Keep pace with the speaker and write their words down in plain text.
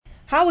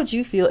How would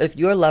you feel if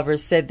your lover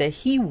said that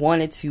he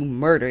wanted to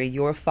murder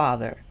your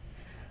father?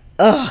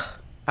 Ugh,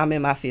 I'm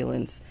in my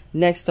feelings.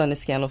 Next on the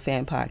Scandal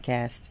Fan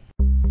Podcast.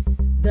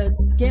 The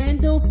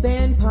Scandal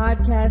Fan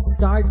Podcast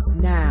starts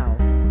now.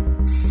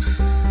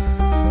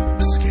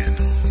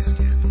 Scandal.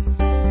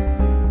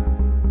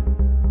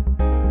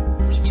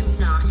 We do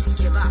not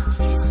give up.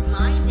 It is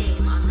my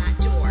name on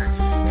that door,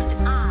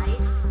 and I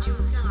do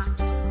not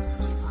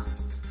give up.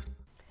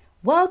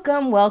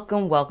 Welcome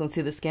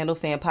to the Scandal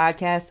Fan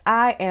Podcast.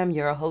 I am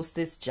your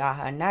hostess,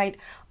 Jaha Knight,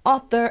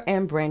 author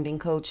and branding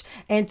coach.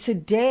 And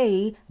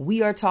today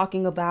we are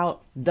talking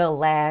about The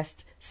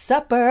Last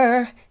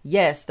Supper.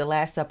 Yes, The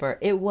Last Supper.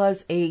 It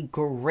was a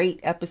great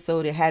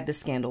episode. It had the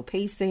scandal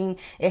pacing.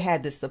 It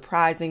had the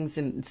surprising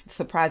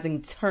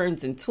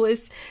turns and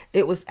twists.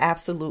 It was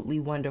absolutely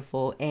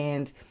wonderful.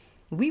 And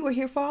we were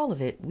here for all of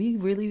it. We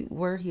really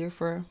were here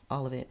for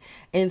all of it.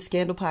 In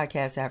Scandal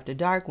Podcast After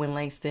Dark, when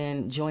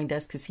Langston joined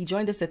us, because he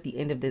joined us at the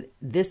end of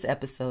this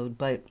episode,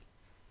 but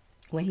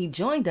when he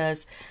joined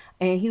us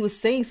and he was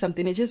saying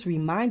something, it just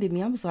reminded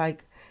me. I was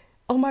like,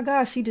 oh my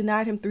gosh, she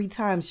denied him 3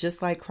 times,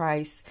 just like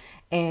Christ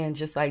and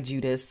just like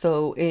Judas.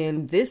 So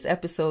in this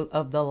episode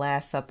of The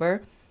Last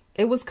Supper,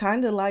 it was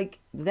kind of like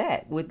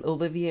that with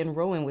Olivia and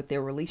Rowan with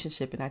their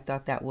relationship. And I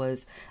thought that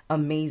was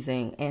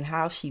amazing. And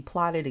how she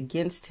plotted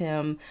against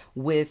him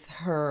with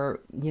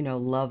her,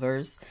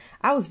 lovers.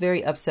 I was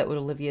very upset with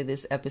Olivia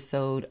this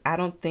episode. I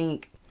don't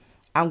think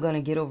I'm going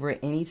to get over it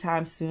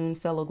anytime soon,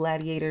 fellow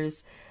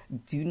gladiators.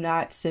 Do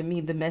not send me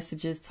the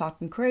messages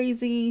talking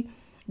crazy.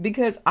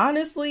 Because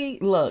honestly,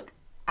 look,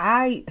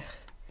 I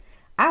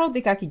don't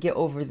think I could get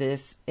over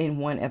this in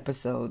one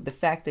episode. The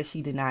fact that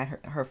she denied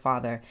her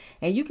father.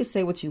 And you can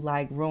say what you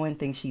like. Rowan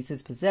thinks she's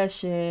his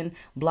possession,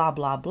 blah,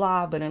 blah,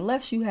 blah. But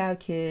unless you have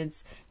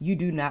kids, you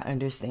do not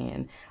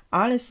understand.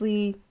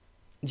 Honestly,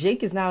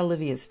 Jake is not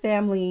Olivia's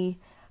family.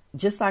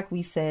 Just like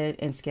we said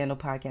in Scandal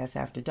Podcast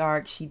After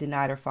Dark, she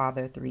denied her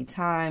father 3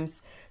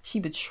 times. She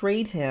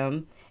betrayed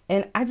him.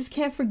 And I just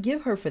can't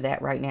forgive her for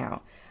that right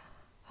now.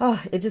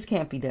 Oh, it just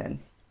can't be done.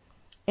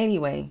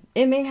 Anyway,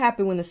 it may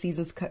happen when the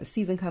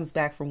season comes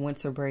back from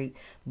winter break,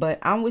 but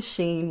I'm with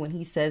Shane when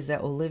he says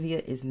that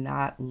Olivia is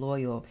not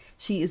loyal.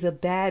 She is a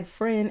bad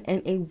friend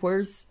and a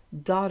worse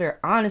daughter.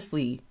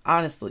 Honestly,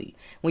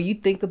 when you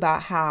think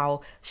about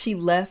how she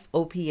left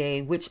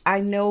OPA, which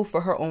I know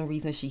for her own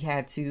reasons she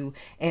had to,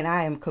 and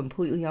I am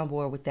completely on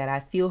board with that.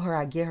 I feel her,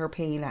 I get her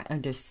pain, I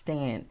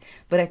understand.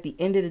 But at the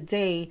end of the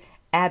day,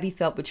 Abby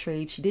felt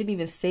betrayed. She didn't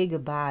even say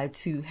goodbye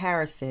to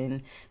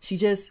Harrison. She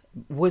just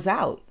was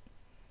out.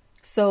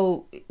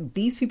 So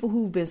these people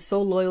who've been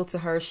so loyal to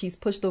her, she's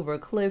pushed over a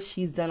cliff.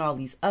 She's done all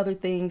these other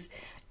things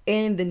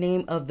in the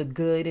name of the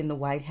good and the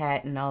white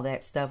hat and all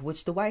that stuff,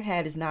 which the white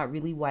hat is not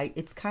really white.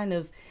 It's kind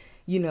of,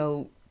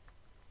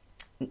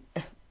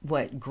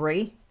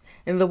 gray.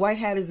 And the white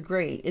hat is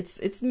gray.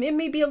 It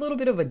may be a little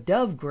bit of a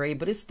dove gray,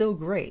 but it's still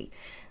gray.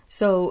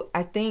 So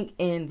I think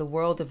in the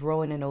world of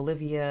Rowan and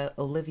Olivia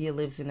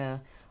lives in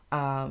a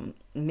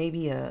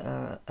maybe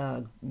a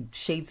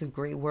shades of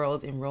gray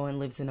world, and Rowan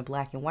lives in a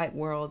black and white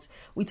world.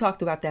 We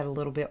talked about that a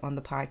little bit on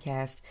the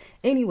podcast.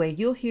 Anyway,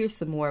 you'll hear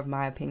some more of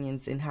my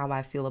opinions and how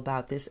I feel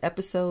about this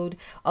episode,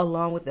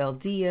 along with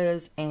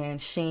Eldia's and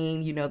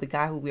Shane, the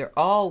guy who we're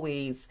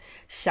always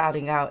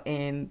shouting out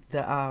in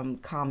the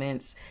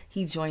comments.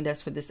 He joined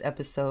us for this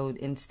episode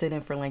and stood in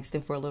for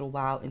Langston for a little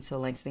while until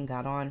Langston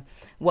got on.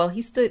 Well,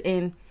 he stood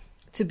in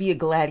to be a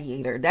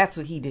gladiator. That's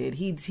what he did.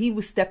 He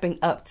was stepping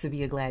up to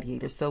be a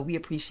gladiator. So we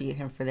appreciate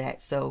him for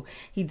that. So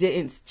he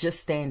didn't just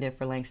stand in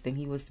for Langston.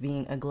 He was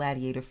being a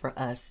gladiator for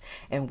us,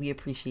 and we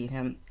appreciate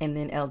him. And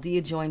then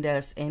Eldia joined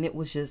us, and it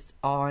was just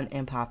on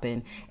and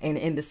popping. And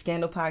in the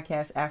Scandal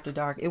Podcast After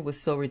Dark, it was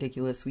so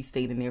ridiculous. We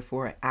stayed in there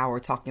for an hour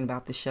talking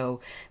about the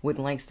show with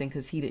Langston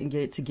because he didn't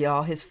get to get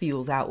all his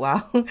feels out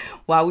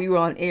while we were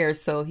on air.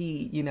 So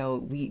he,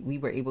 we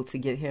were able to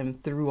get him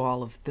through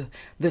all of the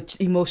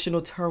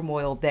emotional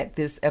turmoil that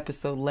this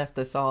episode left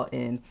us all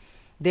in.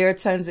 There are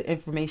tons of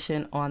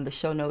information on the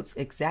show notes,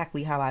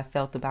 exactly how I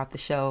felt about the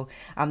show.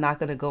 I'm not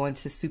going to go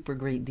into super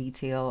great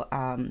detail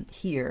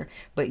here,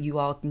 but you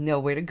all know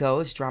where to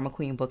go. It's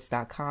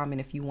dramaqueenbooks.com. And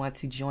if you want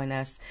to join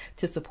us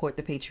to support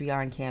the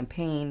Patreon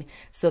campaign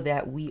so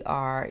that we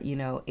are,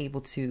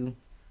 able to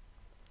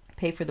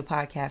pay for the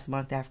podcast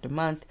month after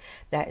month,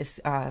 that is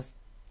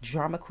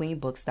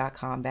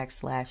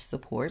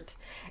dramaqueenbooks.com/support.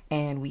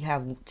 And we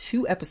have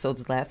 2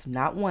 episodes left,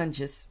 not one,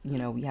 just,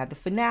 we had the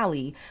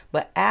finale,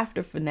 but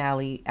after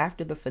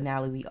the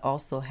finale, we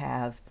also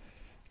have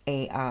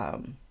a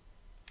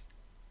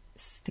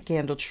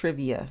Scandal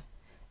trivia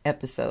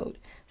episode.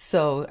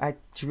 So I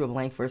drew a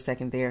blank for a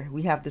second there.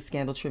 We have the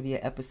Scandal Trivia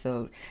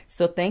episode.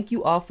 So thank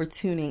you all for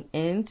tuning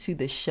in to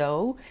the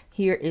show.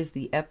 Here is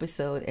the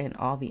episode and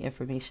all the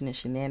information and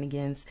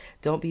shenanigans.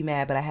 Don't be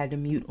mad, but I had to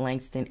mute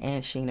Langston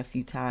and Shane a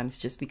few times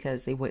just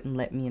because they wouldn't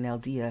let me and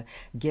Eldia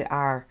get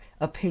our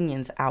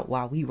opinions out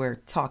while we were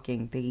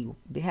talking. They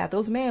have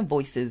those man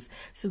voices,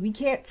 so we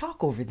can't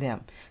talk over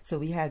them. So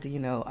we had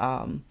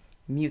to,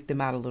 mute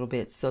them out a little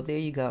bit. So there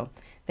you go.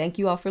 Thank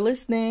you all for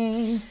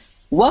listening.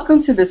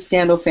 Welcome to the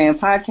Scandal Fan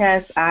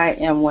Podcast. I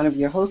am one of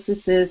your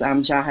hostesses.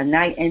 I'm Jaha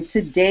Knight, and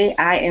today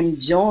I am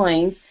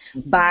joined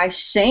by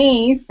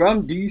Shane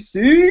from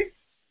DC.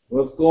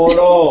 What's going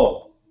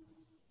on?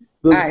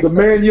 The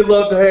man you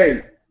love to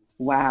hate.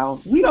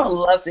 Wow. We don't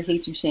love to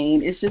hate you,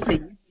 Shane. It's just that you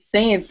be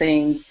saying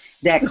things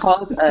that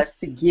cause us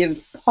to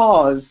give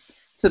pause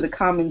to the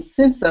common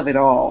sense of it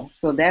all.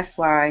 So that's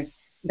why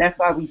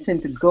we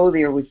tend to go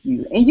there with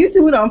you. And you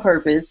do it on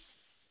purpose.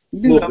 You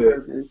do it on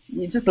purpose.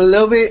 You just a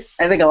little bit,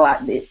 I think a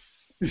lot bit.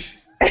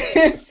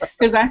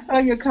 Because I saw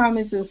your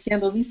comments in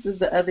Scandalistas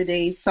the other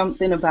day,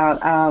 something about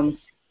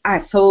I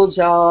told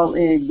y'all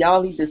and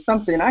y'all did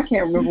something. I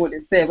can't remember what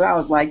it said, but I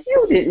was like,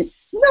 you didn't.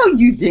 No,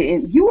 you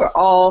didn't. You were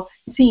all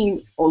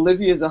team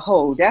Olivia as a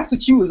whole. That's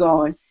what you was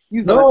on. You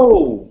was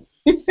no.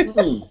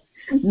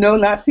 No,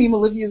 not team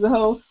Olivia as a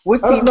whole.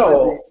 What team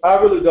was it?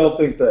 I really don't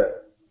think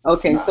that.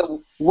 Okay,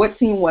 so what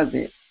team was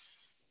it?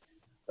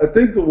 I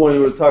think the one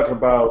you were talking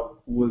about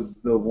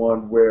was the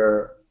one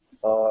where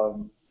I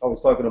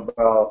was talking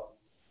about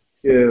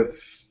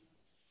if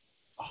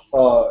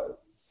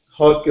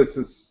Huck is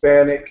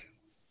Hispanic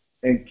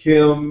and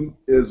Kim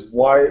is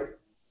white,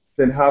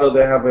 then how do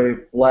they have a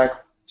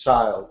black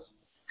child?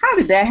 How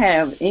did that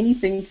have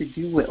anything to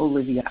do with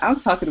Olivia? I'm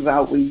talking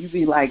about when you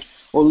be like,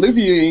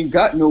 Olivia ain't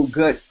got no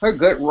gut. Her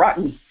gut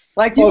rotten.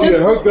 Like you yeah,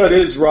 her gut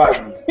is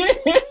rotten.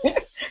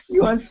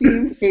 You want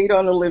team hate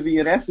on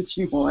Olivia. That's what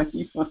you want.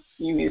 You want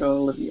team hate on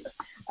Olivia.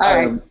 I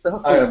am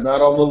not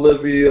an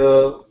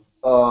Olivia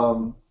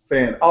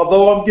fan,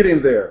 although I'm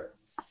getting there.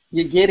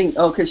 You're getting,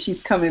 because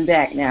she's coming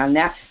back now.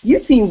 Now, you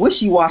team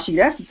wishy-washy.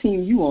 That's the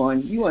team you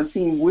on. You on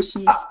team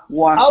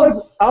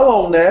wishy-washy. I'll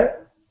own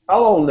that.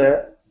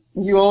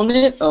 You own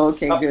it? Oh,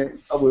 okay, good.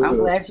 I'm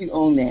glad you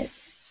own that.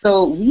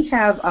 So we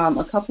have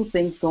a couple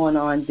things going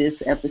on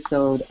this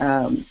episode.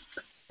 And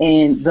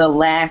The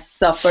Last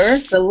Supper.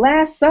 The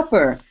Last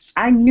Supper.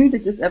 I knew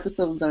that this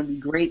episode was going to be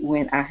great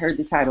when I heard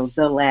the title,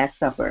 The Last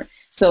Supper.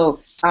 So,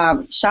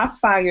 shots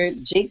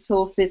fired. Jake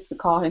told Fitz to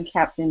call him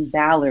Captain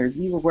Ballard.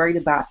 We were worried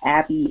about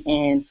Abby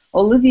and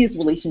Olivia's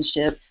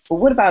relationship, but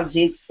what about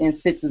Jake's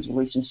and Fitz's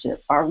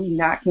relationship? Are we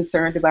not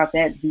concerned about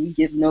that? Do we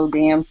give no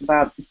damns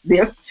about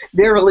their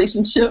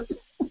relationship?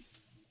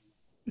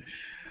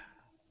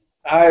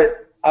 I'll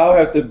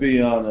have to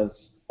be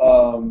honest.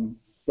 The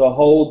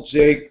whole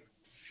Jake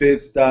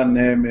Fitz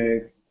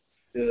dynamic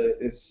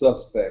is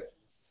suspect.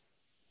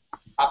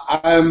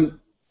 I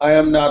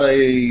am not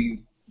a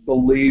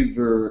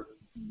believer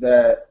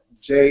that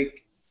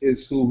Jake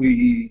is who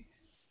he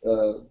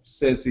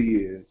says he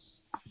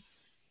is.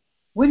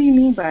 What do you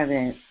mean by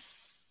that?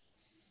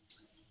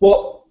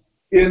 Well,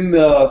 in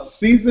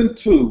season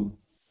 2,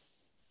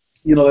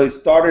 they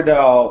started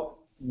out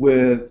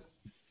with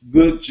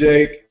good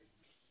Jake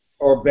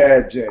or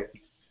bad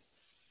Jake.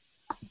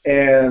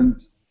 And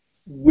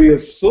we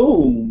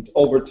assumed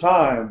over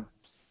time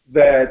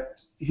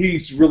that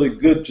he's really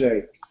good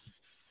Jake.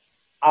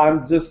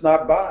 I'm just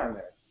not buying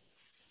it.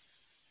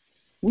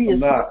 We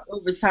assumed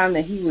over time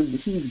that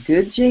he's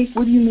good Jake?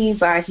 What do you mean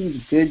by he's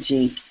good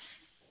Jake?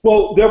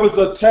 Well, there was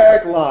a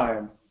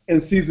tagline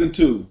in season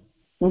 2.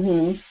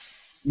 Mm-hmm.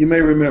 You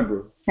may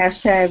remember.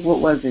 Hashtag, what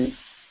was it?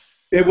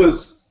 It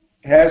was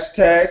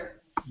hashtag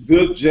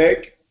good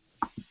Jake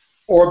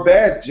or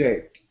bad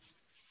Jake.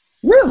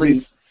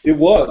 Really? It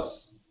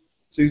was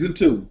season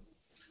 2.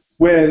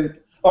 It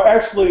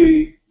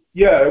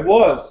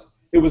was.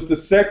 It was the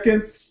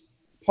second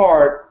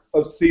part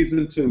of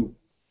season 2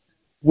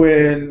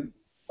 when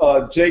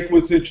Jake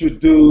was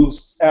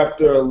introduced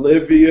after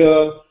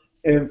Olivia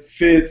and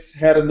Fitz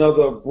had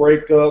another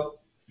breakup,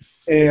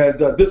 and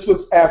this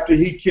was after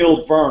he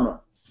killed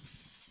Verna.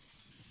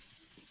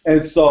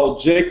 And so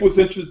Jake was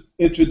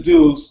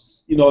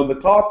introduced, in the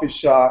coffee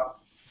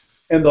shop,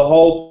 and the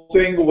whole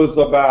thing was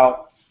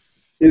about,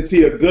 is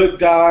he a good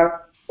guy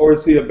or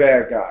is he a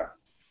bad guy?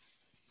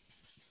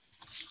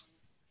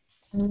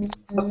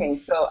 Okay,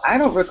 so I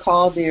don't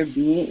recall there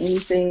being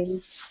anything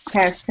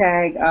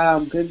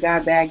hashtag good guy,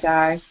 bad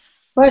guy.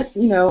 But,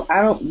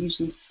 I don't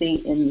usually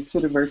state in the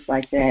Twitterverse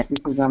like that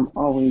because I'm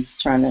always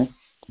trying to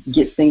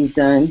get things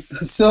done.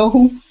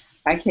 So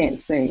I can't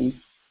say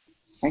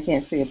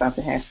about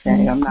the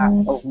hashtag. I'm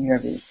not aware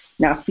of it.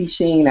 Now, see,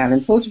 Shane, I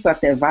done told you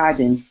about that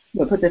vibing.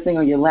 Put that thing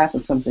on your lap or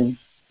something.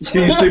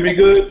 Can you see me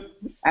good?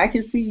 I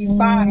can see you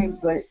fine,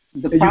 but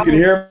the and problem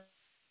you can hear me?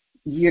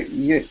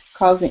 You're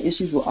causing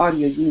issues with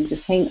audio. You need to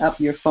hang up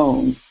your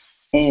phone.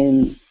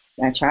 And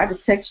I tried to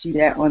text you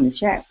that on the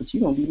chat, but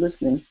you don't be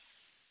listening.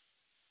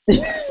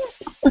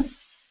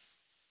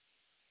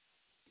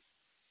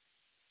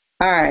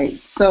 All right,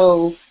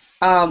 so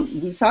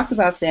we talked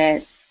about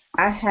that.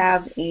 I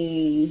have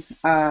a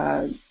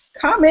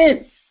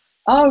comment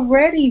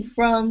already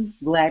from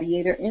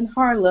Gladiator in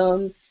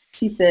Harlem.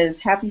 She says,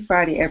 "Happy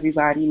Friday,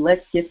 everybody.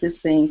 Let's get this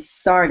thing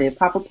started.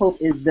 Poppa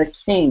Pope is the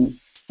king.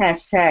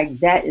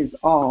 Hashtag that is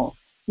all."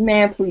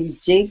 Man, please,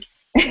 Jake.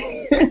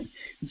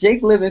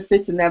 Jake living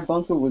Fitz in that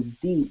bunker was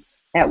deep.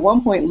 At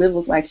one point, Liv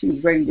looked like she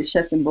was ready to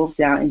shut them both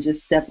down and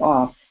just step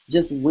off.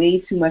 just way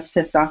too much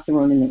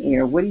testosterone in the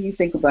air. What do you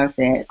think about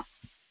that?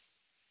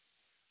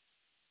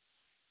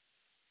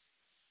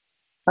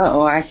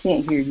 Uh-oh, I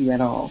can't hear you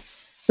at all.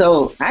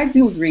 So I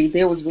do agree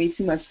there was way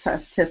too much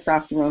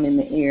testosterone in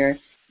the air.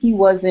 He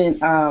wasn't,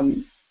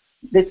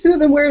 the two of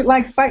them were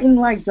like fighting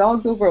like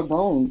dogs over a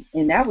bone,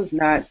 and that was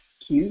not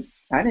cute.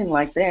 I didn't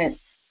like that.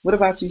 What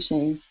about you,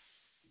 Shane?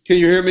 Can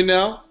you hear me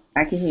now?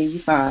 I can hear you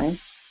fine.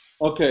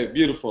 Okay,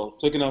 beautiful.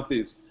 Taking off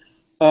these.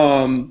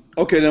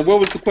 Okay, now what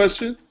was the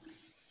question?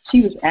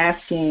 She was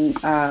asking,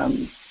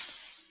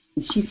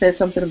 she said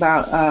something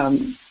about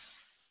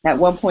at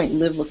one point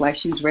Liv looked like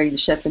she was ready to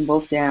shut them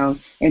both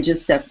down and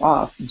just step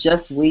off.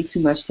 Just way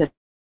too much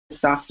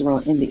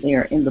testosterone in the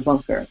air in the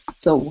bunker.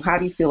 So how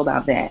do you feel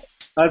about that?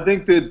 I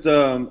think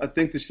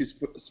that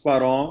she's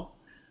spot on.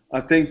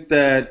 I think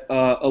that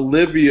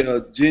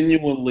Olivia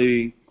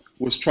genuinely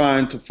was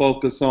trying to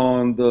focus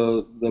on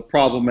the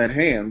problem at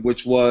hand,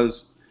 which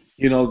was,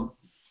 you know,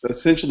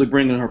 essentially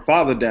bringing her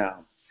father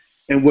down.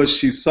 And what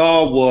she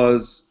saw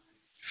was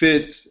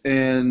Fitz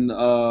and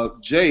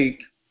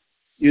Jake,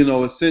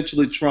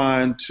 essentially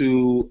trying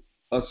to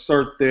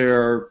assert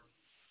their,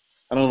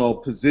 I don't know,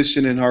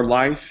 position in her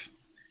life.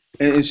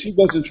 And she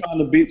wasn't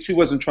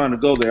trying to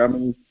go there. I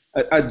mean,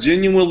 I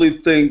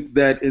genuinely think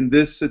that in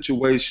this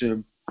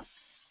situation,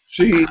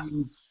 she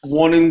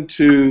wanting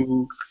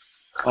to,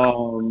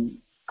 um,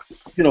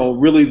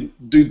 really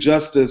do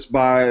justice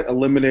by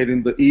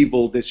eliminating the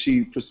evil that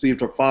she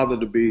perceived her father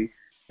to be,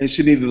 and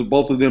she needed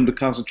both of them to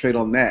concentrate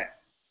on that.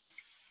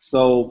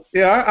 So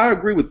yeah, I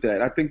agree with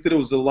that. I think that it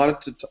was a lot of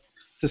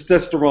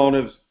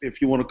testosterone,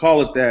 if you want to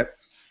call it that.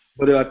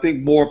 But I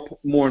think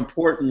more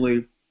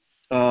importantly,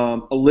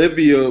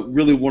 Olivia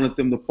really wanted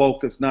them to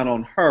focus not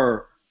on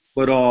her,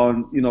 but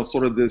on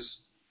sort of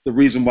the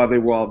reason why they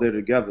were all there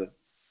together.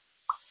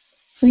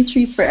 Sweet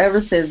Trees Forever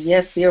says,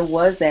 yes, there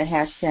was that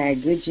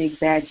hashtag, good Jake,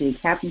 bad Jake,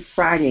 happy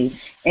Friday.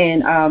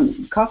 And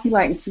Coffee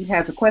Light and Sweet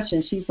has a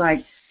question. She's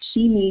like,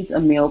 she needs a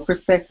male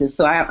perspective.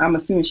 So I'm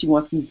assuming she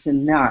wants me to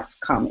not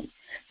comment.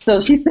 So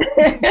she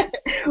said,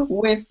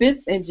 when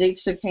Fitz and Jake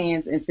shook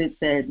hands and Fitz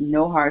said,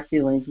 no hard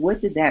feelings,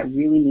 what did that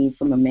really mean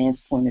from a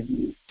man's point of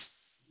view?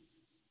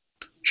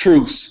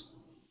 Truce.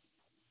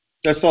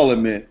 That's all it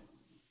meant.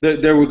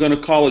 They were going to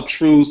call a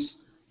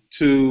truce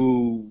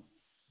to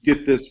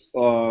get this,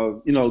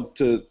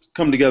 to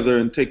come together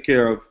and take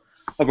care of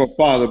her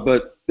father.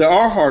 But there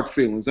are hard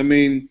feelings. I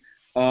mean,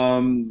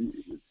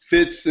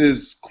 Fitz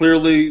is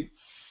clearly,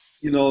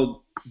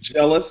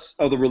 jealous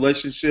of the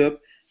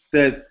relationship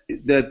that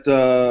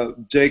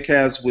Jake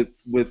has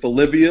with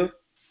Olivia,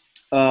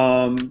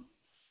 and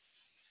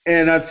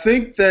I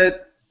think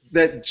that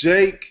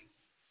Jake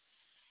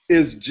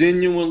is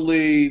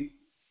genuinely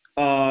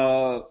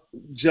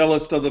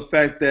jealous of the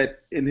fact that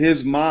in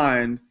his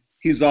mind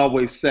he's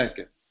always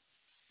second.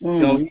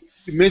 Mm.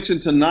 He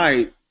mentioned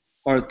Thursday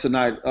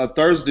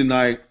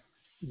night,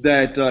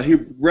 that he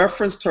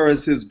referenced her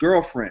as his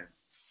girlfriend.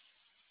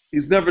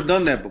 He's never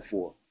done that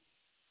before,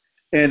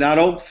 and I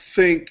don't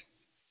think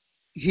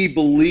he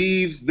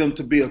believes them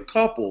to be a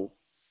couple.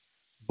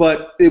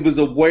 But it was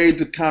a way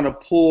to kind of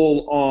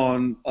pull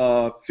on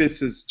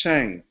Fitz's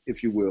chain,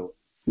 if you will.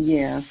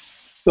 Yeah.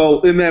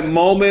 So in that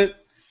moment,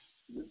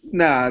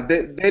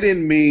 they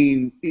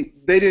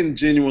didn't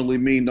genuinely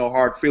mean no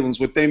hard feelings.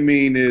 What they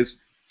mean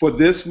is, for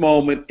this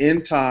moment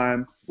in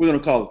time, we're going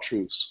to call it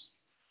truce.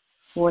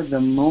 For the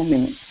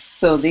moment.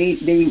 So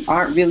they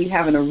aren't really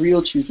having a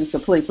real truce. It's a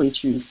play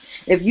truce.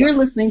 If you're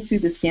listening to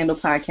the Scandal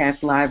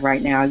Podcast live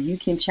right now, you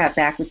can chat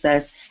back with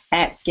us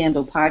at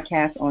Scandal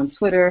Podcast on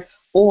Twitter,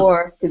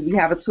 or because we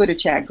have a Twitter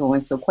chat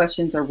going, so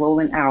questions are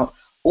rolling out.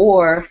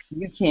 Or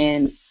you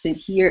can sit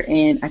here,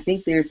 and I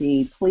think there's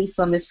a place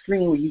on the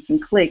screen where you can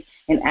click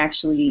and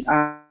actually,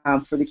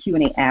 for the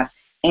Q&A app,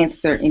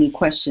 answer any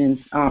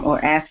questions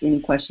or ask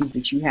any questions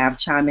that you have.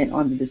 Chime in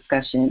on the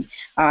discussion.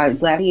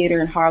 Gladiator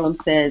in Harlem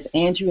says,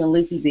 Andrew and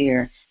Lizzie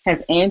Bear,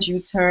 has Andrew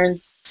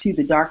turned to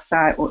the dark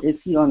side, or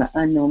is he on an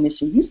unknown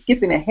mission? You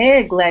skipping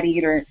ahead,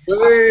 Gladiator.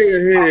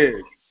 Way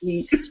ahead.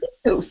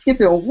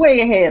 Skipping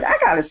way ahead. I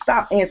got to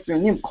stop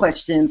answering them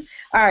questions.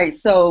 All right,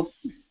 so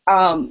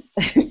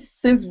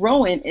since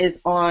Rowan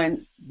is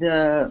onto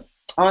the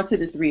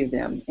three of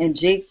them, and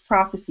Jake's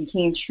prophecy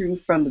came true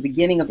from the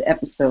beginning of the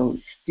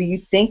episode, do you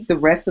think the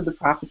rest of the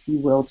prophecy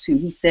will too?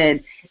 He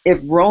said, if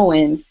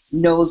Rowan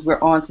knows we're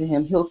onto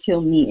him, he'll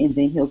kill me and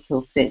then he'll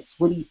kill Fitz.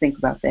 What do you think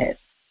about that?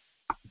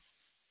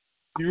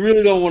 You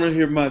really don't want to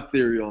hear my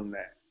theory on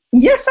that.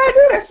 Yes, I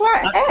do. That's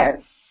why I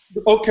asked.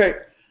 Okay.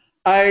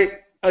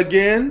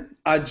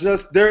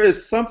 There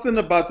is something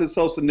about this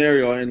whole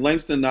scenario, and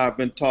Langston and I have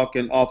been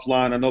talking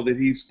offline. I know that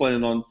he's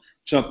planning on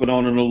jumping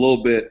on in a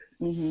little bit.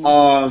 Mm-hmm.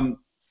 And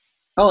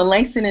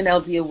Langston and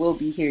Eldia will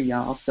be here,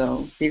 y'all,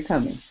 so they're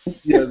coming.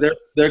 Yeah,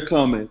 they're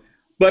coming.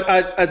 But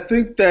I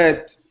think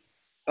that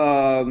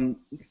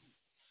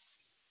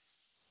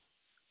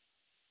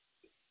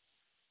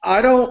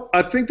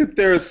I think that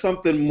there is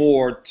something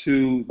more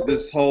to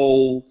this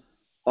whole,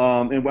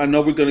 and I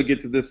know we're going to get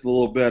to this a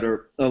little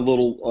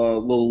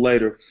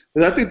later,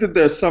 but I think that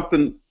there's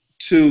something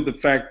to the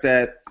fact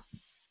that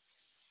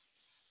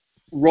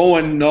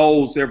Rowan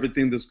knows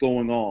everything that's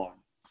going on.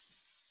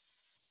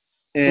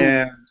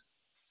 And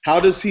how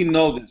does he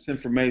know this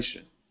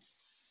information?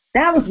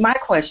 That was my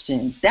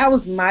question. That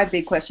was my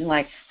big question.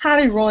 Like, how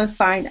did Rowan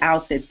find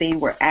out that they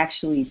were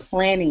actually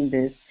planning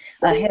this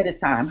ahead of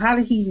time? How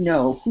did he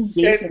know? Who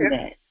gave him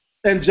that?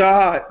 And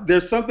Jahad,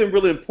 there's something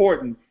really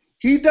important.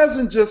 He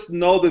doesn't just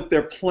know that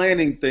they're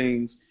planning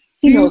things.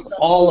 He knows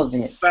all of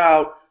it.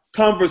 About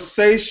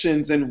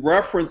conversations and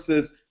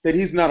references that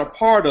he's not a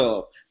part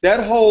of.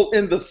 That whole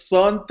in the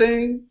sun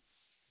thing,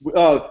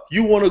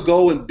 you want to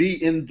go and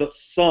be in the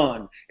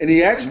sun. And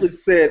he actually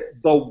said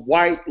the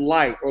white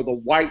light or the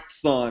white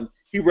sun.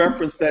 He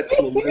referenced that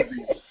to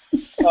Olivia.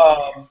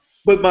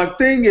 But my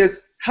thing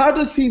is, how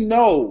does he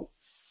know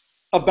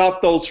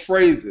about those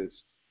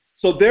phrases?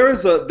 So there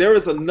is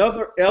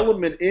another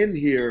element in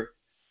here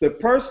that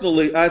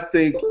personally I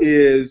think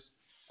is,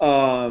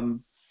 I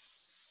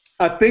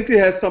think it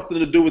has something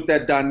to do with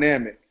that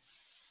dynamic.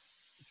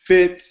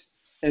 Fitz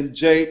and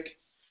Jake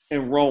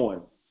and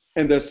Rowan.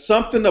 And there's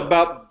something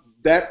about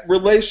that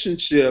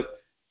relationship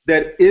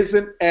that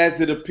isn't as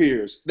it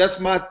appears. That's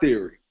my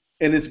theory.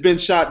 And it's been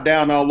shot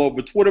down all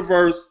over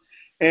Twitterverse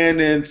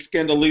and in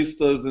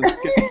Scandalistas and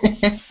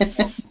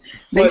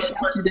They shut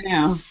you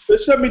down. They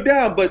shut me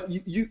down, but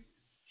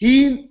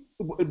he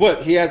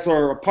has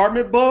her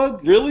apartment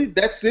bug? Really?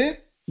 That's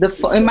it?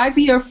 It might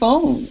be her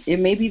phone. It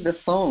may be the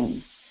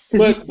phone.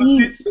 Because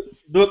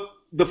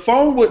the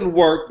phone wouldn't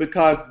work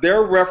because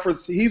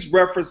he's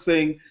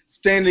referencing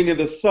standing in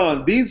the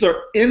sun. These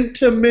are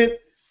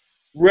intimate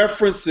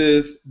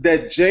references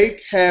that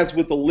Jake has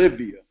with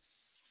Olivia.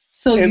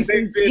 So you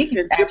think Jake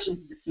is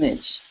actually the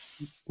snitch?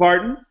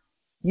 Pardon?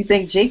 You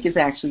think Jake is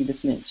actually the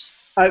snitch?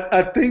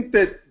 I think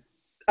that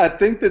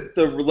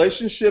the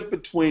relationship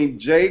between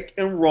Jake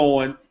and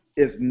Rowan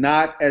is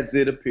not as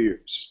it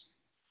appears.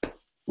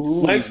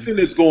 Ooh. Langston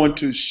is going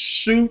to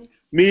shoot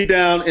me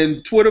down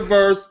in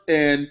Twitterverse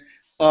and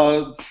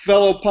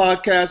fellow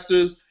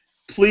podcasters.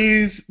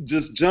 Please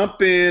just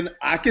jump in.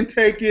 I can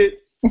take it.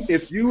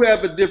 If you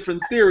have a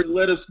different theory,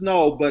 let us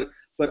know. But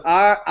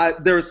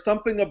there is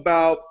something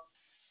about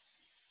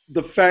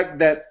the fact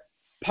that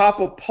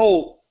Poppa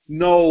Pope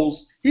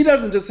knows. He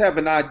doesn't just have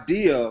an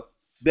idea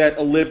that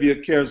Olivia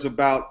cares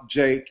about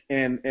Jake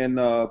and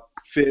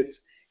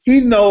Fitz.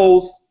 He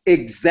knows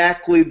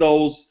exactly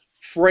those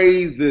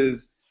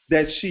phrases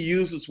that she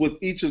uses with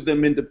each of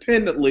them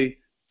independently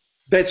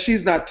that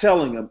she's not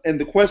telling him. And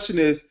the question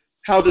is,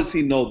 how does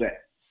he know that?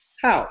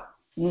 How?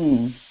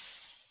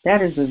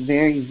 That is a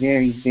very,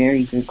 very,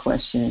 very good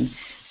question.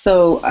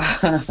 So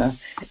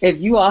if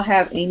you all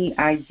have any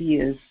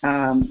ideas,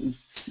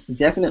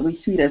 definitely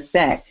tweet us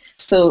back.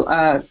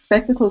 So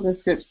Spectacles and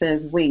Script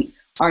says, wait,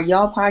 are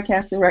y'all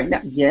podcasting right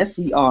now? Yes,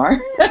 we are.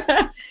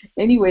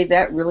 Anyway,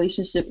 that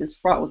relationship is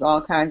fraught with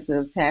all kinds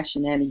of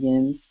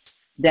passionanigans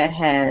that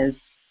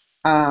has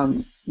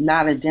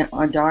not a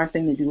darn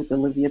thing to do with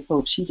Olivia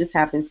Pope. She just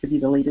happens to be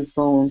the latest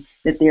bone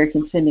that they're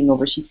contending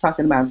over. She's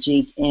talking about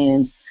Jake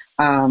and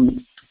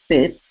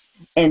Fitz.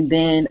 And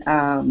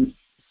then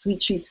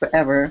Sweet Treats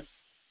Forever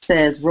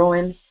says,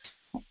 Rowan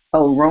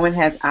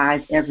has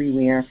eyes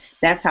everywhere.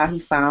 That's how he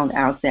found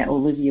out that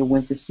Olivia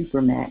went to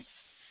Supermax.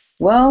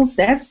 Well,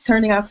 that's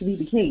turning out to be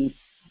the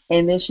case.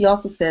 And then she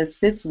also says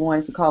Fitz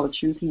wanted to call the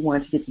truth. He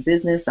wanted to get the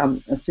business.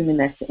 I'm assuming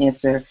that's to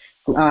answer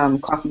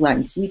Coffee Light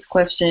and Sweet's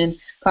question.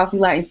 Coffee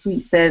Light and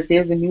Sweet says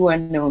there's a new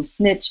unknown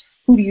snitch.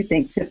 Who do you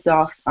think tipped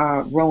off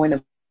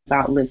Rowan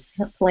about Liv's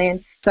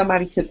plan?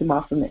 Somebody tipped him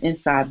off from the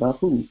inside, but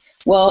who?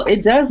 Well,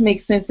 it does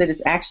make sense that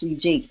it's actually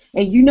Jake.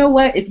 And you know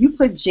what? If you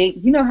put Jake,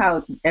 you know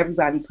how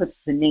everybody puts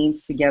the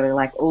names together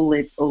like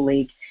Olitz,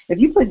 Olake. If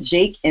you put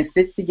Jake and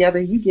Fitz together,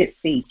 you get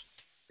fake.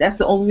 That's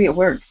the only way it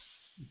works.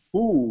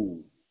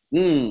 Ooh.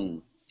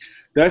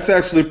 That's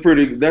actually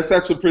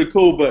pretty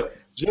cool. But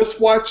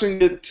just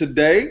watching it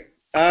today,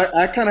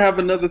 I kind of have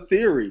another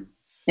theory.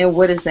 And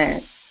what is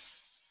that?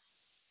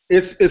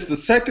 It's the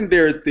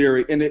secondary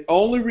theory, and it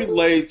only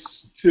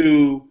relates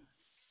to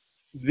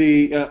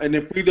the. And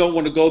if we don't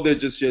want to go there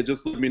just yet,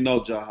 just let me know,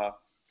 Jaha.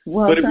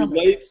 Well, but it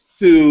relates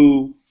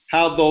to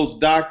how those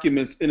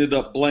documents ended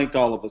up blank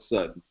all of a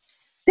sudden.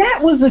 That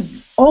was look,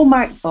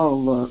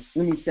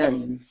 let me tell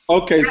you.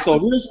 Okay, so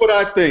here's what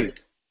I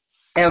think.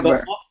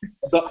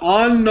 The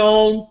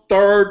unknown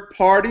third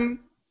party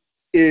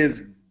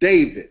is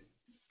David.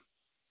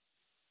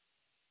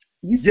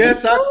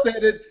 Yes, so? I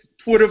said it's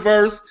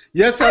Twitterverse.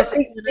 Yes, I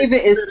think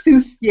David is too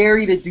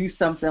scary to do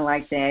something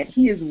like that.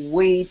 He is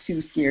way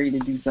too scary to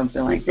do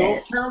something like that.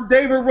 Don't count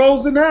David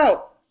Rosen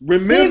out.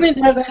 Remember, David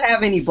doesn't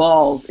have any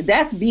balls.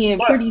 That's being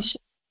pretty.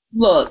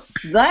 Look,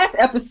 last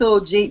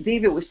episode,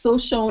 David was so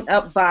shown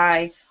up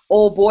by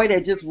old boy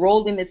that just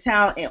rolled into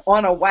town and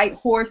on a white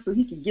horse so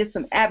he could get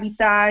some Abby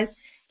thighs.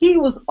 He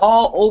was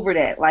all over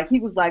that. Like, he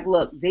was like,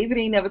 look, David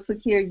ain't never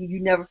took care of you. You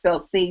never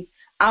felt safe.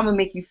 I'm going to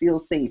make you feel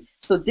safe.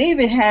 So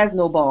David has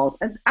no balls.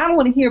 And I don't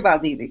want to hear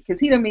about David because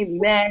he done made me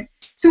mad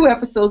 2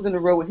 episodes in a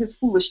row with his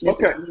foolishness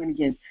and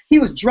shenanigans. He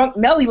was drunk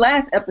Melly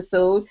last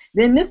episode.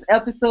 Then this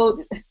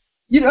episode,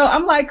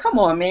 I'm like, come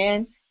on,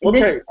 man. And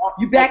Okay. then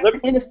you back to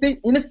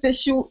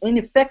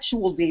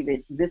ineffectual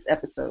David this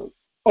episode.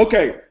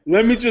 Okay.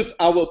 Let me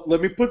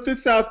put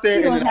this out there,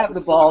 You and don't then have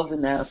the balls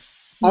enough.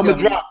 I'm gonna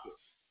drop it.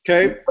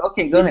 Okay.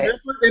 Okay, go ahead.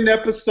 Remember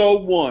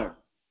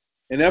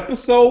in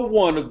episode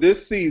one of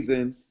this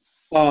season,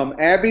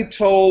 Abby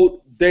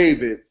told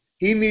David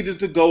he needed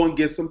to go and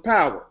get some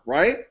power,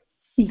 right?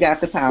 He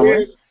got the power.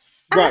 Yeah,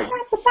 right. I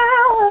got the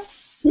power.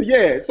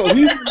 Yeah, so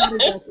he went out and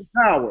got some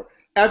power.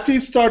 After he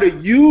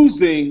started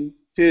using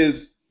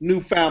his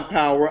newfound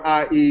power,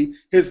 i.e.,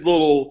 his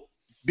little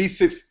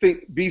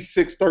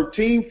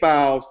B613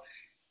 files,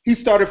 he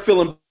started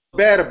feeling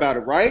bad about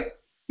it, right?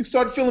 He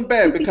started feeling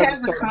bad because He it has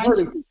started a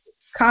hurting.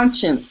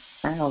 conscience.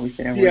 I always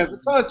say that He word. has a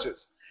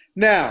conscience.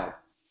 Now,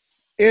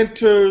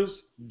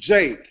 enters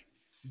Jake.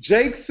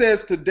 Jake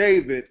says to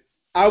David,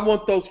 I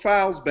want those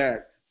files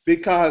back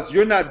because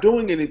you're not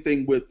doing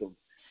anything with them.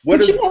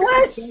 But you know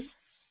what?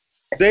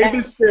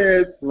 David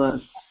says,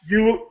 Look,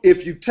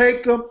 if you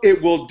take them, it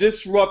will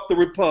disrupt the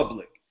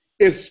Republic.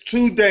 It's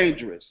too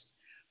dangerous.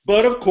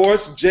 But of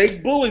course,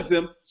 Jake bullies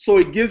him, so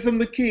he gives him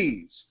the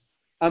keys.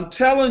 I'm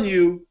telling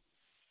you,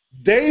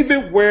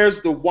 David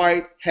wears the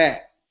white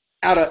hat.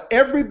 Out of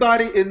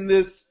everybody in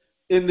this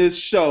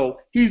show,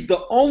 he's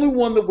the only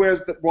one that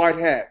wears the white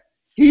hat.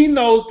 He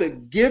knows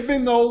that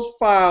giving those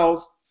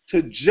files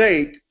to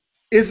Jake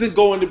isn't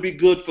going to be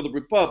good for the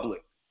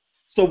Republic.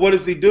 So what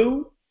does he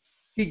do?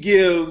 He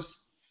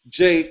gives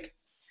Jake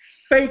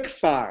fake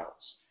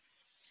files.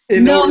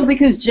 no,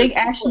 because Jake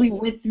actually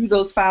went through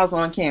those files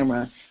on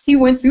camera. He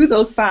went through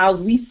those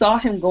files. We saw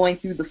him going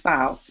through the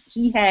files.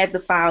 He had the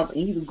files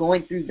and he was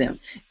going through them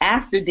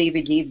after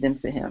David gave them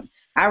to him.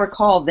 I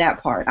recall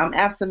that part. I'm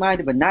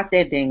absent-minded, but not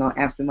that dang on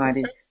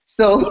absent-minded.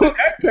 So,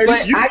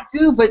 I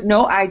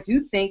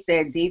do think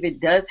that David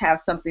does have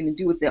something to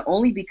do with it,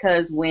 only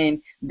because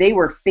when they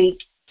were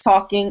fake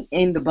talking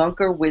in the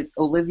bunker with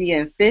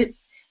Olivia and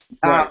Fitz,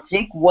 Right.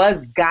 Jake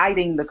was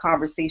guiding the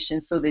conversation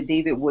so that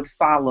David would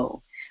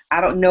follow. I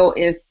don't know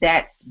if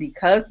that's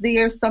because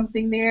there's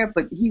something there,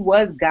 but he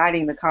was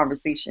guiding the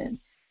conversation.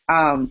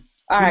 All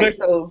right,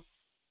 so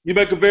you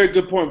make a very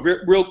good point.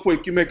 Real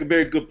quick, you make a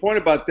very good point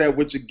about that,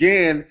 which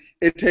again,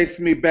 it takes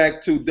me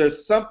back to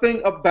there's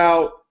something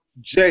about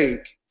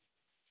Jake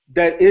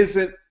that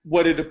isn't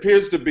what it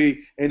appears to be.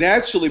 And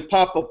actually,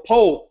 Poppa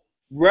Pope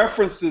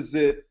references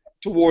it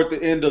toward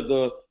the end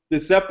of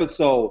this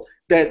episode,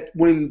 that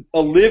when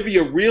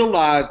Olivia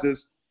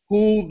realizes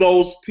who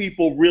those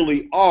people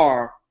really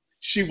are,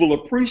 she will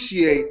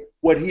appreciate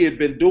what he had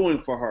been doing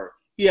for her.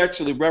 He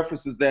actually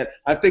references that.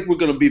 I think we're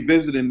going to be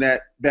visiting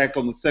that back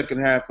on the second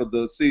half of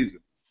the season.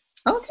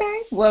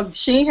 okay. Well,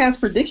 Shane has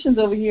predictions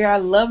over here. I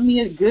love me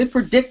a good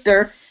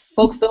predictor.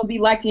 Folks don't be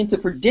liking to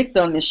predict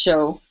on this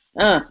show.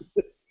 All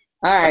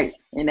right,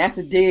 and that's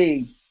a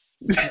dig.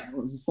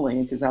 I'm just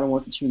playing because I don't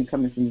want Katrina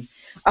coming for me.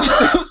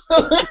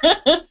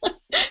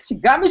 She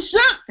got me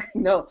shook.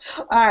 No.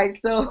 All right,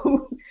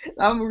 so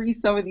I'm gonna read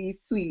some of these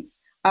tweets.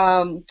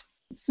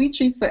 Sweet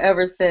Treats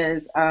Forever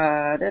says,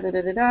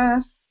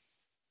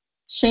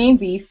 Shane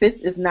B.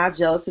 Fitz is not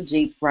jealous of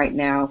Jake right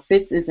now.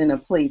 Fitz is in a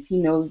place. He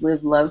knows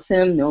Liv loves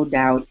him, no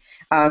doubt.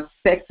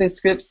 Specs and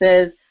Script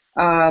says,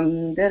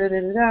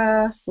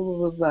 that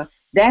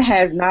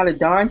has not a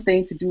darn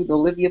thing to do with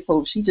Olivia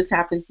Pope. She just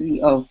happens to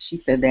be, she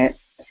said that.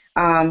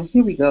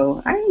 Here we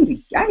go. I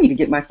need to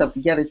get myself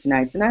together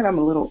tonight. Tonight I'm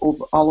a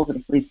little all over the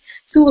place.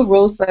 Tula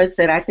Rosebud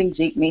said, I think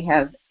Jake may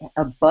have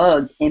a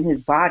bug in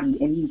his body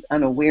and he's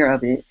unaware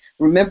of it.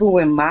 Remember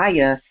when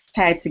Maya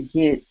had to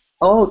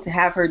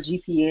have her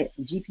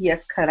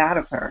GPS cut out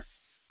of her?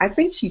 I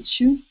think she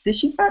chewed. Did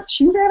she not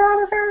chew that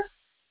out of her?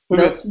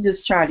 No, she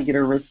just tried to get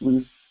her wrist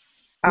loose.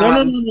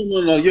 No.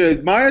 Yeah,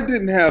 Maya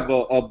didn't have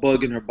a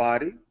bug in her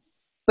body.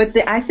 But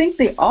I think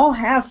they all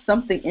have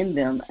something in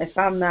them, if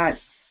I'm not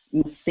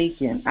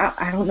mistaken.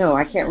 I don't know.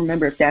 I can't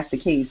remember if that's the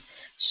case.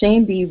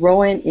 Shane B.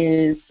 Rowan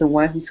is the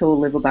one who told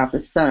Liv about the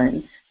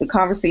sun. The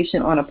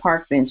conversation on a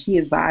park bench, he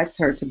advised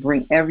her to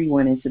bring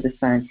everyone into the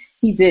sun.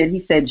 He did. He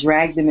said,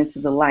 drag them into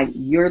the light.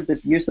 You're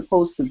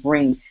supposed to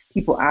bring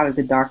people out of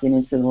the dark and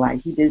into the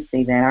light. He did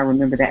say that. I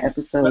remember that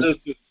episode.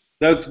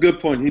 That's a good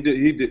point. He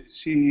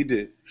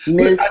did.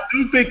 But I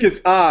do think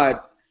it's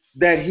odd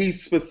that he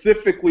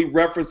specifically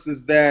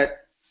references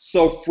that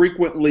so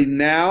frequently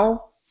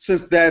now,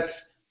 since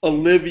that's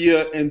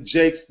Olivia and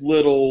Jake's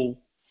little.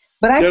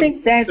 But I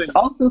think that's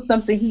also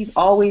something he's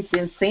always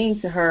been saying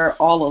to her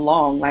all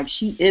along. Like,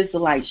 she is the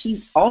light.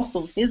 She's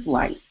also his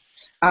light.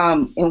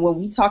 And when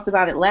we talked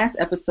about it last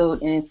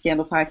episode in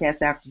Scandal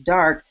Podcast After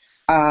Dark,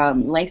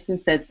 Langston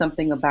said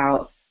something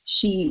about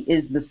she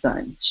is the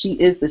sun. She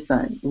is the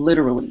sun,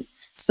 literally.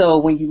 So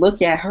when you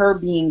look at her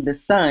being the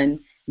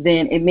sun,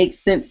 then it makes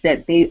sense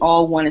that they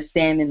all want to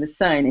stand in the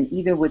sun. And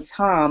even with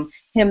Tom,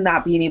 him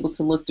not being able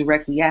to look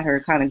directly at her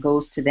kind of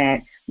goes to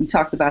that. We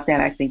talked about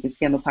that, I think, in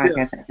Scandal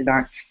Podcast After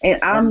Dark.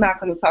 And I'm not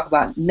going to talk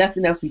about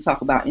nothing else we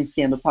talk about in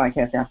Scandal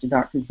Podcast After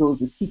Dark because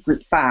those are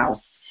secret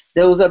files.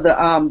 Those are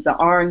the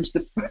orange,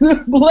 the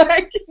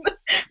black.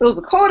 Those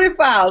are coded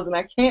files, and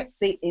I can't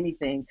say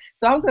anything.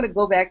 So I'm going to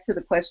go back to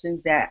the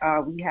questions that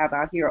we have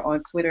out here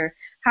on Twitter.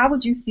 How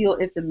would you feel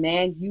if the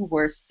man you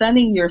were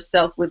sunning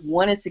yourself with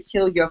wanted to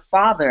kill your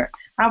father?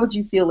 How would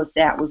you feel if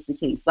that was the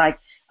case? Like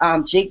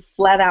Jake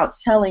flat out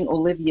telling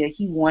Olivia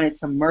he wanted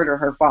to murder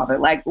her father.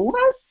 Like,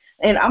 what?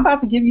 And I'm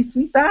about to give you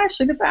sweet thighs,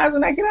 sugar thighs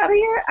when I get out of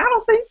here? I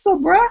don't think so,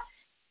 bruh.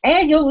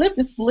 And your lip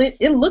is split.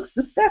 It looks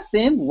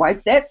disgusting.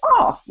 Wipe that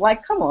off.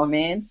 Like, come on,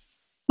 man.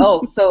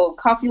 Oh, so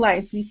Coffee Light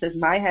and Sweet says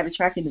Maya had a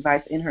tracking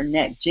device in her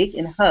neck. Jake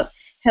and Huck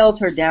held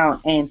her down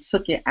and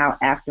took it out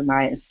after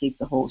Maya escaped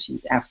the hole.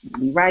 She's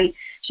absolutely right.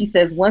 She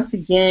says, once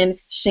again,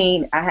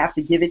 Shane, I have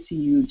to give it to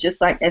you.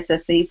 Just like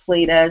SSA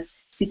played us,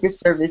 Secret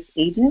Service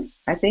agent,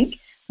 I think,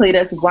 played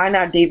us, why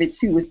not David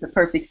too? Is the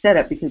perfect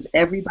setup because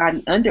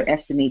everybody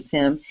underestimates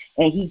him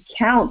and he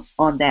counts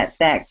on that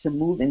fact to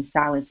move in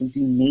silence and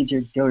do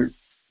major dirt.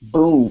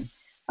 Boom.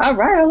 All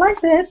right, I like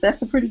that.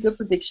 That's a pretty good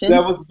prediction.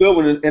 That was a good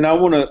one, and I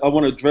want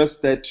to address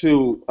that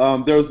too.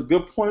 There was a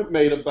good point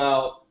made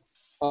about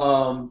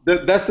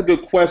that's a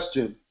good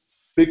question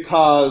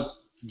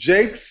because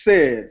Jake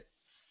said,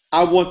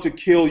 "I want to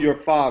kill your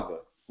father,"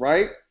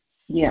 right?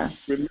 Yeah.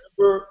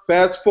 Remember,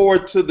 fast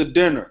forward to the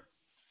dinner.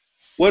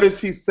 What does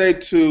he say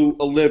to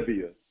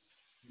Olivia?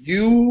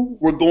 You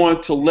were going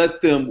to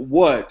let them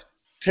what?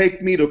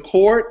 Take me to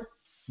court?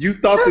 You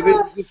thought that they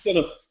were just going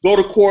to go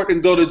to court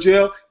and go to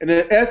jail? And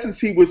in essence,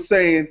 he was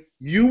saying,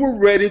 you were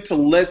ready to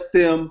let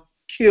them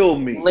kill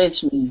me.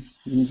 Lynch me.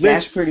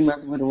 That's pretty much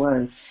what it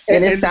was.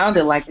 And it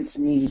sounded like it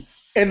to me.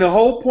 And the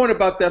whole point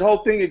about that whole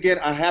thing, again,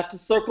 I have to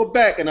circle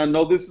back, and I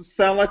know this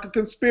sounds like a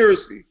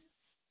conspiracy.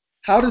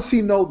 How does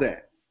he know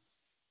that?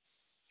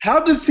 How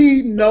does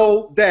he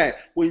know that?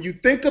 When you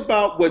think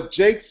about what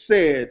Jake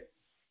said,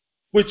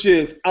 which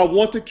is, I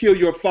want to kill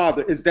your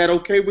father, is that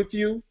okay with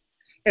you?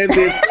 And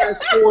then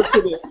fast forward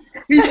to that's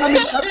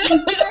what he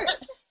said.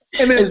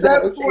 And then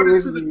fast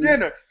forward to the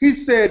dinner. He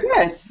said,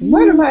 yes,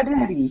 murder my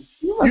daddy.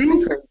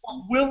 You were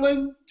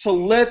willing to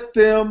let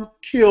them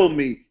kill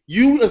me.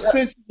 You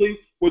essentially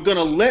were going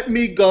to let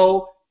me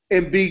go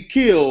and be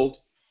killed.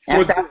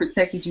 After I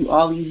protected you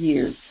all these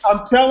years.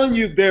 I'm telling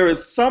you, there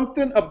is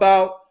something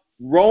about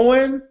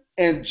Rowan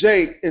and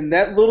Jake in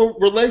that little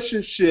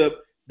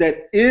relationship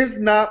that is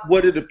not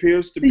what it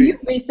appears to be. You're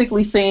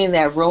basically saying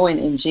that Rowan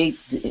and Jake,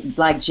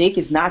 like Jake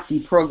is not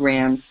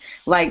deprogrammed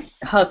like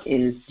Huck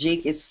is.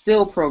 Jake is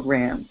still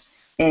programmed,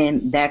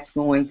 and that's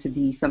going to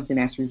be something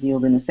that's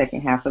revealed in the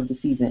second half of the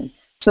season.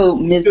 So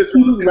Ms.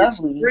 T.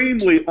 Lovely,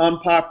 extremely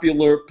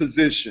unpopular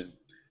position,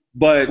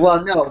 but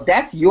well, no,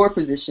 that's your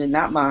position,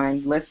 not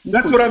mine. That's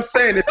what I'm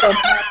saying. It's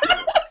unpopular.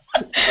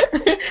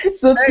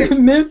 So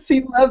Ms.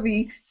 T.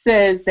 Lovey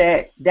says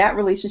that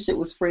relationship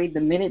was frayed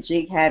the minute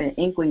Jake had an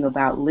inkling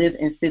about Liv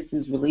and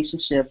Fitz's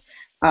relationship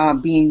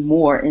being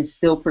more and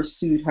still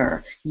pursued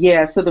her.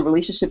 Yeah, so the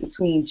relationship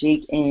between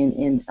Jake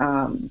and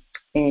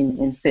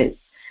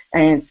Fitz.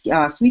 And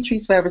Sweet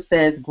Trees Forever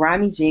says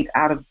grimy Jake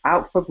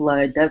out for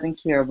blood,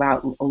 doesn't care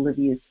about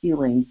Olivia's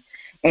feelings.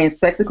 And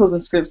Spectacles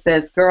and Script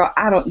says, girl,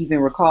 I don't even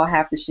recall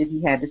half the shit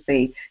he had to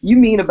say. You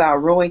mean about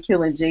Rowan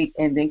killing Jake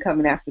and then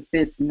coming after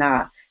Fitz?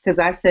 Nah. Because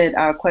I said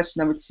question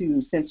number 2,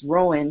 since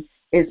Rowan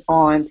is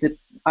on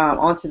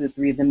onto the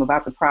three of them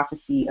about the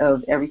prophecy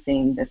of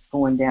everything that's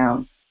going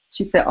down.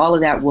 She said all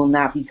of that will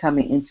not be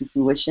coming into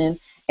fruition.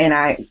 And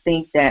I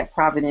think that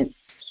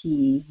Providence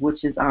Key,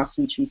 which is on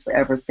Sweet Trees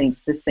Forever, thinks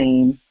the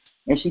same.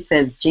 And she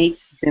says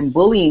Jake's been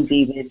bullying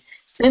David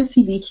since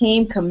he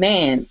became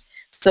command.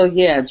 So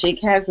yeah,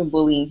 Jake has been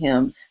bullying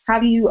him. How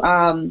do you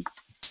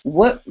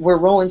what were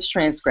Rowan's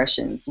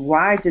transgressions?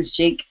 Why does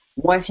Jake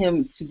want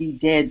him to be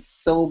dead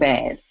so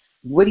bad?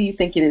 What do you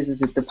think it is?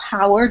 Is it the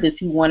power? Does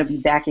he want to be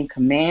back in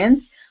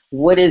command?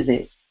 What is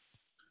it?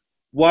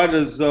 Why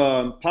does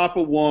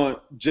Papa want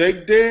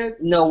Jake dead?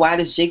 No, why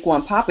does Jake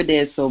want Papa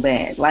dead so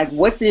bad? Like,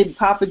 what did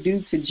Papa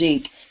do to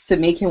Jake to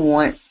make him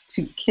want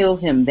to kill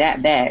him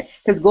that bad?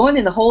 Because going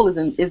in the hole is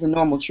a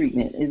normal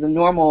treatment, is a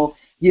normal,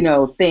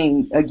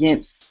 thing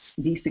against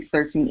these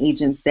 613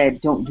 agents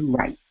that don't do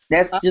right.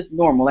 That's just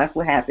normal. That's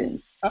what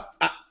happens.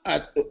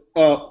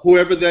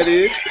 Whoever that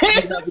is,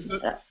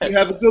 you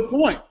have a good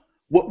point.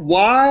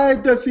 Why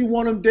does he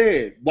want him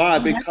dead? Why?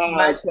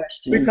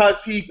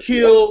 Because he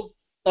killed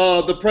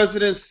the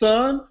president's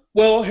son?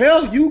 Well,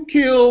 hell, you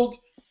killed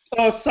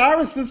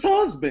Cyrus's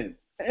husband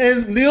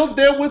and lived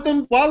there with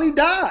him while he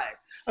died.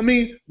 I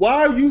mean,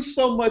 why are you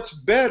so much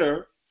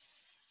better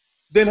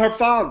than her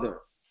father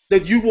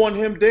that you want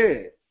him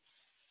dead?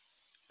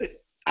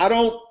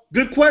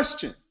 Good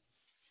question.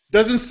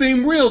 Doesn't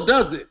seem real,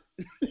 does it?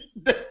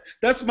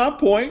 That's my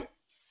point.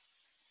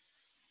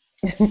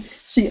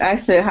 I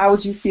said, how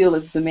would you feel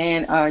if the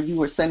man you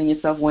were sunning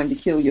yourself wanted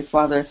to kill your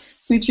father?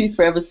 Sweet Trees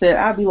Forever said,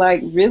 I'd be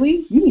like,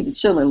 really? You need to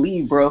chill and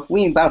leave, bro.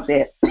 We ain't about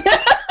that.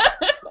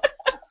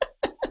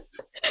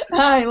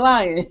 I ain't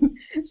lying.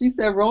 She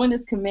said, Rowan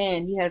is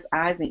command. He has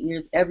eyes and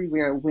ears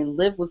everywhere. When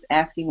Liv was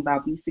asking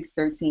about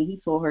B613, he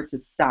told her to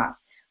stop.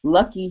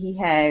 lucky he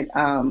had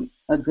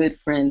a good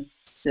friend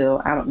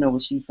still. I don't know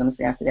what she's going to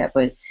say after that.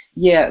 But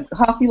yeah,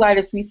 Coffee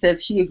Lighter Sweet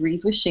says she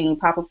agrees with Shane.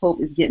 Poppa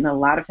Pope is getting a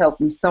lot of help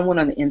from someone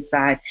on the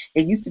inside.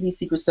 It used to be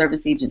Secret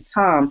Service agent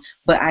Tom,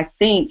 but I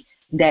think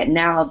that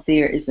now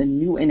there is a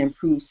new and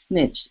improved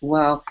snitch.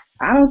 Well,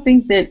 I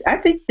think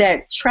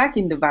that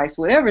tracking device,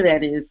 whatever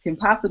that is, can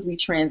possibly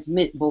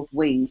transmit both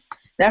ways.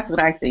 That's what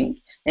I think.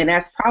 And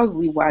that's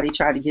probably why they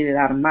tried to get it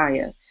out of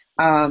Maya.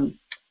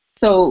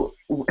 So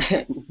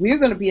we're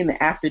going to be in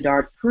the After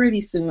Dark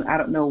pretty soon. I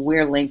don't know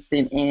where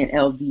Langston and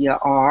Eldia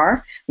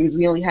are because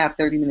we only have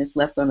 30 minutes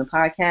left on the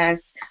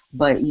podcast.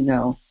 But, you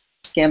know,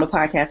 Scandal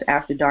Podcast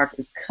After Dark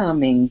is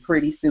coming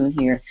pretty soon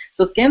here.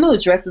 So Scandal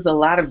addresses a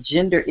lot of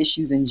gender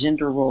issues and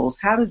gender roles.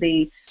 How do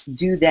they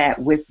do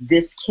that with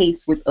this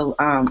case with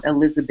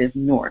Elizabeth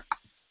North?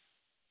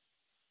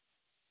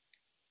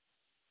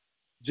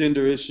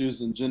 Gender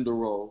issues and gender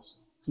roles.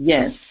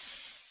 Yes.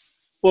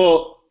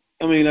 Well,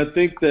 I mean, I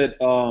think that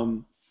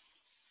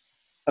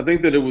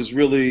it was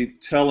really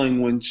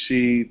telling when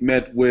she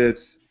met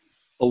with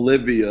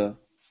Olivia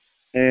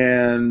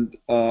and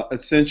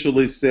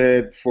essentially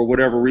said, for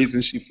whatever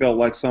reason, she felt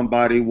like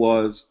somebody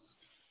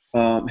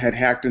had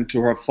hacked into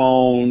her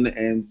phone,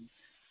 and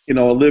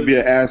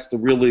Olivia asked a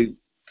really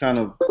kind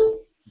of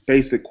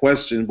basic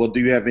question: "Well, do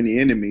you have any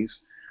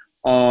enemies?"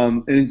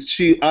 And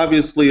she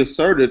obviously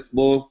asserted,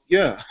 "Well,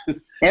 yeah,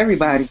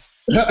 everybody."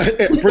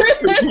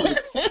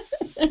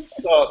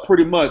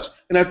 Pretty much.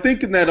 And I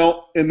think in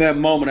that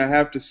moment, I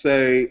have to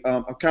say,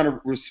 I kind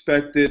of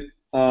respected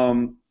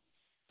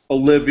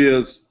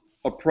Olivia's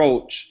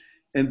approach,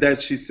 in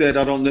that she said,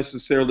 "I don't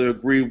necessarily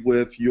agree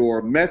with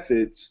your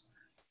methods,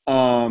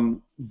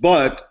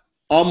 but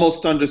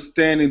almost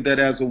understanding that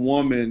as a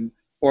woman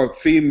or a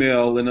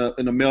female in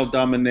a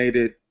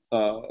male-dominated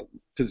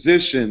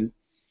position,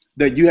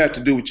 that you have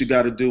to do what you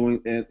got to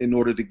do in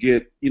order to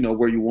get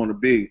where you want to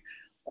be."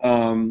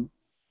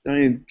 I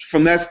mean,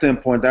 from that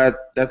standpoint,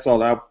 that's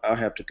all I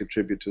have to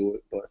contribute to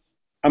it. But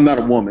I'm not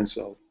a woman,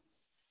 so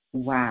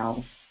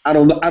wow. I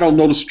don't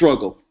know the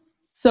struggle.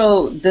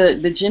 So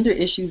the gender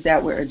issues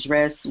that were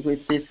addressed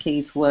with this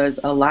case was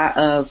a lot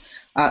of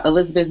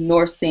Elizabeth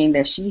North saying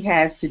that she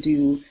has to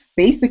do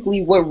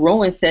basically what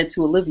Rowan said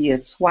to Olivia,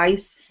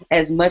 twice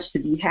as much to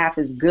be half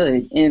as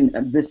good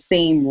in the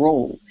same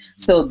role.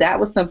 So that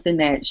was something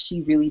that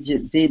she really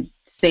did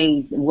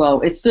say. Well,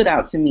 it stood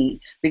out to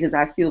me because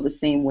I feel the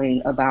same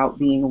way about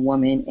being a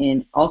woman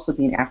and also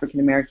being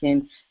African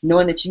American,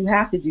 knowing that you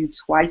have to do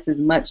twice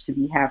as much to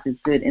be half as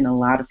good in a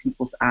lot of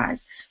people's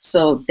eyes.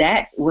 So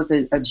that was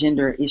a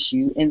gender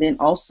issue. And then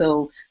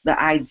also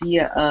the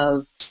idea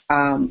of,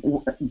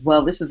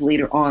 well, this is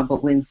later on,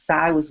 but when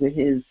Cy was with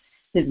his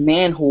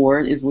man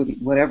whore, is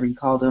whatever he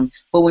called him.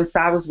 But when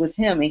Cy was with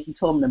him and he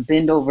told him to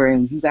bend over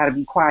and you got to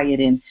be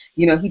quiet, and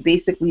he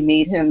basically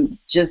made him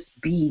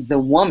just be the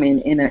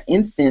woman in an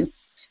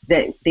instance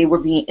that they were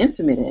being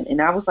intimate in.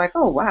 And I was like,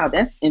 oh wow,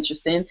 that's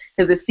interesting,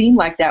 because it seemed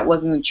like that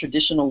wasn't a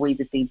traditional way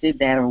that they did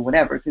that or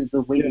whatever, because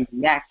the way they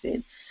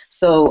reacted.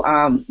 So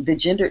the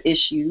gender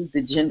issue,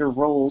 the gender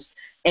roles,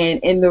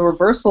 and the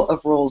reversal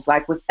of roles,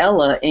 like with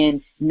Ella,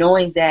 and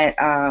knowing that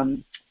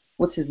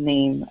what's his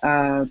name?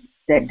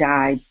 That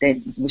died, that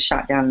was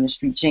shot down in the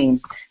street,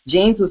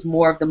 James was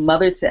more of the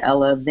mother to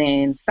Ella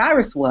than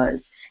Cyrus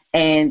was.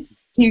 And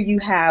here you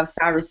have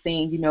Cyrus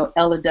saying,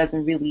 Ella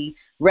doesn't really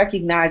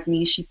recognize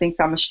me. She thinks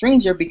I'm a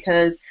stranger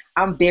because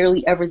I'm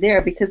barely ever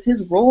there, because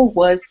his role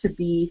was to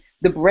be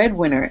the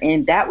breadwinner,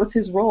 and that was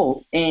his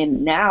role.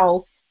 And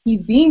now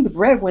he's being the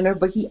breadwinner,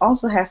 but he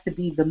also has to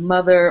be the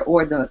mother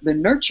or the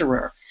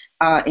nurturer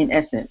in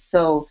essence.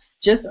 So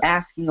just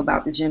asking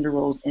about the gender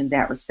roles in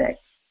that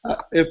respect.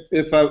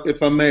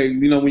 If I may,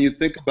 when you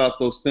think about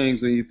those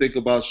things and you think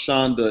about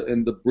Shonda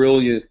and the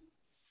brilliant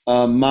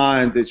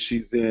mind that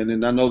she's in,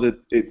 and I know that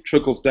it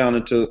trickles down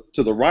into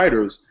the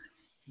writers,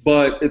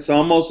 but it's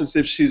almost as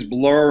if she's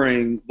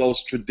blurring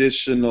those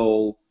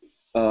traditional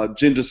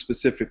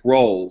gender-specific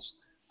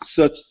roles,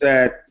 such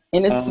that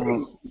and it's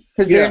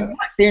because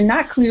they're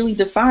not clearly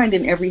defined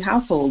in every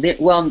household.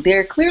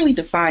 They're clearly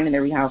defined in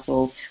every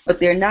household, but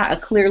they're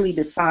not clearly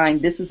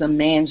defined. This is a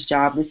man's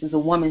job. This is a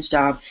woman's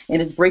job, and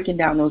it's breaking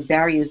down those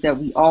barriers that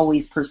we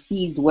always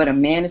perceived what a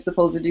man is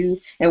supposed to do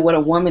and what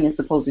a woman is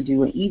supposed to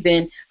do, and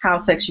even how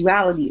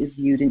sexuality is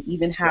viewed, and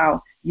even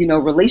how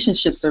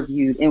relationships are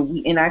viewed.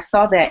 And I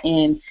saw that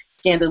in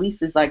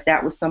Scandalices, like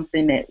that was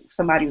something that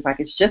somebody was like,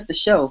 it's just a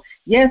show.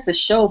 Yeah, it's a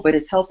show, but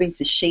it's helping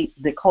to shape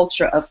the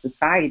culture of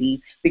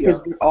society,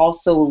 because we're all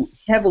so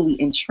heavily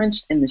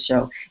entrenched in the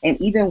show. And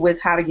even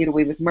with How to Get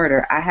Away with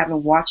Murder, I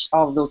haven't watched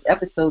all of those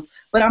episodes,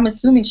 but I'm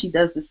assuming she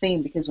does the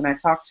same, because when I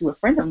talked to a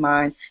friend of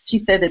mine, she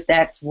said that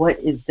that's what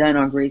is done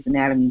on Grey's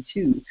Anatomy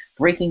too,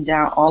 breaking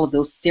down all of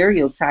those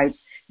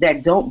stereotypes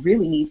that don't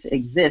really need to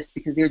exist,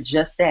 because they're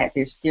just that,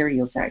 they're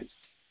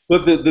stereotypes.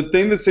 But the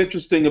thing that's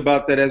interesting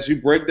about that, as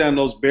you break down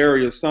those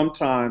barriers,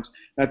 sometimes,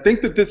 I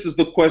think that this is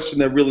the question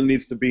that really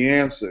needs to be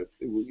answered.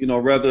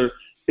 Whether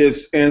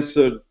it's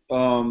answered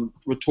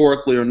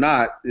rhetorically or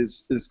not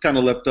is kind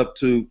of left up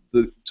to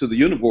the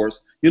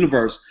universe.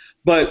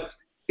 But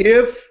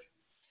if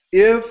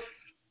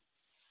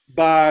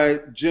by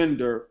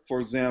gender, for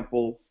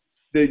example,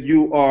 that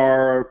you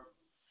are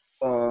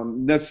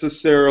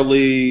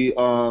necessarily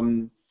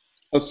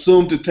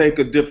assumed to take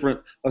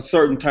a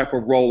certain type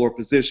of role or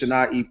position,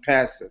 i.e.,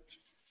 passive,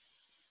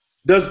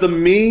 does the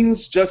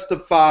means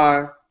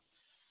justify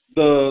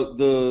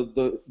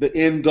the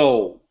end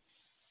goal?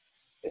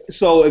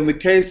 So in the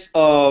case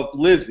of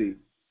Lizzie,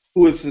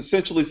 who is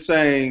essentially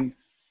saying,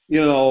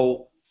 yeah,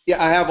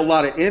 I have a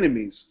lot of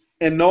enemies,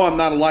 and no, I'm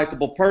not a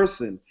likable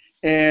person.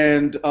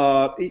 And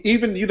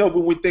even,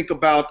 when we think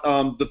about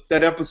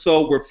that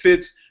episode where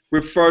Fitz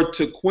referred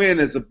to Quinn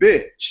as a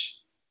bitch.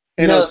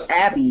 And no, it was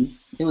Abby.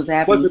 It was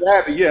Abby. Was it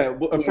Abby? Yeah,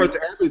 referred to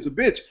Abby as a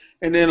bitch.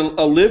 And then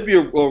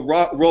Olivia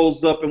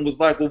rolls up and was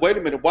like, well, wait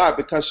a minute, why?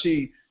 Because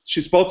she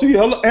spoke to you.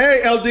 Hello,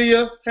 hey,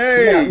 Eldia,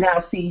 hey. Now,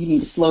 see, you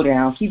need to slow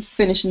down. Keep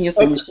finishing your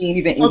sentence. She ain't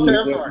even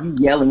English yet. You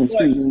yelling and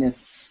screaming.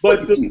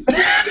 But the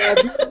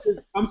idea is,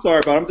 I'm sorry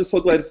about it. I'm just so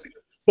glad to see it.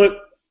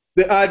 But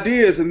the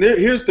idea is, and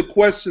here's the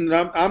question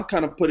that I'm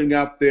kind of putting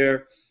out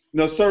there.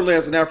 Certainly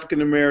as an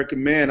African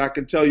American man, I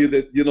can tell you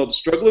that the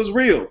struggle is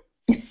real.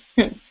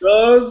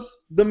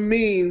 Does the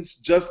means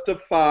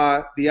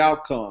justify the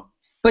outcome?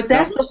 But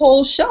that's the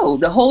whole show.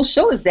 The whole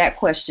show is that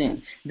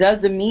question. Does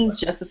the means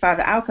justify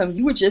the outcome?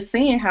 You were just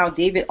saying how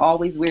David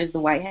always wears the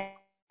white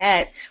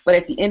hat, but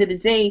at the end of the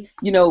day,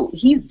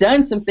 he's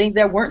done some things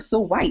that weren't so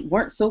white,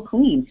 weren't so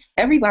clean.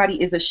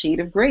 Everybody is a shade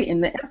of gray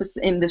in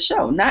the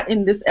show. Not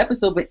in this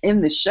episode, but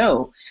in the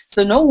show.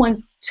 So no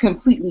one's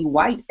completely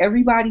white.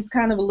 Everybody's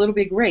kind of a little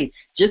bit gray.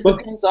 Just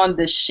depends on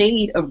the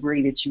shade of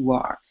gray that you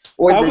are.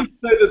 I would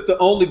say that the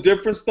only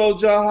difference, though,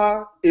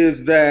 Jaha,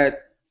 is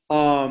that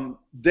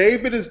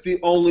David is the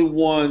only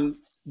one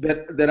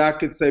that I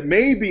could say,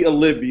 maybe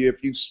Olivia,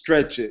 if you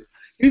stretch it.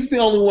 He's the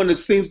only one that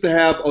seems to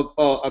have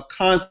a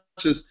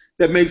conscience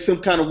that makes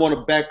him kind of want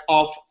to back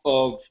off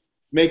of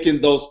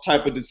making those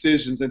type of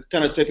decisions and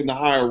kind of taking the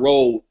higher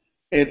role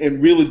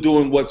and really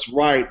doing what's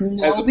right.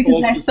 No,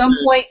 because at some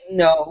point,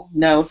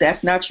 no,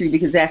 that's not true,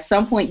 because at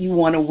some point you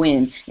want to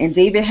win. And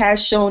David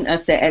has shown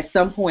us that at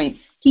some point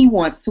he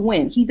wants to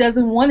win. He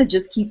doesn't want to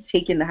just keep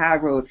taking the high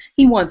road.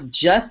 He wants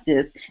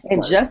justice,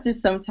 and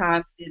justice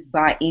sometimes is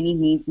by any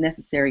means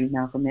necessary,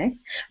 Malcolm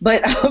X.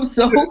 But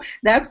so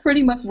that's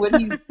pretty much what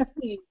he's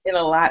saying in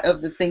a lot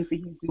of the things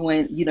that he's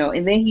doing,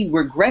 and then he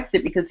regrets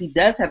it because he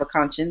does have a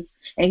conscience,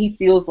 and he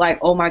feels like,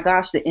 oh my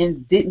gosh, the ends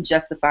didn't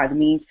justify the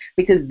means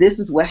because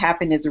this is what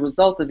happened as a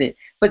result of it.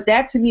 But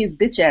that to me is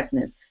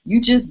bitch-assness. You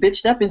just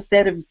bitched up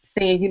instead of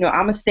saying, I'm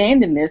going to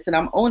stand in this and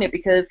I'm own it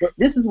because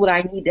this is what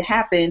I need to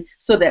happen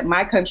so that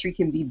my country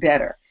can be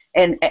better.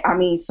 And I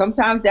mean,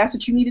 sometimes that's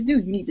what you need to do.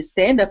 You need to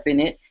stand up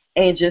in it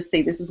and just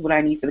say, this is what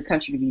I need for the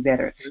country to be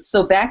better.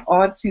 So back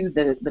onto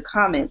the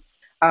comments.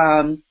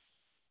 Rowan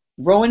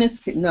is,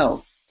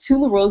 no.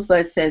 Tula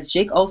Rosebud says,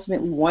 Jake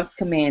ultimately wants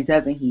command,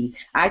 doesn't he?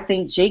 I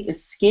think Jake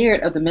is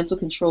scared of the mental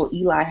control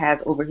Eli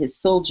has over his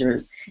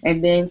soldiers.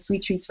 And then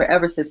Sweet Treats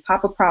Forever says,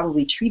 Papa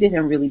probably treated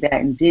him really bad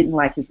and didn't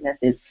like his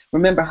methods.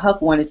 Remember,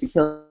 Huck wanted to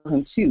kill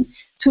him too.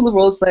 Tula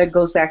Rosebud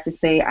goes back to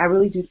say, I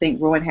really do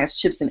think Rowan has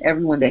chips in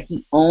everyone that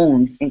he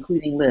owns,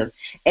 including Liv.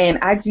 And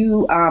I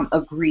do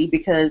agree,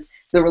 because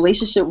the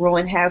relationship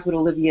Rowan has with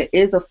Olivia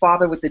is a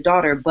father with the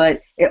daughter,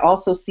 but it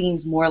also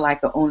seems more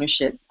like an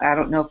ownership. I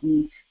don't know if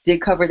we did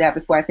cover that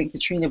before. I think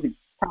Katrina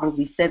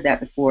probably said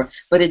that before,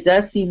 but it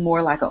does seem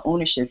more like an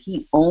ownership.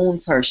 He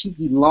owns her. She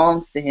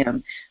belongs to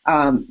him,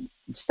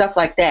 stuff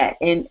like that.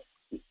 And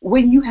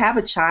when you have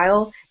a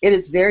child, it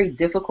is very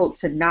difficult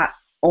to not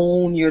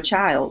own your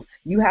child.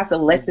 You have to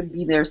let them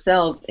be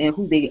themselves and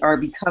who they are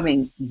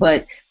becoming.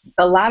 But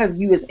a lot of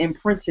you is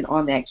imprinted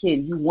on that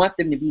kid. You want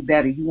them to be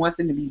better. You want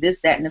them to be this,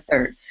 that, and the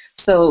third.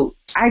 So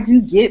I do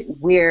get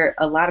where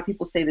a lot of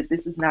people say that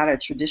this is not a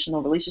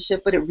traditional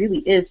relationship, but it really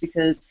is,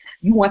 because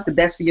you want the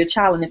best for your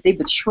child. And if they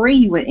betray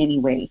you in any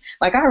way,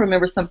 like I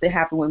remember something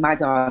happened with my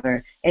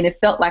daughter and it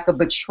felt like a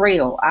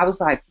betrayal. I was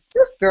like,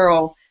 this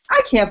girl,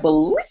 I can't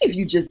believe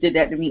you just did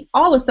that to me.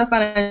 All the stuff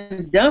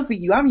I've done for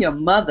you, I'm your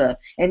mother,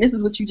 and this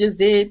is what you just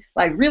did?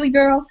 Like, really,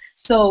 girl?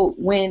 So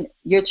when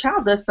your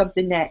child does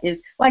something that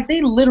is, like, they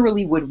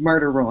literally would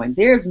murder Rowan.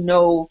 There's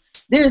no,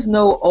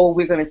 oh,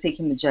 we're going to take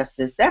him to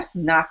justice. That's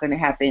not going to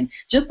happen.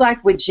 Just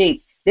like with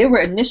Jake. They were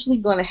initially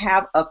going to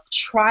have a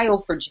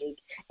trial for Jake,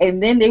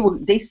 and then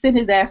they sent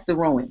his ass to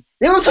Rowan.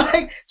 They was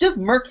like, just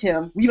murk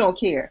him. We don't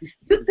care.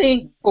 You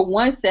think for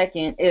 1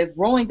 second if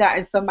Rowan got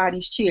in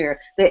somebody's chair,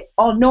 that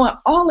knowing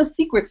all the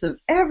secrets of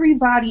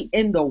everybody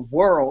in the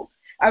world,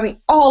 I mean,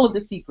 all of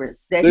the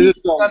secrets, that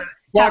he's going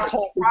to have a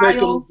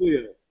trial.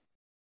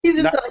 He's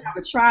just going to have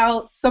a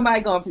trial.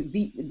 Somebody going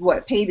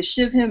to pay to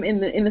shiv him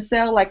in the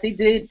cell like they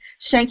did,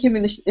 shank him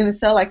in the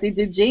cell like they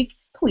did Jake?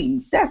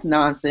 Please, that's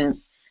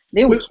nonsense.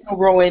 They would kill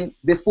Rowan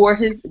before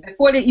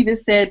they even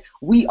said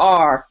we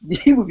are.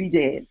 He would be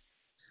dead.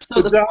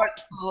 So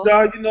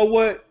John, you know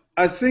what?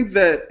 I think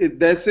that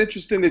that's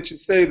interesting that you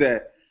say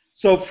that.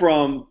 So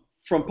from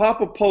from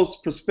Poppa Pope's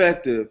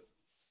perspective,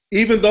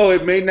 even though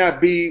it may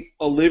not be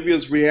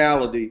Olivia's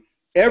reality,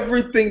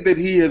 everything that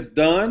he has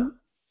done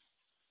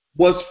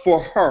was for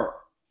her.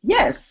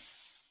 Yes,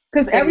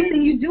 because And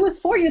everything you do is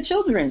for your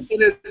children.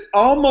 it's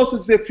almost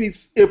as if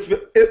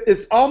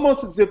it's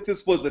almost as if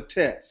this was a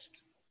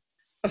test,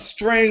 a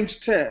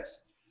strange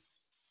test.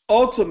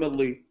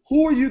 Ultimately,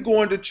 who are you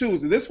going to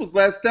choose? And this was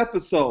last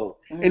episode,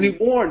 and he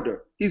warned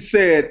her. He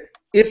said,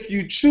 if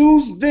you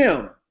choose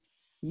them,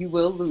 You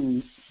will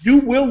lose. you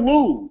will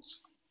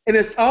lose. And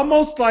it's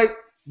almost like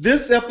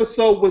this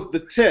episode was the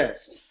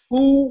test.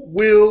 Who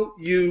will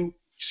you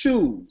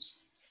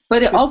choose?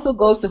 But it also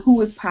goes to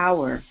who is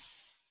power.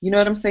 You know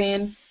what I'm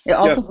saying? It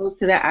also goes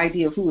to that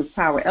idea of who is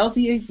power. LD,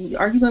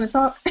 are you going to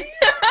talk?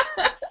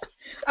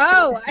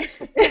 Oh, I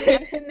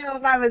didn't know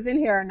if I was in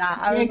here or not.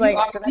 I was like,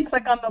 did I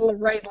click on the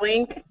right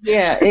link?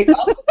 Yeah, it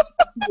also goes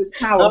to who is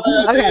power.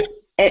 Okay.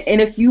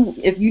 And if you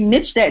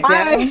niche that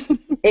down,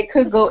 it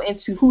could go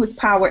into who is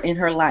power in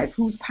her life,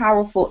 who's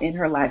powerful in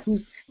her life,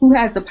 who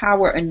has the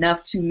power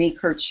enough to make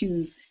her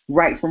choose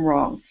right from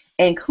wrong.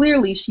 And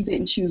clearly she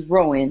didn't choose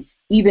Rowan,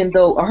 even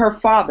though her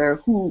father,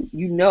 who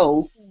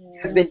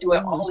has been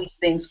doing all these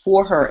things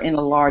for her in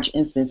a large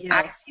instance,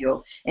 I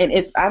feel. And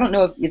if I don't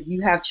know if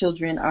you have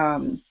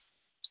children,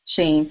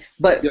 Shane,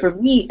 but for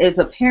me as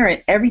a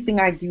parent,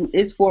 everything I do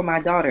is for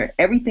my daughter.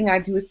 Everything I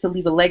do is to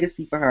leave a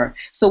legacy for her.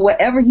 So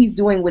whatever he's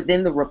doing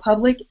within the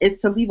Republic is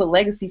to leave a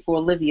legacy for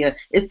Olivia,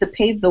 is to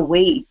pave the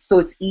way so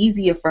it's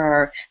easier for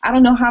her. I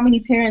don't know how many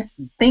parents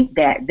think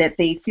that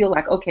they feel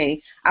like,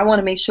 okay, I want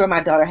to make sure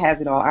my daughter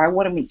has it all. I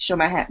want to make sure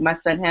my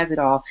son has it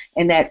all,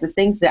 and that the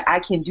things that I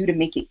can do to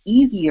make it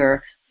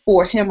easier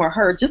for him or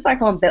her, just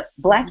like on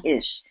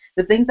Blackish,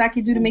 the things I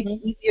can do to make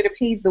it easier to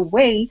pave the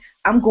way,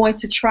 I'm going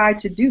to try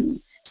to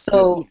do.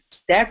 So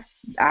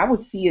I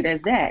would see it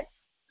as that.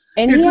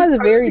 And he has a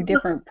very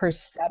different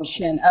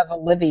perception of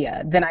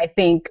Olivia than I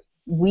think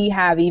we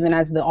have even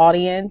as the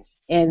audience,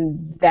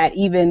 and that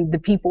even the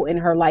people in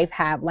her life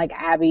have, like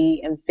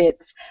Abby and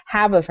Fitz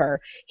have of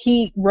her.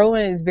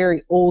 Rowan is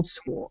very old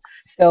school.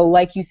 So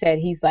like you said,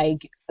 he's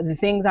like, the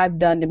things I've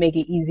done to make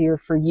it easier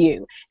for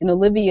you. And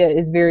Olivia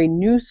is very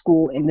new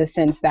school in the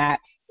sense that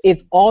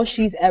if all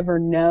she's ever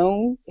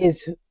known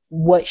is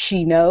what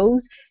she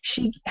knows,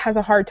 she has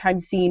a hard time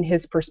seeing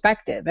his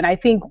perspective. And I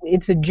think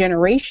it's a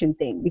generation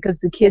thing, because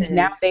the kids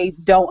nowadays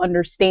don't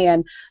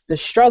understand the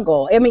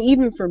struggle. I mean,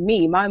 even for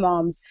me, my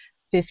mom's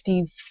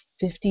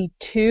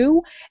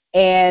 52,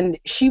 and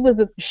she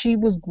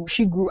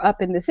grew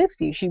up in the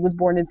 60s. She was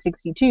born in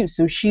 62,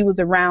 so she was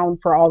around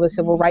for all the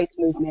civil rights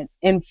movements.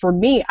 And for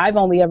me, I've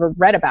only ever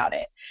read about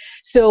it.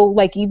 So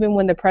like, even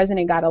when the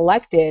president got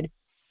elected,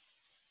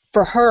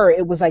 for her,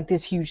 it was like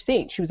this huge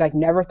thing. She was like,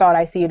 never thought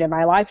I'd see it in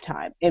my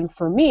lifetime. And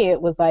for me, it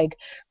was like,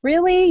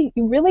 really,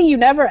 you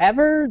never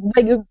ever,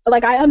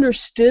 like I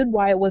understood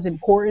why it was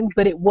important,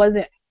 but it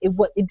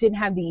didn't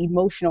have the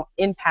emotional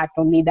impact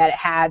on me that it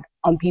had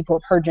on people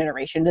of her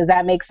generation. Does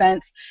that make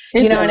sense?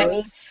 You know what I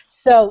mean?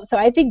 So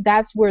I think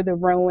that's where the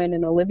Rowan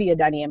and Olivia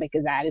dynamic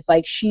is at. It's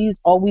like, she's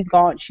always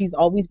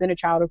been a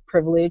child of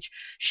privilege.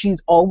 She's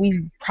always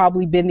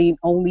probably been the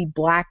only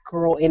Black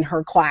girl in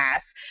her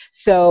class.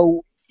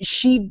 So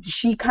she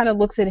kind of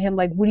looks at him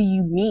like, what do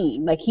you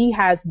mean? Like, he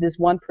has this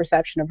one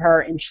perception of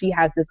her and she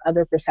has this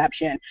other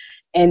perception.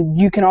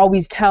 And you can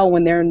always tell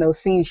when they're in those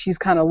scenes, she's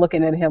kind of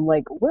looking at him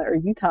like, what are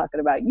you talking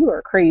about? You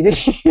are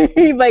crazy.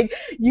 Like,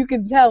 you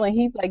can tell. And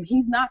he's like,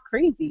 he's not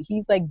crazy.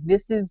 He's like,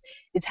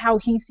 it's how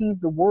he sees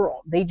the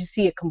world. They just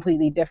see it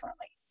completely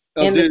differently.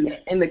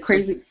 And the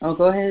crazy,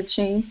 go ahead,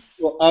 Shane.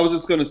 Well, I was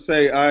just going to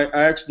say, I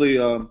actually,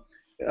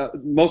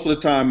 most of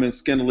the time in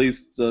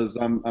Scandalistas,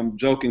 I'm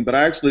joking, but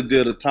I actually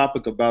did a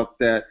topic about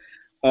that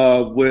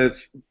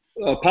with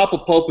Poppa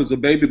Pope is a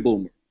baby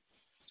boomer.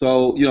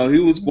 So, he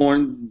was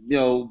born,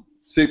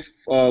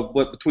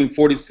 between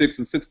 46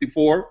 and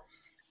 64.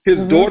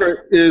 His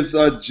daughter is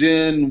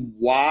Gen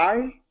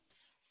Y.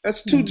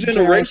 That's two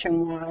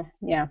generations. Y,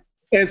 yeah.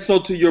 And so,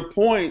 to your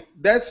point,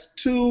 that's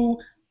two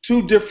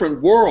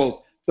different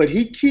worlds. But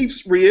he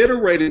keeps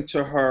reiterating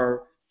to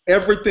her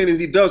everything that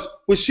he does.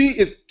 But she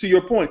is, to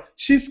your point,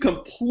 she's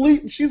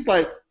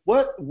like,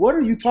 what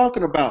are you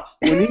talking about?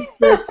 When he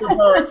says to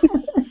her,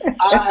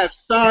 I have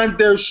shined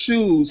their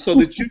shoes so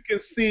that you can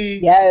see.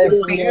 Yes.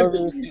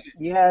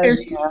 And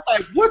she's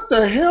like, what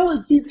the hell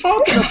is he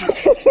talking about?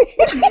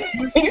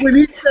 When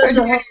he said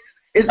to her,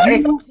 it's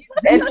in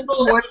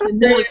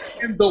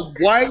the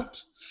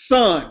white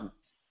sun.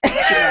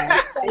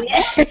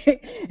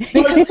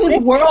 Because his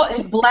world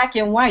is black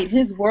and white.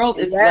 His world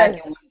is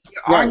black and white.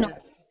 There are no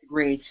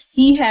gray.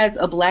 He has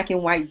a black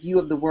and white view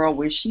of the world,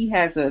 where she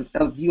has a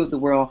view of the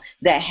world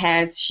that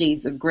has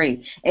shades of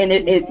gray. And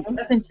it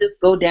doesn't just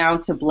go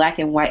down to black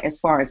and white as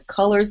far as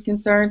color is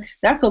concerned.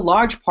 That's a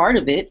large part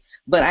of it.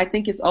 But I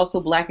think it's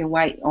also black and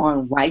white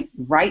on right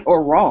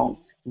or wrong.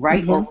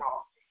 Right or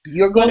wrong.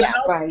 You're But going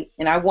out right,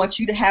 and I want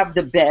you to have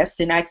the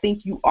best, and I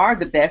think you are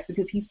the best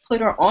because he's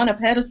put her on a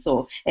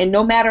pedestal. And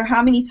no matter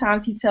how many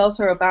times he tells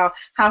her about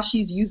how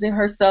she's using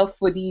herself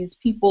for these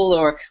people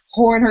or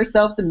whoring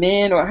herself to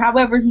men or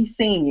however he's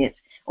saying it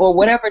or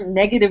whatever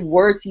negative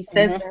words he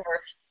says to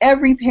her,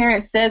 every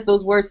parent says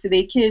those words to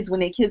their kids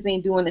when their kids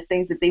ain't doing the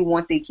things that they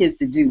want their kids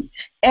to do.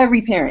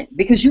 Every parent,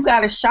 because you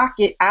got to shock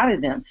it out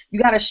of them. You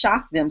got to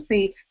shock them.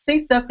 Say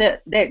stuff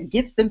that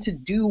gets them to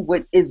do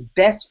what is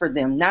best for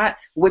them, not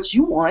what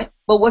you want,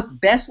 but what's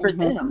best for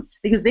them,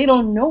 because they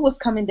don't know what's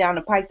coming down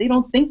the pipe. They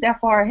don't think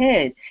that far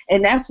ahead.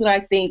 And that's what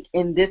I think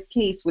in this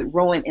case with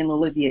Rowan and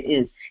Olivia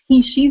is.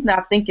 She's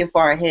not thinking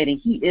far ahead, and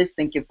he is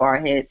thinking far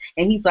ahead.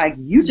 And he's like,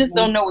 you just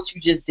don't know what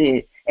you just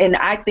did. And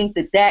I think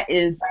that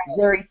is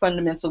very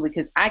fundamental,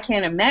 because I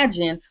can't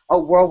imagine a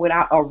world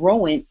without a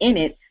Rowan in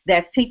it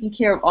that's taking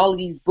care of all of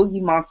these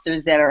boogie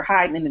monsters that are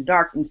hiding in the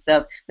dark and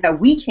stuff that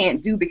we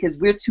can't do because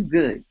we're too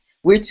good.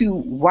 We're too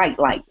white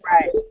light.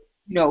 Right.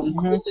 You know,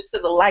 closer to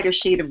the lighter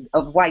shade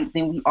of white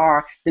than we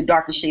are the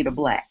darker shade of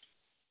black.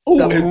 Ooh,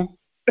 So,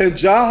 and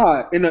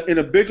Jaha, in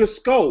a bigger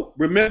scope,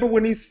 remember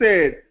when he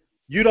said,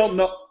 you don't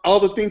know all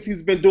the things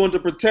he's been doing to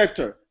protect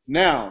her.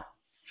 Now,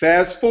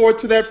 fast forward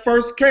to that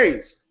first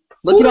case.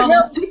 Look at all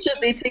those pictures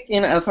they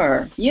taking of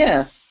her.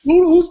 Yeah.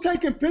 Who's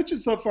taking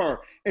pictures of her?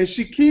 And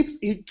he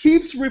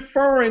keeps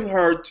referring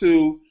her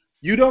to,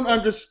 you don't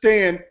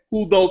understand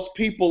who those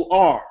people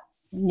are.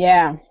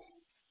 Yeah.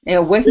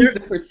 And what he's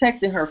been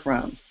protecting her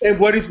from. And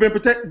what he's been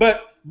protecting.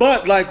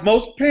 But like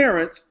most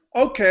parents,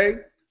 okay,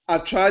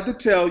 I've tried to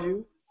tell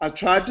you. I've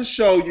tried to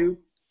show you.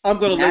 I'm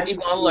going to let you.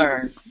 You're going to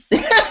learn.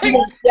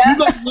 You're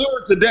going to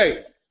learn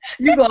today.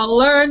 You're going to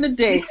learn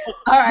today.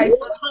 All right, so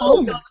the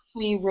phone call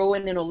between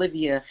Rowan and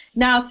Olivia.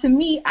 Now, to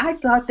me, I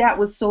thought that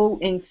was so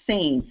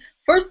insane.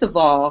 First of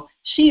all,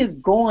 she is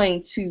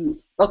going to,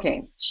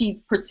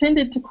 she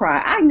pretended to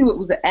cry. I knew it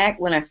was an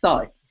act when I saw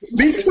it.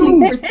 Me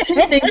too. She's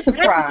pretending to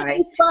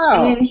cry,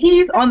 and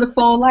he's on the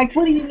phone like,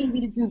 what do you need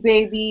me to do,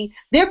 baby?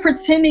 They're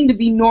pretending to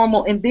be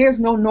normal, and there's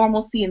no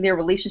normalcy in their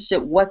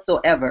relationship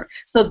whatsoever.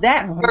 So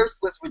that first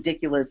was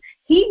ridiculous.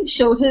 He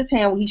showed his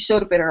hand when he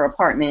showed up at her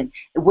apartment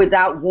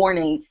without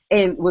warning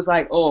and was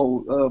like,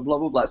 blah,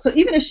 blah, blah. So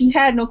even if she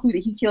had no clue that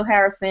he killed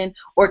Harrison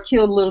or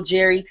killed little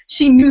Jerry,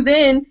 she knew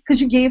then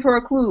because you gave her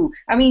a clue.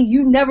 I mean,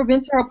 you've never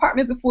been to her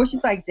apartment before.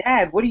 She's like,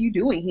 Dad, what are you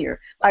doing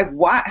here? Like,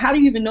 why? How do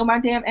you even know my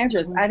damn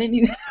address? I didn't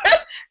even...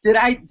 Did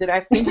I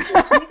send you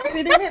a tweet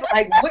in it?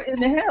 Like, what in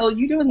the hell are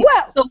you doing here?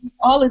 Well, so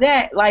all of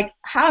that, like,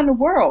 how in the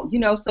world,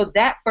 So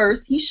that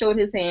first, he showed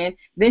his hand,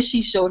 then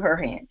she showed her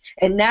hand.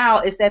 And now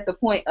it's at the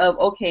point of,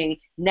 okay,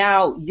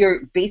 now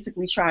you're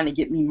basically trying to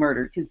get me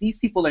murdered because these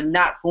people are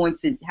not going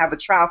to have a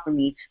trial for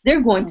me.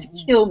 They're going to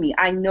kill me.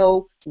 I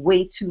know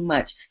way too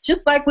much.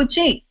 Just like with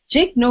Jake.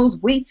 Jake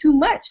knows way too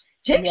much.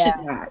 Jake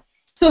should die.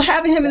 So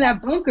having him in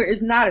that bunker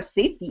is not a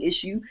safety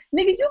issue.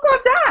 Nigga, you're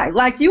going to die.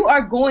 Like, you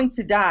are going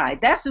to die.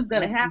 That's just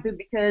going to happen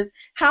because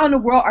how in the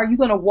world are you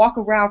going to walk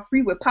around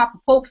free with Poppa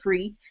Pope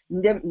free,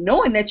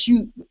 knowing that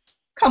you,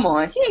 come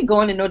on, he ain't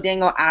going to no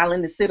dang old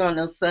island to sit on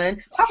no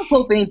sun. Poppa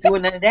Pope ain't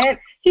doing none of that.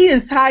 He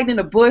is hiding in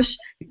a bush,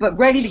 but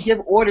ready to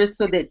give orders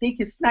so that they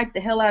can snipe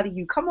the hell out of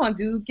you. Come on,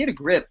 dude, get a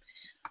grip.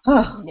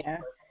 Oh. Yeah.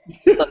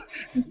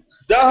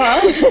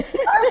 I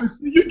haven't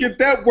seen you get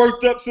that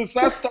worked up since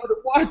I started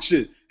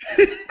watching.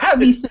 I'd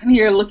be sitting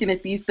here looking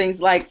at these things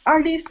like,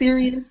 are they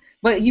serious?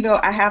 But,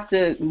 I have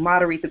to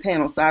moderate the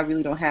panel, so I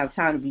really don't have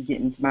time to be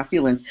getting into my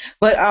feelings.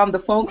 But the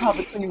phone call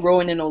between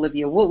Rowan and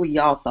Olivia, what were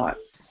y'all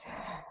thoughts?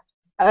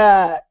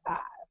 I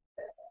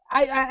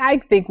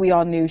think we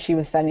all knew she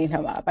was setting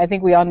him up. I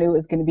think we all knew it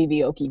was going to be the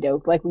okie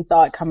doke. Like, we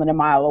saw it coming a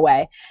mile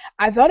away.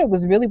 I thought it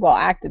was really well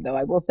acted, though.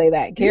 I will say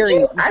that.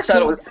 Carrie, I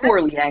thought it was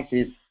poorly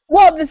acted.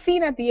 Well, the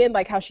scene at the end,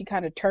 like how she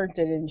kind of turned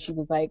it and she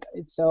was like,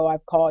 so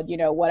I've called,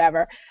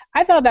 whatever.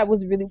 I thought that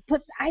was really, but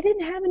I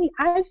didn't have any,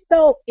 I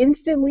felt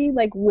instantly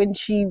like when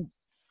she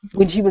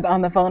was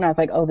on the phone, I was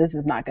like, oh, this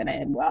is not going to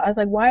end well. I was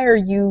like, why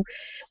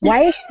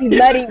is she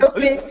letting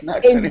Vic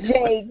and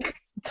Jake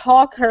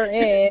talk her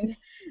in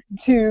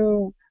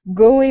to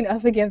going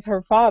up against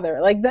her father?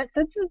 Like, that's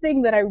the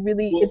thing that I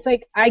really, it's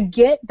like, I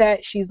get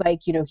that she's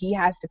like, he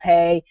has to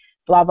pay,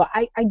 blah, blah.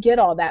 I get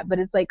all that, but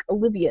it's like,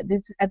 Olivia,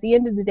 this, at the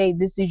end of the day,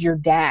 this is your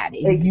dad.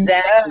 And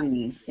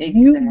exactly.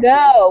 You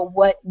know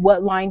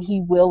what line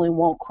he will and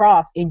won't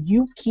cross, and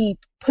you keep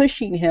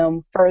pushing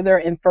him further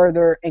and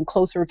further and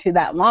closer to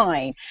that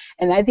line.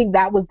 And I think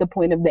that was the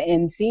point of the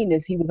end scene,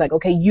 is he was like,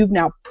 okay, you've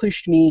now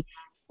pushed me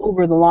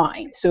over the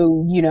line.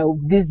 So,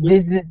 this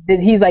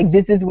he's like,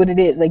 this is what it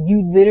is. Like, you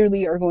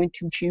literally are going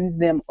to choose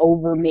them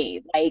over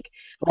me.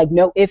 Like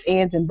no ifs,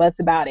 ands, and buts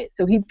about it.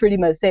 So he pretty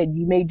much said,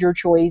 you made your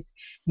choice,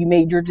 you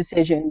made your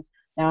decisions.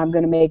 Now I'm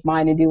gonna make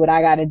mine and do what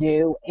I gotta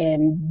do,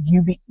 and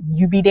you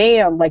be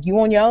damned. Like, you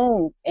on your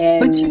own. And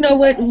but you know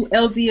what,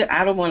 LD,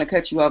 I don't want to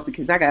cut you off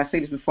because I gotta say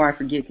this before I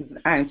forget because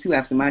I am too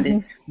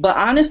absent-minded. But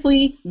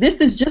honestly,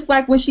 this is just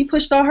like when she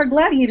pushed all her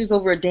gladiators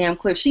over a damn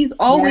cliff. She's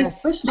always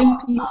pushing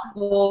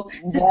people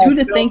to do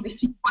the things that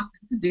she wants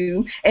to to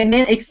do, and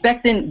then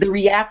expecting the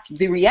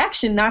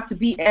reaction not to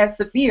be as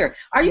severe.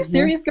 Are you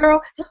serious,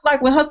 girl? Just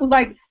like when Huck was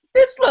like,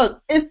 "Bitch,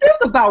 look, is this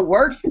about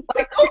work?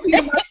 Like, don't be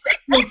in my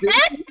personal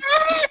business."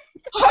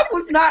 Huck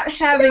was not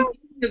having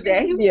any of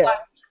that. He was like,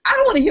 "I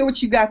don't want to hear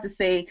what you got to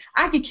say.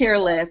 I could care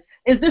less.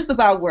 Is this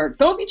about work?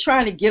 Don't be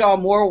trying to get all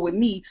moral with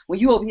me when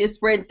you over here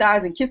spreading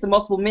thighs and kissing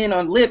multiple men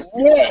on lips.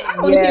 I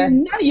don't want to hear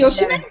none of your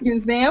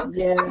shenanigans, ma'am. I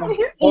don't want to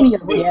hear any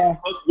of it."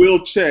 Huck will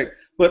check.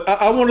 But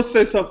I want to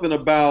say something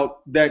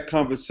about that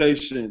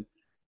conversation.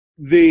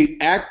 The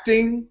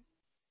acting,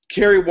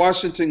 Kerry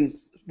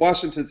Washington's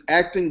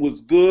acting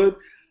was good,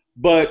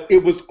 but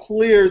it was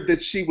clear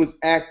that she was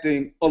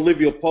acting,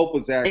 Olivia Pope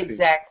was acting.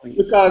 Exactly.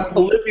 Because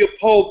Olivia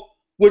Pope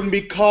wouldn't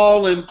be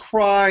calling,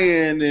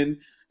 crying, and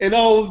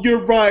oh,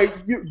 you're right,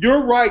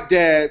 you're right,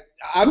 Dad.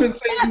 I've been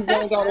saying you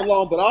wrong all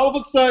along, but all of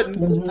a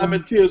sudden, I'm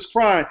in tears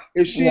crying.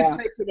 If she had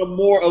taken a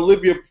more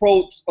Olivia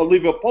Pope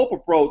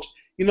approach,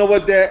 you know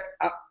what, Dad?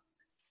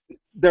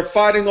 They're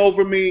fighting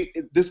over me.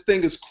 This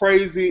thing is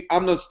crazy.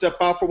 I'm gonna step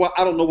out for a while.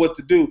 I don't know what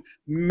to do.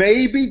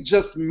 Maybe,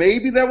 just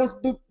maybe,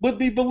 that would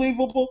be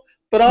believable.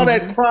 But all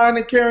that crying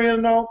and carrying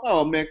and all,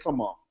 oh man, come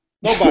on.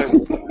 Nobody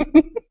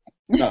would.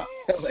 No.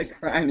 Like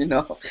crying and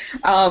all.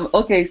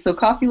 Okay, so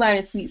Coffee Line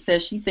and Sweet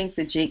says she thinks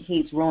that Jake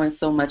hates Rowan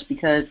so much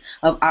because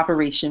of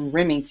Operation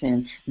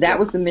Remington. That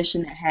was the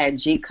mission that had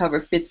Jake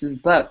cover Fitz's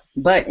butt,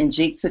 and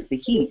Jake took the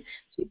heat.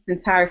 Jake's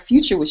entire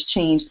future was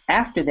changed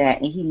after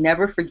that, and he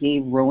never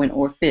forgave Rowan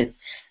or Fitz.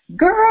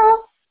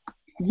 Girl,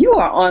 you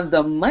are on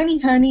the money,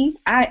 honey.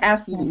 I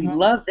absolutely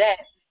love that.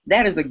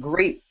 That is a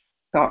great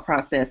thought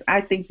process.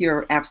 I think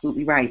you're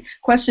absolutely right.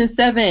 Question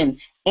 7.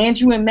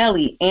 Andrew and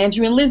Melly,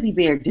 Andrew and Lizzie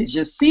Bear, did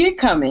you see it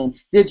coming?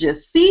 Did you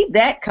see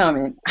that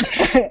coming?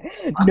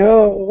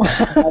 No.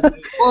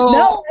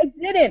 No, I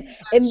didn't.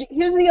 And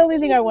here's the only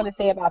thing I want to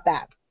say about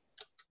that.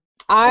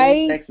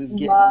 I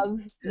love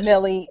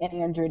Millie and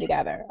Andrew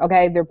together.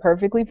 Okay, they're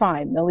perfectly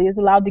fine. Millie is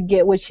allowed to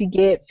get what she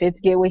get.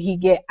 Fitz get what he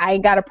get. I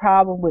ain't got a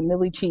problem with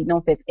Millie cheating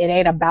on Fitz. It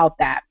ain't about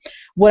that.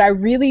 What I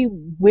really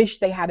wish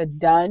they had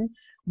done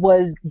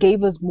was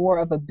gave us more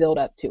of a build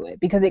up to it,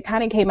 because it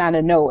kind of came out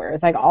of nowhere.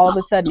 It's like all of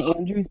a sudden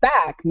Andrew's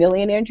back.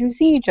 Millie and Andrew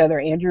see each other.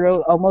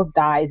 Andrew almost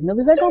dies.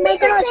 Millie's like, "Oh my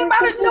gosh, came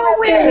out of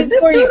nowhere.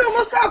 This dude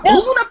almost got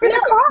blown up in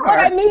the car."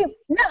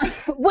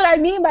 What I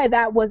mean by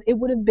that was, it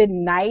would have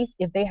been nice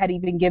if they had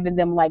even given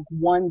them like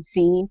one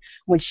scene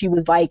when she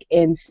was like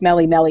in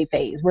Smelly Melly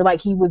phase, where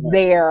like he was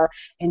there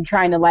and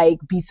trying to like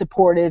be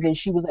supportive, and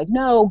she was like,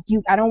 "No,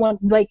 I don't want,"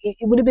 like it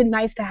would have been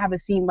nice to have a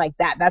scene like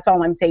that. That's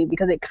all I'm saying,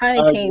 because it kind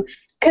of came.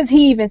 Because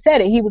he even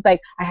said it. He was like,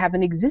 "I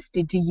haven't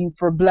existed to you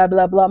for blah,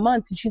 blah, blah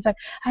months." And she's like,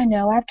 "I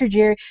know, after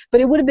Jerry." But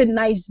it would have been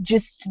nice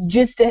just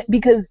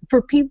because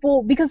for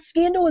people, because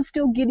Scandal is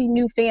still getting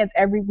new fans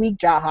every week,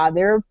 Jaha.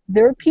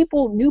 There are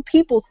new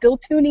people still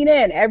tuning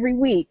in every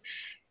week.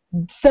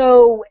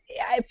 So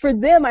for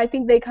them, I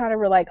think they kind of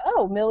were like,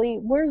 "Oh, Millie,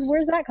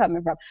 where's that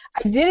coming from?"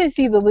 I didn't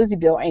see the Lizzie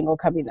Bill angle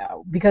coming,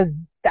 though, because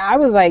I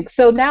was like,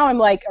 so now I'm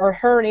like, are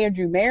her and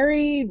Andrew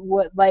married?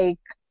 What, like,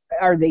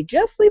 are they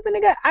just sleeping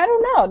together? I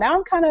don't know.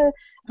 Now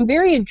I'm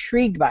very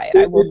intrigued by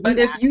it. But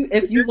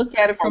if you look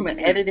at it from an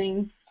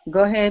editing,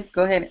 go ahead,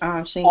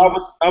 Shane.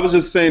 I was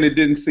just saying it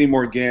didn't seem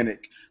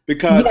organic,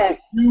 because if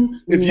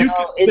you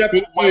can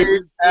step away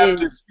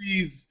after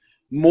she's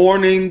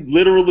mourning,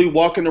 literally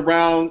walking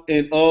around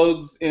in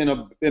Uggs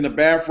in a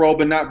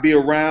bathrobe and not be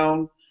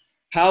around,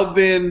 how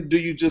then do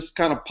you just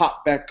kind of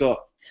pop back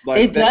up?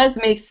 Like does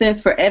make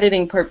sense for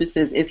editing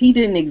purposes. If he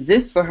didn't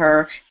exist for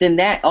her, then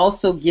that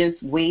also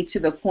gives way to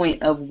the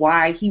point of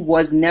why he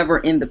was never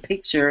in the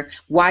picture,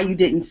 why you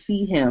didn't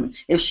see him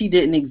if she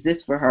didn't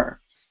exist for her.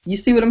 You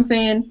see what I'm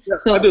saying?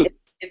 Yes, so I do.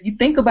 If you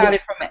think about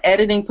it from an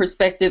editing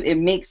perspective, it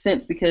makes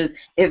sense, because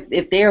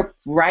if they're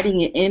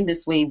writing it in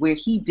this way where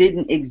he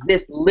didn't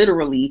exist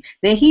literally,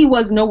 then he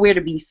was nowhere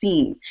to be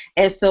seen.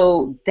 And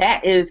so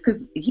that is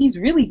because he's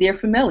really there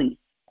for Melly.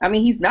 I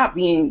mean, he's not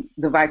being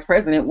the vice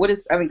president.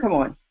 Come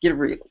on, get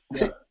real.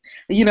 Yeah.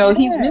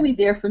 He's really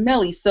there for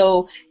Melly.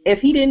 So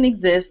if he didn't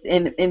exist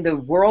in the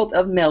world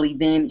of Melly,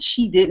 then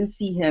she didn't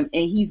see him,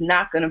 and he's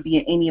not going to be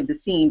in any of the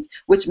scenes,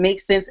 which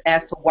makes sense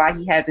as to why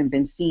he hasn't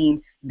been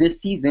seen this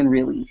season,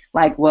 really.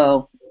 Like,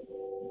 well,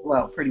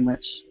 pretty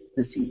much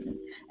this season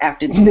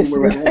after we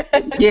were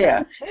elected.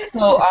 Yeah.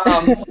 So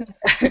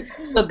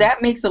so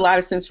that makes a lot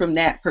of sense from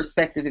that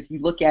perspective if you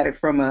look at it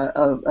from a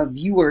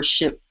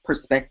viewership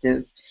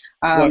perspective.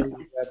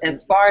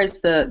 As far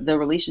as the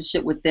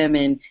relationship with them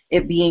and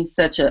it being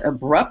such an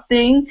abrupt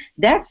thing,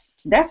 that's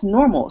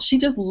normal. She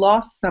just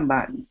lost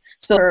somebody.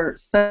 So her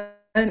son,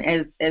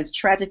 as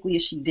tragically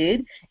as she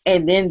did,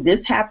 and then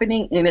this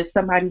happening, and as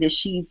somebody that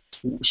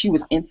she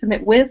was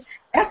intimate with,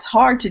 that's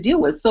hard to deal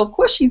with. So of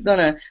course she's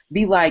gonna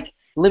be like,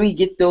 let me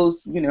get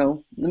those,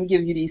 let me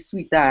give you these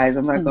sweet thighs.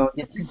 I'm not gonna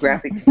get too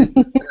graphic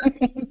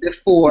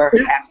before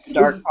after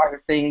dark part of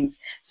things.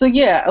 So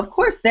yeah, of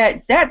course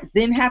that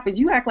then happens.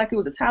 You act like it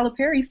was a Tyler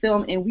Perry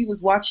film and we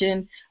was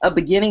watching a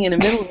beginning and a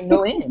middle and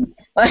no end.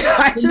 Like,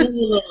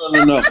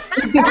 No.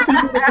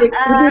 It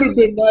would have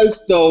been nice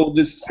though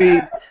to see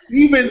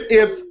even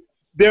if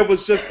there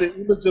was just an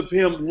image of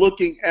him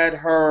looking at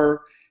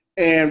her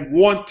and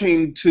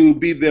wanting to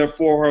be there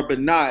for her, but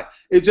not.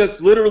 It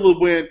just literally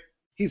went,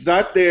 he's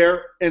not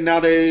there, and now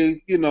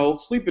they,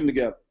 sleeping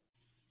together.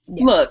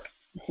 Yeah. Look,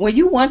 when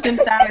you want them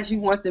thighs, you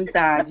want them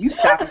thighs. You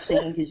stop it,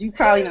 Shane, because you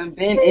probably done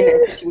been in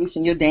that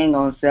situation your dang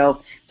on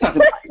self,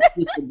 talking about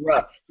it's just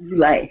rough. You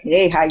like,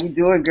 hey, how you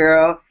doing,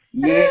 girl?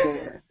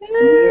 Yeah,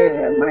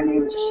 my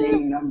name is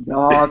Shane. I'm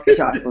dog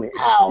chocolate.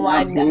 Oh And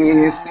my I'm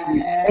here for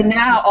you. God. And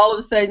now all of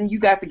a sudden you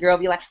got the girl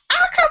be like,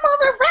 I'll come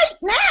over right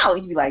now.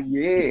 You be like,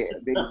 yeah,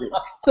 baby.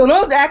 So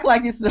don't act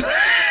like it's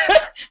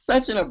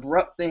such an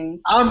abrupt thing.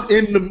 I'm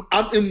in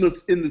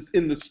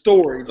the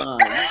storyline.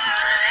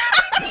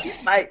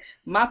 Like,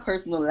 my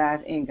personal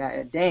life ain't got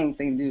a dang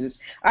thing to do with this.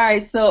 All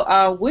right,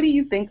 so what do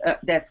you think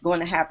that's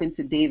going to happen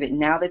to David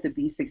now that the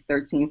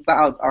B613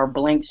 files are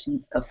blank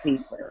sheets of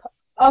paper?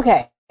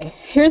 Okay,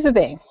 here's the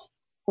thing.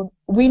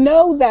 We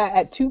know that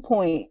at some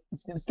point,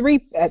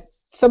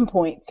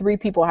 three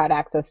people had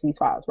access to these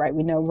files, right?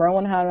 We know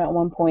Rowan had them at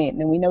one point,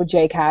 and then we know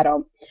Jake had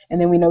them, and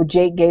then we know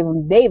Jake gave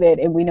them to David,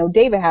 and we know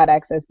David had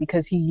access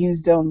because he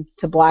used them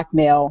to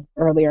blackmail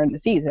earlier in the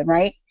season,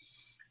 right?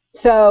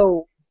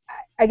 So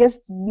I guess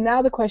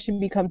now the question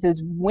becomes is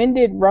when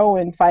did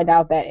Rowan find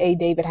out that A,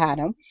 David had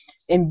him,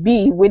 and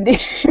B, when did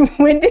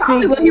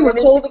Probably when he was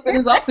holed up in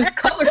his office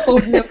color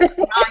coding them for 9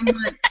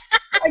 months.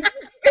 Like,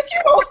 if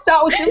you don't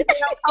start with them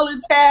damn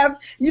colored tabs,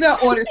 you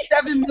don't order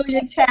 7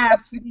 million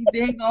tabs for these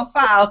dang on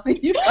files.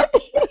 You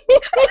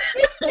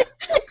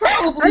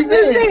probably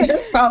did.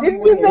 That's probably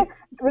what.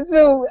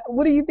 So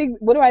what do you think?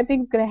 What do I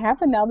think is going to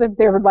happen now that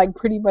they're like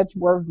pretty much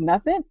worth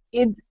nothing?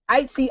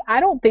 I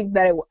don't think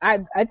that I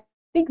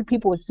think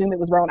people assume it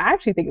was Rowan. I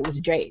actually think it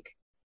was Jake.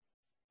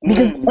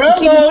 Because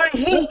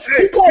he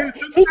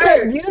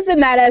kept using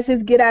that as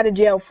his get out of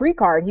jail free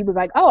card. He was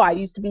like, oh, I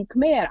used to be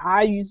command.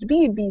 I used to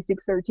be in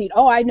B613.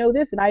 Oh, I know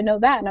this and I know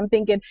that. And I'm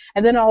thinking,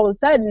 and then all of a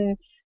sudden,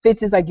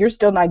 Fitz is like, you're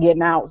still not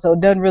getting out, so it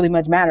doesn't really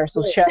much matter,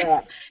 so shut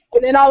up.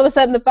 And then all of a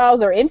sudden, the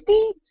files are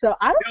empty. So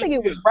I don't think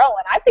it was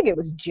Rowan. I think it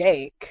was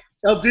Jake.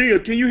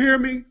 Eldia, can you hear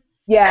me?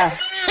 Yeah.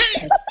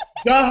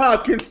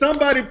 Jaha, can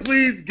somebody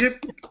please He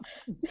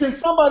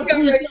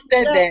already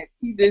said that.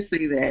 He did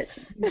say that.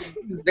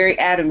 He was very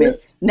adamant.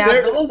 Now,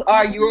 those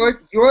are your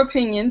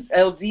opinions,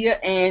 Eldia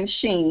and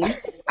Shane.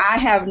 I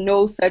have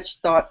no such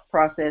thought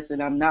process,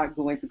 and I'm not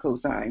going to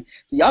co-sign.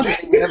 So y'all can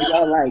say whatever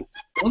y'all like.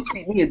 Don't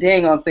tweet me a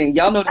dang on thing.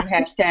 Y'all know them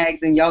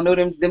hashtags, and y'all know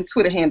them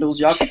Twitter handles.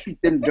 Y'all can tweet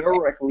them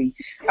directly.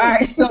 All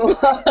right, so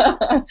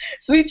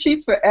Sweet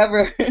Treats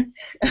Forever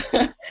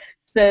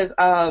says,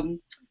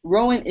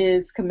 Rowan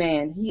is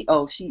command.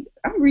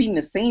 I'm reading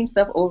the same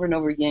stuff over and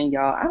over again,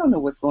 y'all. I don't know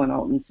what's going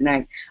on with me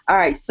tonight. All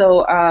right, so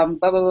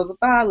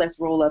let's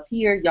roll up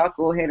here. Y'all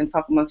go ahead and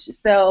talk amongst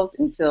yourselves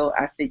until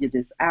I figure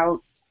this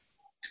out.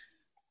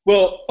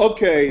 Well,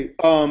 okay.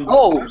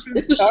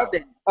 This is what she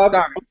said.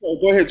 Okay,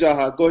 go ahead,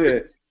 Jaha. Go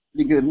ahead.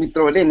 Be good. Let me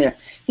throw it in there.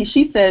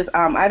 She says,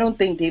 I don't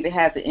think David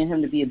has it in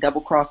him to be a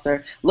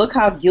double-crosser. Look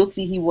how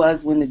guilty he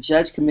was when the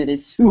judge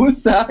committed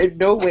suicide.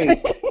 No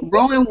way.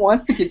 Rowan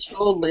wants to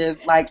control Liv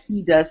like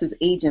he does his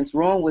agents.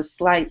 Rowan was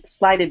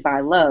slighted by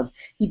love.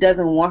 He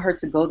doesn't want her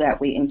to go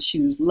that way and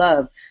choose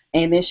love.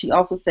 And then she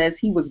also says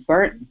he was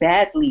burnt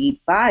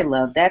badly by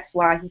love. That's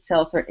why he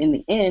tells her in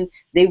the end,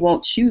 they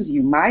won't choose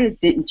you. Maya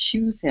didn't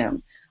choose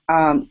him.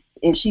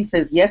 And she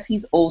says, yes,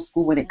 he's old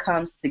school when it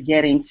comes to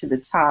getting to the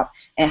top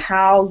and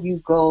how you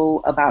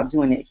go about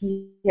doing it.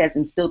 He has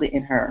instilled it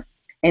in her.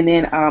 And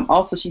then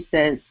also she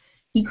says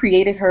he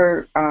created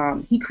her,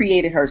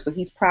 so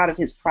he's proud of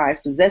his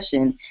prized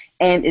possession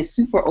and is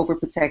super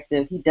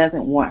overprotective. He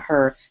doesn't want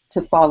her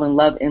to fall in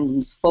love and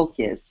lose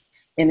focus.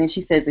 And then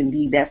she says,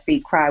 indeed, that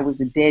fake cry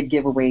was a dead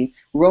giveaway.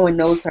 Rowan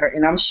knows her,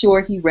 and I'm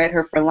sure he read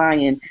her for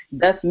lying,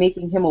 thus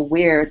making him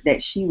aware that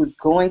she was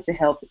going to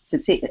help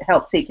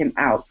take him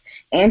out.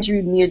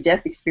 Andrew's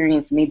near-death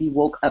experience maybe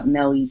woke up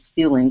Mellie's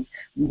feelings.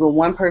 The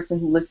one person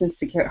who listens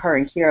to her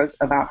and cares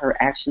about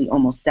her actually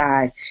almost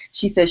died.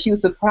 She says she was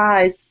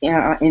surprised,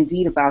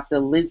 indeed, about the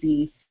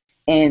Lizzie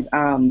and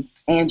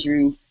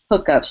Andrew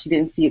hookup. She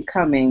didn't see it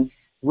coming.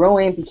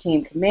 Rowan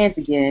became command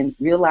again,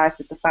 realized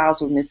that the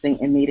files were missing,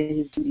 and made it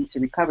his duty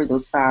to recover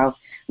those files.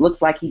 Looks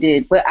like he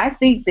did. But I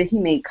think that he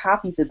made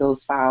copies of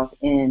those files,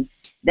 and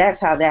that's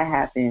how that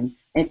happened.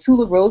 And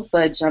Tula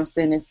Rosebud jumps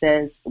in and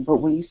says, but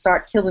when you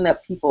start killing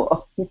up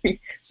people,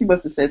 she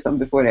must have said something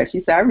before that. She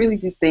said, I really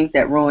do think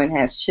that Rowan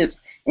has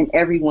chips in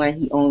everyone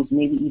he owns,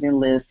 maybe even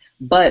Liv.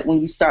 But when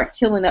you start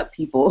killing up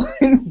people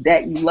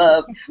that you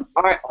love,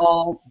 aren't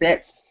all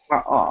bets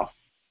off.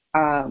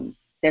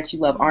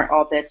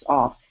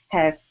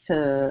 Has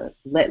to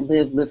let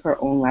Liv live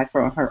her own life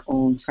on her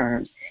own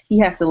terms. He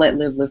has to let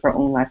Liv live her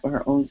own life on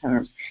her own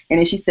terms. And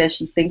then she says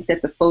she thinks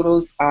that the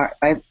photos are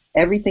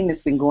everything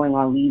that's been going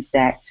on leads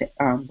back to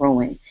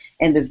Rowan.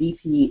 And the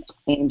VP,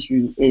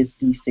 Andrew, is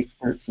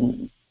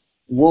B613.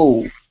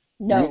 Whoa.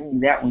 No. I didn't see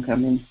that one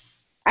coming.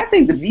 I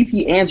think the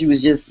VP, Andrew,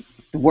 is just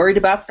worried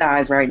about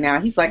thighs right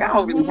now. He's like, I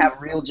don't really have a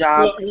real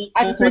job.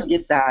 I just want to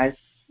get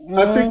thighs.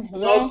 I think he's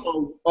Mm-hmm.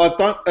 also.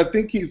 I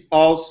think he's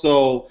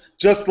also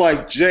just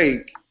like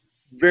Jake,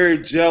 very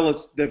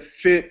jealous that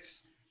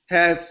Fitz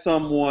has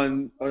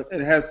someone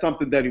and has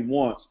something that he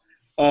wants.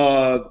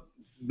 Uh,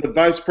 the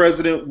vice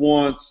president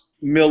wants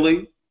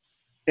Millie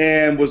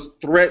and was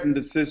threatened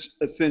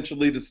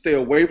essentially to stay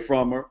away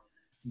from her.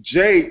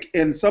 Jake,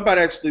 and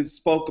somebody actually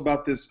spoke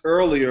about this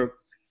earlier.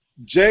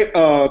 Jake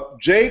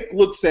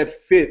looks at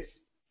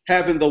Fitz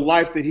having the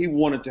life that he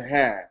wanted to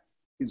have.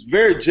 He's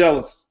very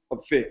jealous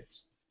of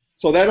Fitz.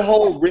 So that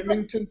whole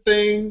Remington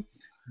thing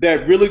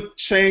that really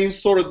changed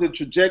sort of the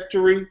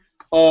trajectory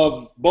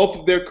of both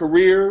of their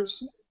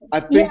careers.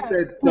 Yeah.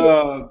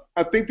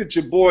 I think that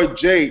your boy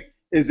Jake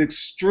is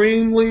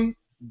extremely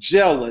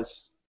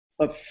jealous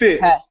of Okay.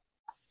 Fitz,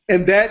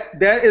 and that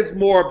is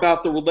more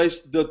about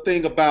the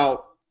thing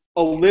about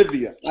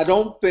Olivia. I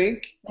don't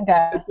think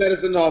Okay. that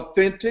is an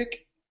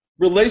authentic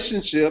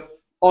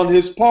relationship on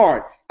his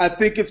part. I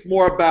think it's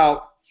more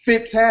about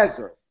Fitz has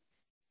her.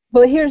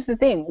 But here's the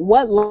thing: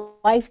 what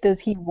life does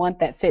he want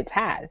that Fitz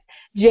has?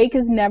 Jake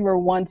has never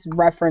once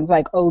referenced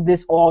like, "Oh,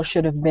 this all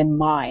should have been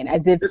mine,"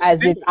 This is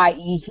as if, it.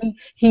 i.e.,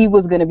 he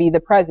was going to be the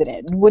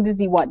president. What does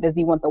he want? Does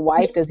he want the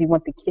wife? Does he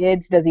want the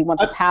kids? Does he want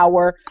the I,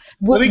 power?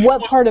 I think he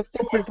What wants part the of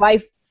Fitz's choice.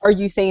 life are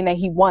you saying that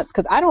he wants?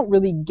 Because I don't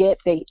really get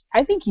that.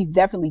 I think he's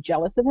definitely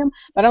jealous of him,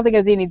 but I don't think it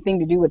has anything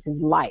to do with his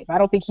life. I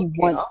don't think he Okay,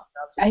 wants.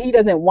 He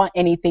doesn't want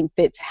anything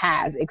Fitz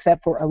has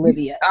except for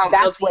Olivia.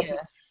 That's what he.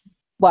 Althea,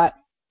 What?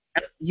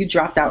 you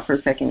dropped out for a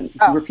second.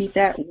 To Oh, repeat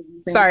that? What were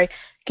you saying? sorry.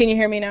 Can you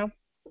hear me now?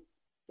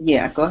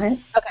 Yeah, go ahead.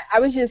 Okay, I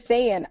was just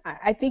saying,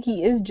 I think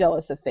he is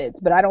jealous of Fitz,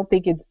 but I don't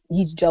think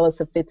he's jealous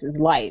of Fitz's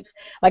life.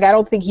 Like, I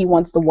don't think he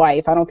wants the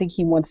wife. I don't think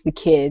he wants the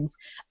kids.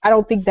 I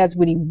don't think that's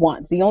what he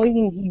wants. The only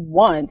thing he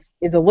wants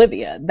is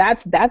Olivia.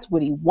 That's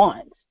what he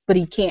wants, but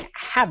he can't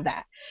have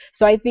that.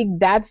 So I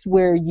think that's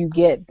where you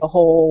get the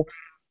whole.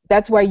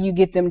 That's why you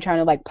get them trying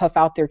to like puff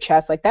out their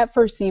chest. Like that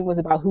first scene was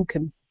about who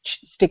can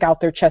stick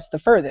out their chest the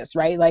furthest,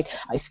 right? Like,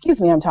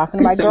 excuse me, I'm talking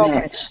to my It's a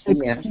girlfriend. match.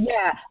 Yeah.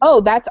 Yeah.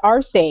 Oh, that's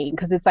our saying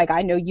because it's like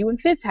I know you and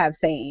Fitz have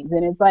sayings,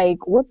 and it's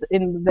like what's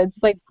and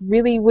that's like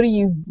really what are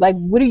you like?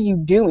 What are you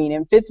doing?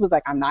 And Fitz was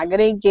like, I'm not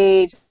gonna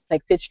engage.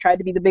 Like Fitz tried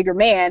to be the bigger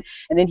man,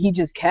 and then he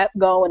just kept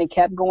going and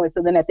kept going.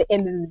 So then at the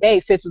end of the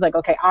day, Fitz was like,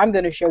 okay, I'm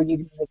gonna show you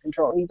the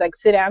control. He's like,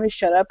 sit down and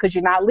shut up because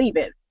you're not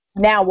leaving.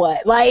 Now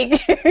what? Like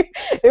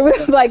it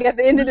was like at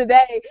the end of the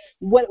day,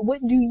 what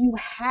do you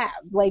have?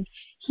 Like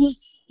he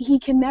he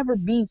can never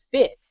be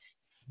Fitz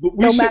But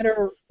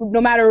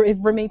no matter if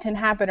Remington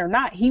happened or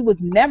not, he was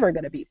never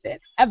gonna be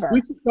Fitz we ever.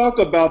 should talk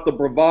about the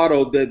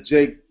bravado that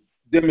Jake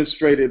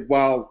demonstrated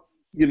while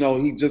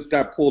he just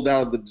got pulled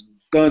out of the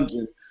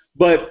dungeon.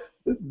 But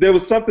there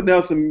was something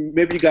else, and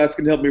maybe you guys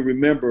can help me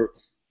remember.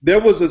 There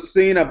was a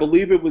scene, I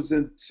believe it was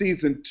in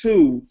season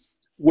two,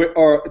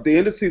 or at the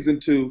end of season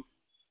two,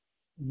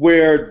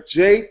 where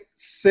Jake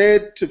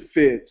said to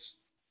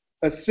Fitz,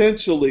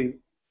 essentially,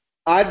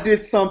 I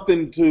did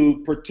something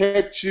to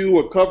protect you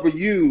or cover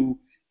you,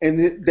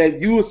 and that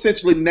you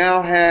essentially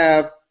now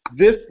have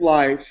this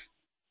life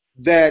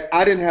that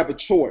I didn't have a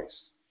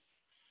choice.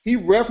 He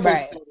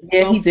referenced Right. that at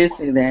Yeah, some he did point.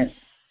 say that.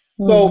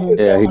 So, Mhm. Yeah,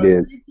 so he I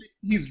did. think that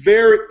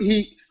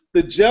he's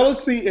the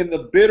jealousy and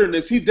the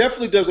bitterness. He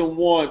definitely doesn't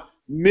want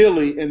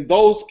Millie and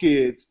those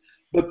kids,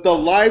 but the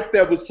life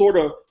that was sort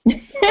of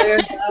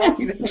planned out.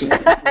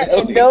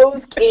 And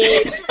those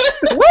kids,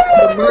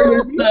 The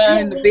murder woo!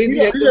 son, the baby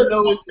that He don't doesn't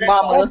know want his that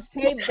life. That mama.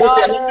 tape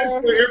But the life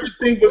daughter. where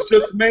everything was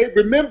just made.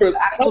 Remember,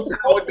 Eiffel Papa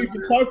Pope Tower.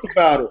 even talked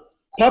about it.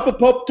 Papa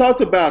Pope talked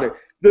about it.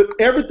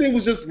 Everything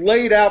was just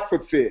laid out for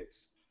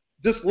Fitz,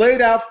 just laid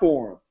out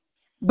for him.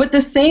 But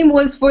the same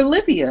was for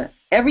Olivia.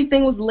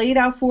 Everything was laid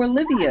out for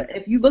Olivia.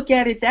 If you look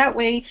at it that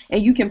way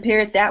and you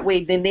compare it that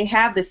way, then they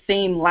have the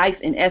same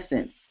life in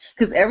essence.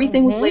 Because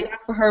everything was Mhm. laid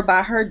out for her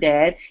by her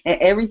dad, and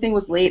everything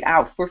was laid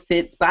out for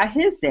Fitz by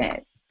his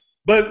dad.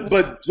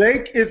 But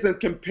Jake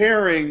isn't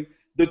comparing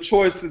the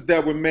choices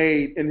that were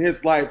made in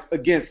his life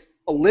against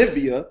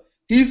Olivia.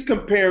 He's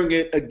comparing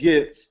it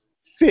against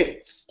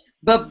Fitz.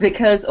 But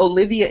because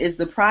Olivia is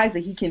the prize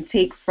that he can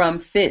take from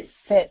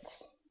Fitz.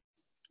 Fitz.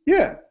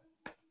 Yeah.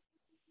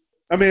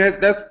 I mean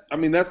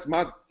that's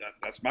my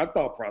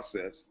thought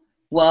process.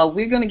 Well,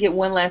 we're going to get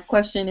one last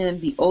question in.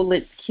 The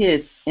Olit's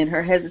kiss and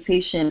her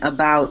hesitation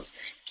about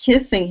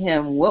kissing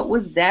him. What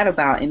was that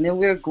about? And then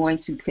we're going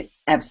to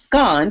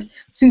abscond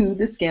to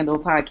the Scandal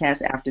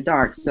Podcast After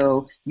Dark.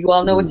 So you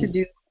all know what to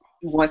do. If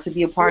you want to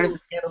be a part of the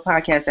Scandal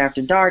Podcast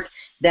After Dark,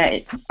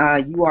 that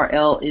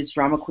URL is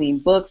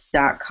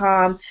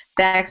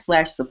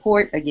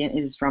dramaqueenbooks.com/support. Again,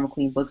 it is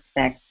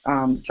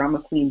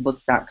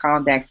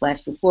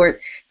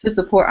dramaqueenbooks.com/support to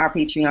support our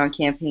Patreon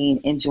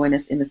campaign and join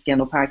us in the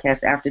Scandal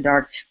Podcast After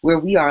Dark, where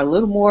we are a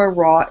little more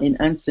raw and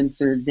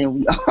uncensored than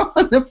we are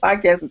on the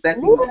podcast, if that's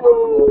even possible.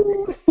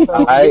 Woo! So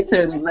we I get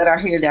to let our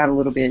hair down a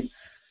little bit.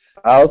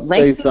 I'll say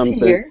Langston's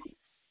something. here.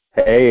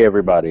 Hey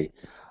everybody.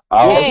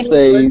 I'll What's Hey. up,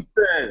 say,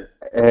 Langston?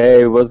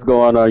 hey, what's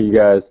going on, you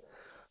guys?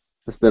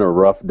 It's been a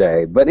rough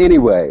day, but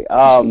anyway,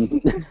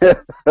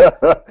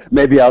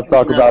 maybe I'll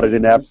talk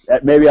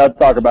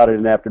about it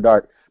in after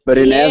dark. But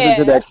in answer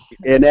to Yeah. that,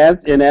 in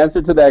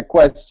answer to that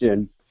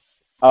question,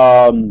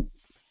 um,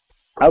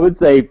 I would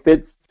say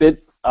Fitz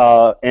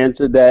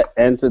answered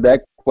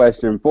that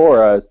question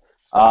for us.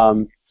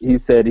 He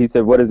said,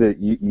 what is it?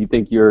 You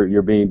think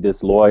you're being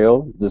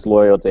disloyal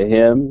to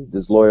him,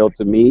 disloyal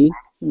to me?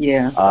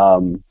 Yeah.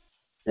 Um,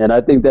 and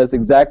I think that's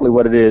exactly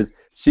what it is.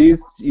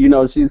 She's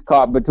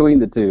caught between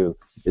the two.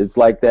 It's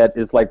like that.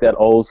 It's like that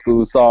old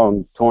school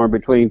song, "Torn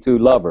Between Two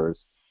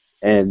Lovers,"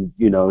 and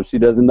she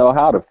doesn't know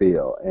how to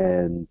feel.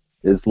 And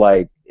it's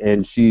like,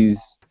 and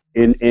she's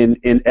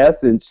in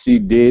essence, she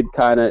did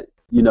kind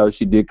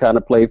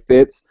of play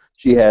Fitz.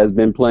 She has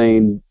been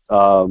playing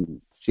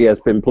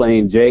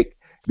Jake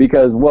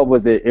because what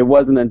was it? It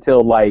wasn't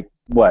until like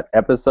what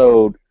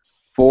episode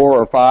 4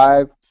 or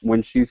 5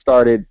 when she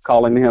started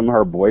calling him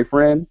her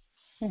boyfriend.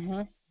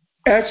 Hmm.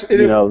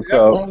 Actually,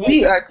 So And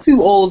we are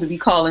too old to be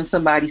calling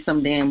somebody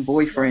some damn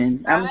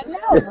boyfriend. I know,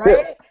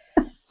 right?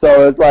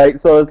 so it's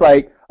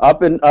like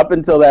up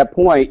until that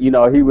point,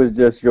 he was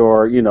just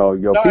your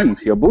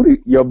piece, your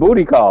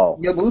booty call,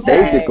 Your boo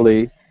thing. Right.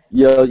 basically.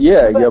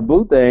 Your But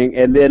boo thing,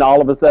 and then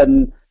all of a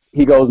sudden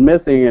he goes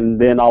missing, and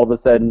then all of a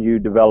sudden you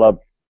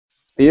develop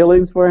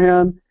feelings for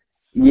him.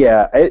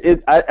 Yeah,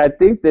 I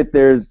think that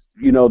there's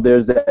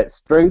that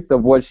strength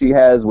of what she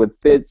has with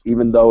Fitz,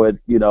 even though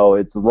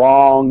it's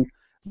wrong.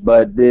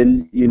 But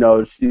then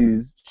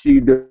she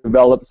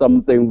developed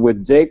something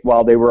with Jake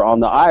while they were on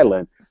the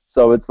island.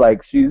 So it's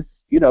like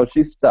she's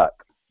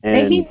stuck,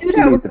 And he and knew she that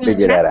needs was to going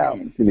figure to that out.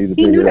 happen. She needs to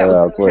He knew figure that that was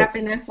out going to quick.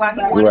 happen. That's why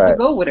he right, wanted to Right,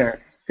 go with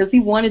her. Because he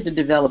wanted to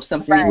develop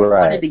something. He right, wanted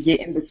right, to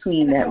get in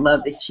between that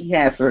love that she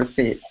had for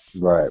Fitz.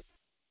 right.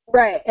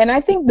 right. And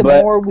I think the But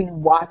more we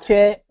watch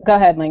it, go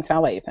ahead, Links.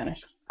 I'll let you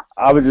finish.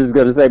 I was just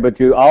gonna say, but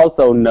you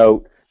also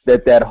note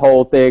that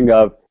whole thing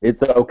of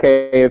 "it's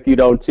okay if you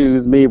don't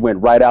choose me" went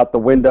right out the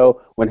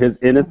window when his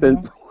Hmm.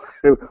 innocence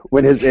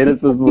when his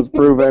innocence was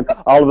proven.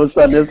 All of a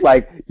sudden, it's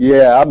like,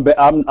 yeah, I'm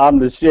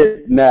the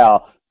shit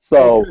now.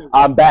 So okay,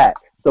 I'm back.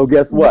 So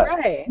guess what?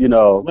 Right.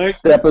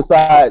 Langston, Step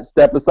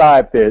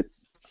aside,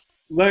 Fitz.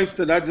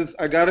 Langston, I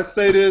gotta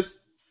say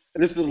this,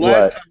 and this is the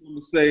last What? time I'm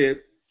gonna say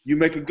it. You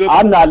make a good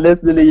I'm point. not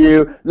listening to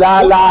you.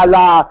 La Nope. la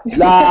la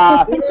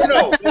la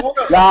No, hold up, hold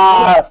up.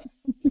 la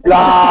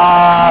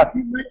la.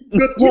 You make a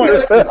good You point. know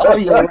this is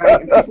audio,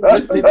 right? And people This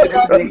listening is to what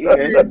this I big was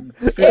saying.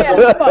 Yeah, screen.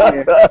 come on.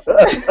 Yeah.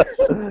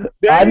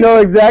 I They know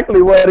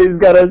exactly what he's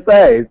gonna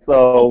say,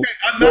 so okay.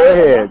 go I'm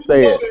not ahead, gonna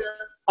say go it. there.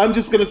 I'm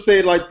just gonna say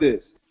it like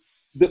this.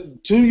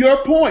 To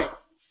your point,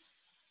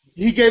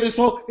 he gave this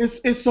whole.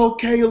 It's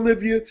okay,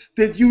 Olivia,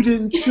 that you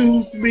didn't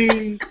choose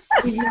me.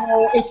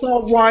 It's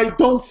all right.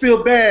 Don't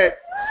feel bad.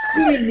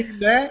 He didn't mean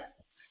that.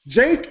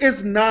 Jake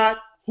is not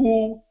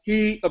who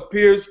he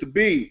appears to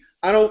be.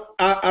 I don't.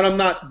 I'm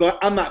not. But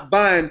I'm not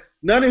buying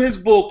none of his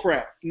bull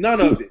crap.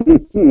 None of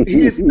it.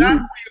 He is not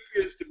who he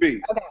appears to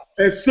be. Okay.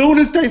 As soon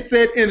as they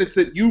said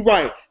innocent, you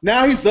right.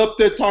 Now he's up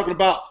there talking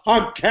about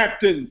I'm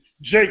Captain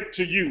Jake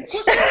to you.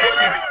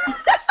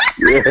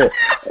 Yeah.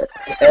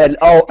 And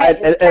oh, Hey,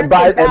 it's and checks and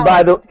by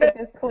balance. the Let's get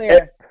this and,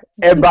 clear.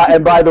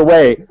 by the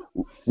way,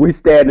 we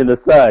stand in the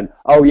sun.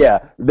 Oh yeah,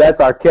 that's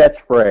our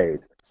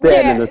catchphrase.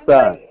 Stand in Yeah, the it's sun.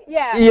 like,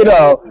 yeah,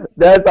 it's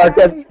That's our right.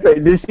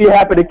 catchphrase. Did she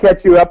happen to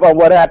catch you up on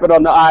what happened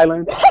on the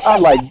island?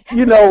 I'm like,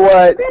 you know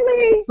what?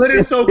 Really? But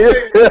it's okay.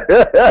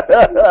 But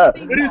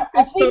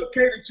I it's think,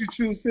 okay that you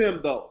choose him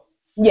though.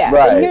 yeah, and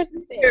Right, here's the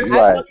thing. It's I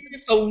right. think,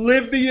 playing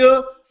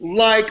Olivia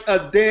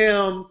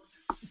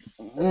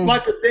mm,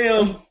 like a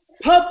damn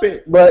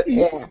puppet. But He's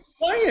yeah,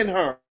 playing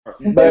her. but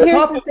And but here's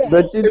the Papa thing.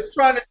 but you is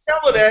trying to tell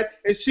her that,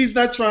 and she's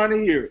not trying to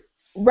hear it.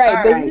 All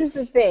Right, but right. here's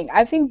the thing.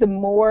 I think the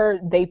more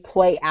they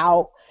play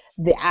out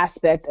the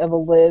aspect of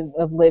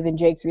Liv and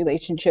Jake's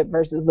relationship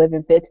versus Liv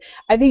and Fitz,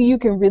 I think you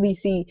can really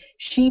see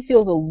she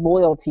feels a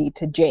loyalty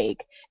to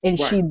Jake and Right.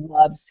 she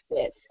loves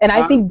Fitz. And I I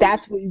think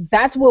agree.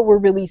 that's what we're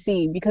really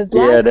seeing because yeah,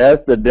 last season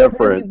that's the it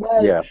really difference. was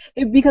Yeah.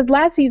 because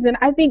last season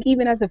I think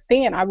even as a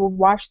fan I would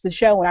watch the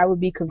show and I would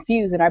be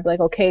confused and I'd be like,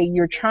 okay,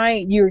 you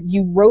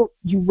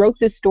wrote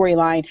this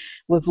storyline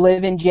with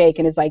Liv and Jake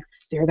and it's like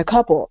they're the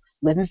couple.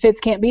 Liv and Fitz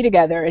can't be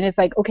together. And it's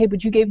like, okay,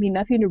 but you gave me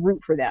nothing to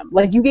root for them.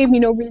 Like, you gave me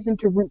no reason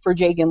to root for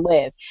Jake and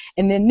Liv.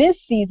 And then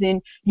this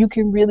season, you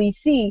can really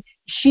see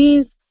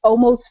she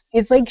almost,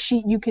 it's like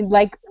you can,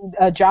 like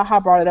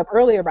Jaha brought it up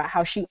earlier about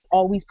how she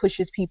always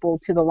pushes people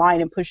to the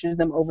line and pushes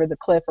them over the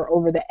cliff or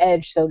over the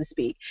edge, so to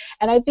speak.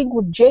 And I think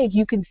with Jake,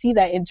 you can see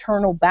that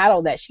internal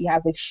battle that she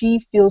has. Like, she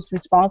feels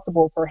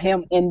responsible for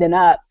him ending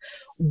up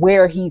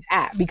where he's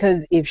at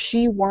because if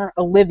she weren't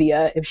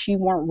Olivia, if she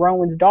weren't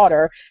Rowan's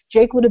daughter,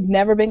 Jake would have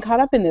never been caught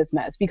up in this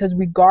mess because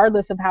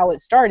regardless of how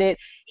it started,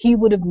 he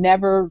would have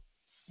never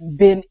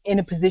been in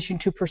a position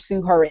to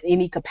pursue her in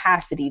any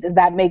capacity. Does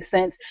that make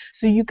sense?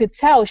 So you could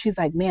tell she's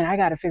like, man, I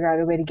got to figure out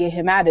a way to get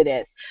him out of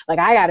this. Like,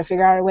 I got to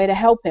figure out a way to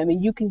help him.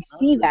 And you can I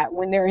see agree. that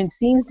when they're in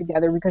scenes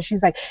together because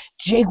she's like,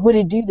 Jake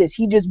wouldn't do this.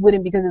 He just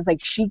wouldn't because it's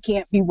like she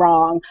can't be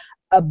wrong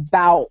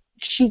about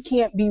she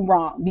can't be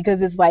wrong,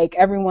 because it's like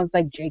everyone's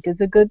like, Jake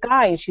is a good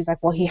guy, and she's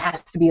like, well, he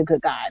has to be a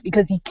good guy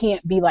because he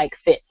can't be like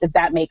Fitz, if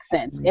that makes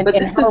sense. But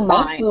In this her is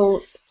mind,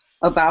 also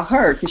about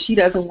her because she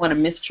doesn't want to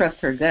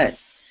mistrust her gut.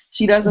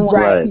 She doesn't want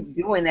Right. to keep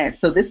doing that.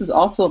 So this is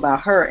also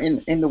about her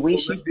and the way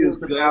she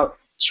feels about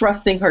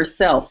trusting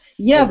herself.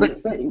 Yeah,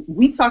 but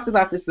we talked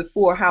about this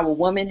before, how a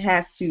woman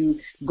has to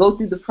go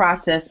through the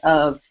process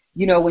of,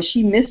 you know, when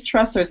she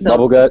mistrusts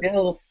herself,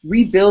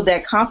 rebuild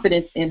that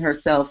confidence in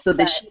herself so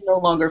that she no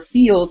longer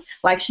feels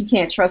like she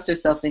can't trust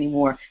herself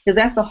anymore. Because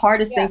that's the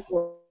hardest thing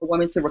for a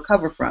woman to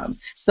recover from.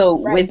 So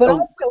with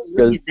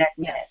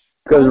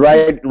because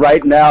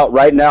right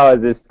now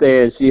as it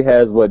stands, she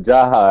has what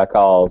Jaha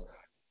calls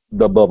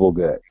the bubble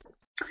gut.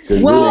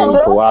 Because it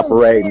ain't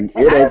cooperating.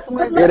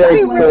 It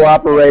ain't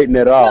cooperating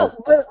at all.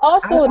 No, but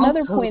also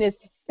another point is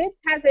Fitz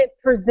hasn't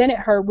presented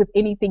her with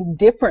anything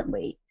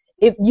differently.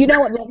 If you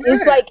know,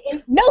 it's like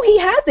no, he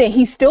hasn't.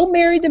 He's still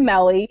married to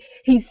Melly.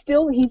 He's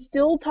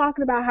still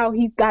talking about how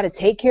he's got to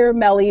take care of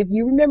Melly. If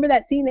you remember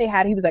that scene they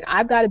had, he was like,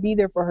 "I've got to be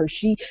there for her.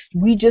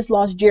 We just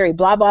lost Jerry.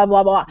 Blah blah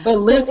blah blah." But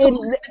Liv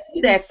told him to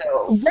do that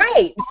though,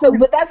 right? So,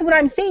 but that's what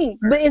I'm saying.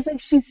 But it's like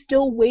she's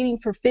still waiting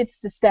for Fitz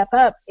to step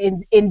up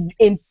and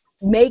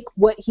make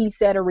what he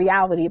said a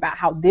reality about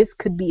how this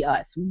could be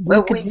us.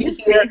 We could be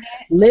here,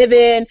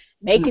 living,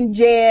 making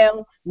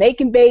jam,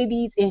 making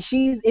babies, and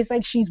it's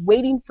like she's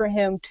waiting for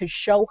him to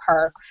show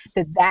her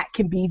that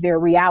can be their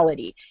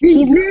reality.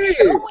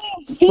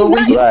 But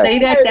when you say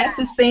that, that's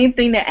the same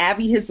thing that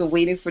Abby has been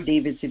waiting for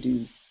David to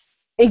do.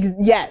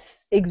 Yes,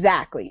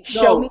 exactly.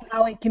 Show me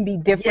how it can be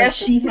different. Yes,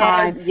 she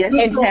has. Yes,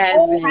 she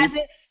has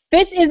been.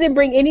 Fitz isn't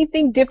bring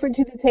anything different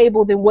to the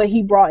table than what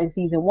he brought in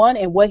season 1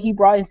 and what he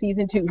brought in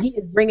season 2. He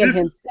is bringing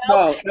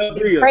himself,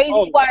 his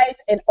crazy wife,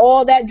 and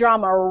all that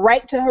drama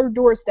right to her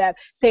doorstep,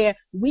 saying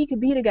we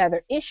could be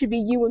together. It should be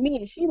you and me.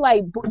 And she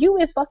like, you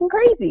is fucking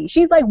crazy.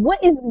 She's like,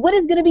 what is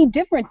going to be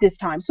different this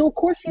time? So of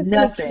course she's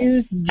going to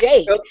choose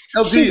Jake.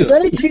 She's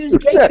going to choose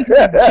Jake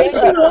because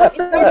Jake wants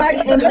somebody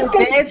in the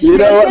bed. You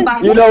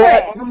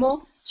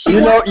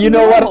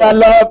know what I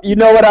love. You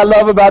know what I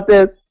love about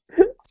this.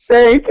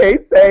 Shane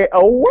can't say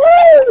a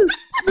word.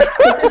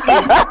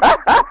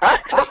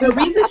 The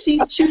reason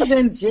she's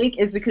choosing Jake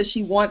is because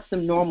she wants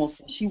some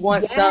normalcy. She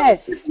wants some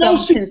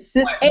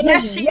consistency.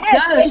 Yes, she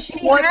does. She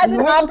wants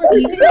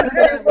normalcy.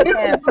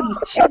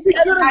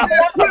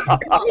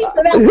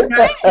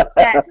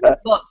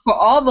 Look, for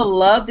all the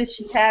love that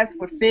she has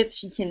for Fitz,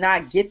 she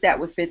cannot get that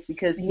with Fitz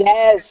because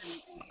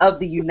of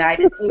the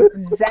United States.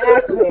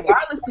 Exactly.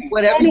 Regardless of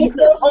whatever you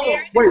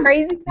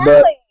crazy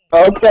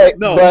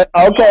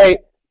okay.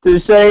 To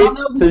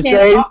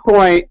Shane's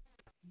point,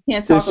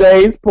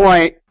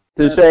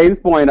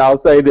 I'll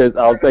say this.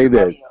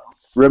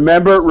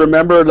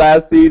 Remember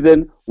last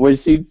season when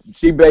she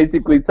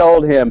basically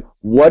told him,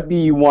 "What do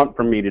you want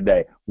from me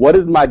today? What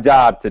is my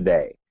job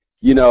today?"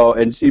 You know,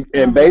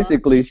 and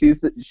basically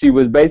she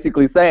was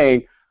basically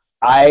saying,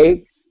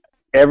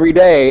 every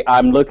day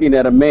I'm looking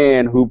at a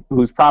man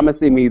who's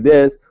promising me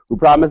this, who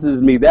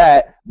promises me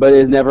that, but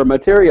it never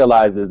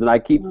materializes, and I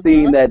keep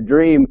seeing that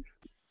dream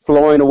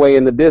flowing away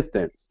in the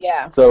distance.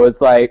 Yeah. So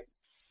it's like,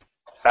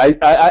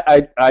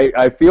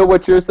 I feel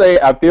what you're saying.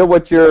 I feel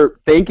what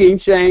you're thinking,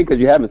 Shane, because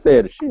you haven't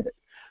said a shit.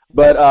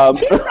 But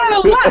he said a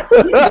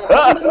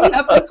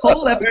lot. This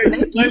whole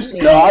episode.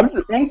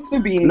 Thanks for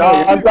being here.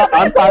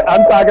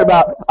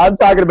 I'm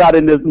talking about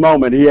in this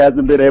moment. He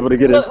hasn't been able to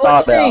get his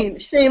thought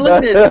out. Shane,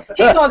 look at this.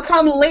 He's gonna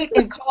come late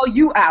and call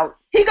you out.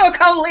 He gonna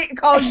come late and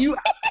call you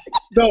out.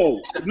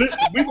 No, listen,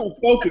 we're gonna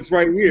focus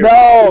right here.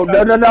 No.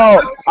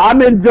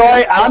 I'm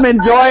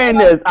enjoying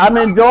this. I'm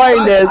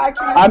enjoying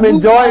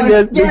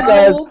this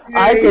because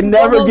I can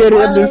never get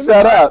him to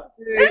shut up.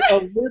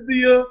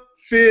 Olivia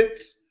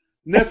Fitz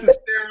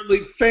necessarily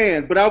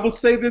fan, but I will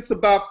say this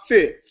about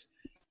Fitz.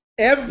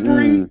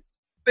 Every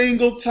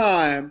single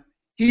time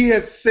he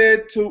has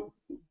said to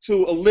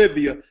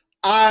Olivia,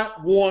 I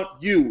want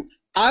you.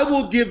 I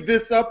will give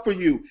this up for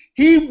you.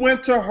 He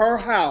went to her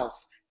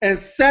house and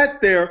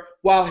sat there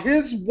while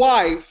his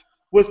wife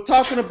was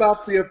talking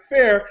about the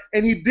affair,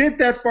 and he did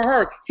that for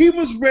her. He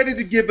was ready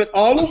to give it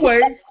all away,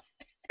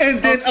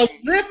 and then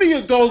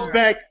Olivia goes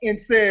back and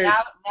says,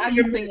 now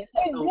you're singing.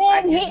 And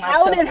then he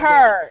outed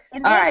her.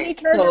 And then he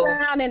turned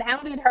around and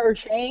outed her,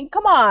 Shane.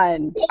 Come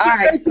on. All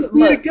right, so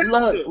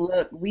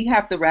look, we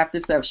have to wrap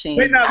this up, Shane.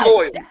 They're not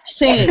loyal.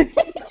 Shane, you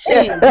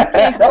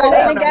can't go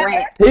on a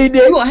rant. He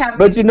did,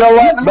 but you know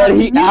what? But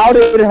he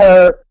outed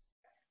her.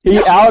 He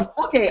outed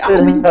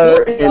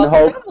her in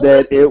hopes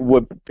that it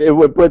would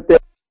put them.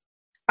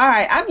 All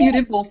right, I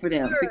muted both of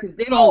them because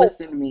they don't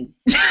listen to me.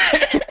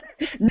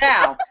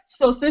 Now,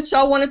 so since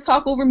y'all want to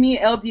talk over me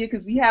and Eldia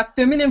because we have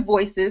feminine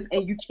voices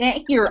and you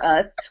can't hear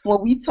us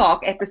when we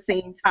talk at the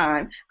same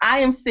time, I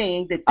am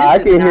saying that this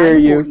is can hear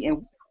you. And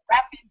we're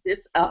wrapping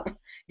this up.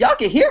 Y'all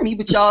can hear me,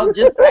 but y'all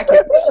just I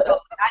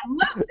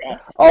love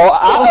that. Oh,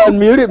 I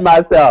unmuted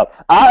myself.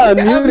 I'll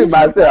mute you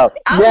again.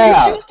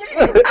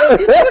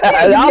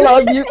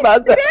 I'll unmute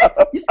myself.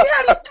 You see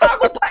how these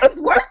toggle buttons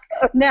work?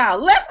 Now,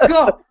 let's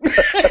go. We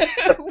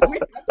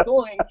are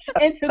going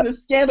into the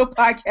Scandal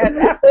Podcast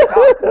After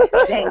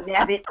Dark. Dang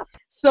nabbit.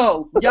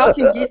 So, y'all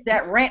can get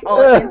that rant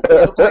on in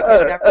Scandal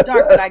Podcast After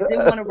Dark. But I did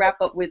want to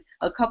wrap up with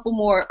a couple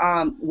more,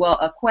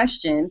 a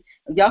question.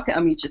 Y'all can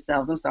unmute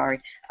yourselves. I'm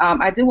sorry.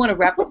 I did want to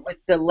wrap up with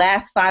the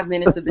last 5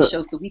 minutes of the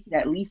show so we can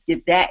at least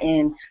get that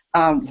in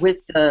with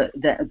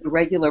the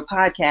regular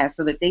podcast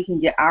so that they can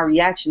get our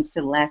reactions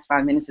to the last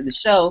 5 minutes of the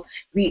show.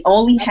 We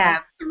only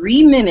have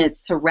 3 minutes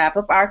to wrap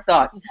up our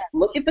thoughts.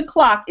 Look at the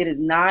clock. It is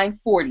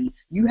 9:40.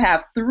 You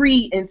have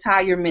 3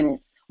 entire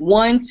minutes.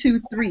 1, 2,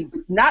 3.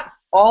 Not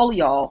all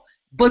y'all,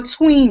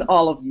 between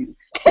all of you.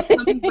 So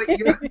tell me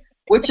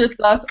what your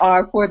thoughts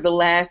are for the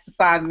last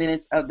 5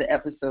 minutes of the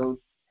episode.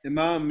 Am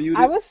I unmuted?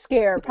 I was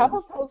scared. Poppa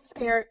Pope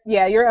scared.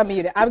 Yeah, you're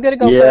unmuted. I'm gonna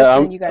go Yeah, first,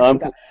 and then you guys can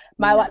go.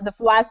 The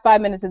last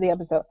 5 minutes of the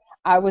episode,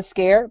 I was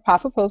scared.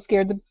 Poppa Pope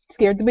scared the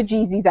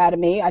bejeezies out of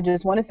me. I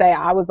just want to say,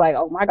 I was like,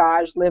 oh my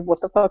gosh, Liv,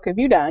 what the fuck have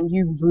you done?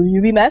 You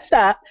really messed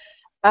up.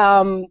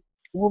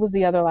 What was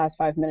the other last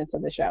 5 minutes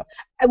of the show?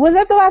 Was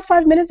that the last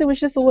 5 minutes? It was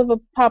just a little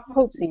Poppa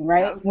Pope scene,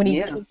 right? When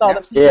he kissed all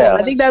the people. Yeah,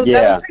 I think that was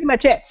pretty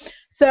much it.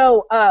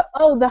 So,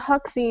 the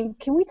Huck scene.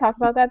 Can we talk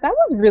about that? That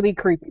was really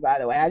creepy, by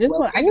the way. I just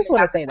want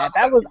to say that.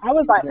 I was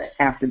like,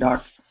 After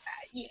Dark.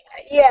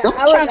 Yeah,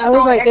 I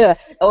was like, yeah.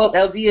 Oh,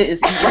 Eldia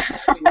is.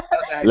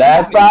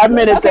 Last 5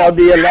 minutes,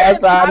 Eldia.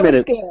 Last 5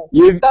 minutes.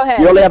 You Go ahead.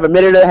 You only have a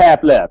minute and a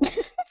half left.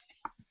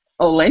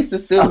 Oh,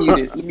 Langston's still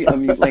muted. Let me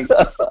unmute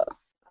Langston.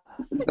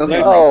 Go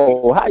ahead.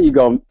 Oh, how you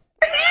going?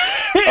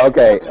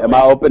 Okay, am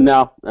I open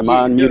now? Am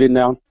I unmuted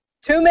now?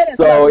 2 minutes.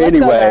 So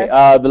anyway,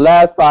 the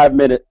last 5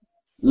 minutes.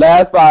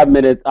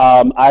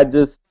 I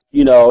just,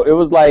 it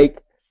was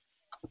like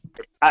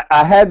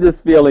I had this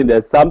feeling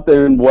that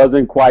something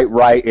wasn't quite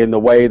right in the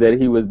way that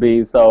he was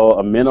being so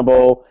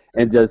amenable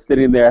and just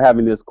sitting there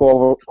having this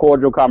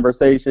cordial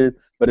conversation.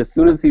 But as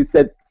soon as he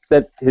set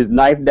his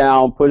knife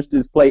down, pushed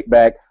his plate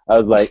back, I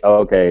was like,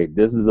 okay,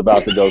 this is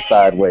about to go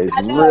sideways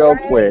real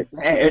quick.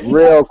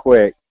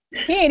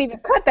 He ain't even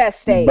cut that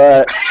steak.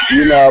 But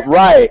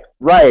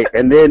right,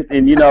 and then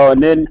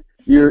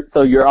you're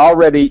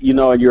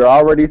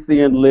already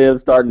seeing Liv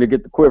starting to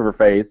get the quiver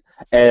face,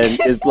 and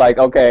it's like,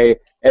 okay,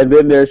 and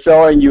then they're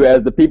showing you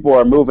as the people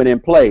are moving in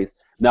place.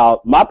 Now,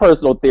 my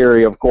personal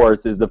theory, of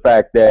course, is the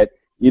fact that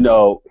he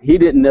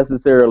didn't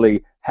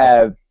necessarily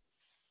have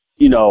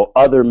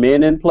other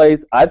men in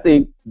place. I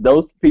think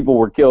those people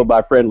were killed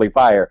by friendly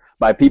fire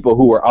by people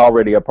who were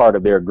already a part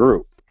of their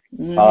group.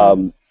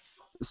 Mm-hmm.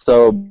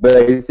 So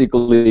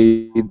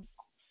basically,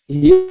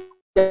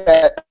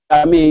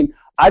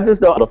 I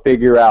just don't know to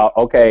figure out,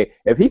 okay,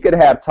 if he could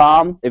have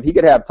Tom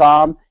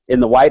in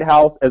the White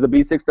House as a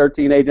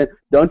B613 agent,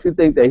 don't you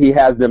think that he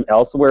has them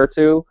elsewhere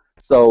too?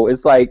 So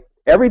it's like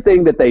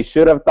everything that they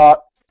should have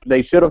thought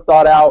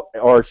out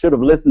or should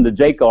have listened to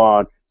Jake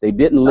on, they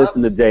didn't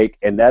listen to Jake,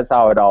 and that's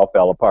how it all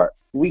fell apart.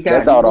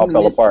 That's how it all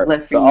fell apart.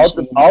 So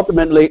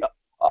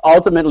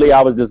ultimately,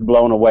 I was just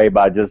blown away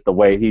by just the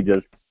way he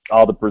just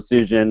all the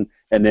precision,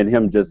 and then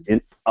him just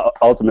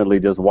ultimately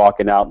just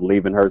walking out and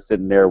leaving her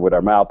sitting there with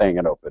her mouth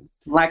hanging open.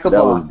 Like a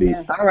boss.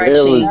 Yeah. All right,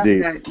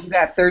 Shane, you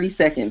got 30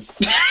 seconds.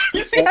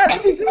 You see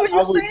how you do what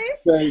you're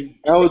saying?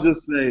 I would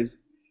just say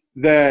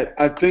that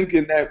I think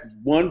in that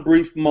one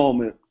brief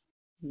moment,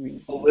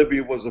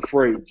 Olivia was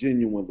afraid,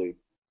 genuinely.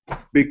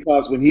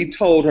 Because when he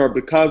told her,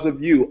 because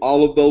of you,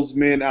 all of those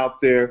men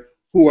out there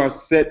who are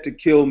set to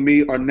kill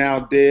me are now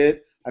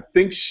dead, I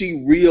think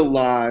she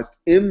realized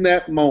in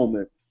that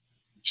moment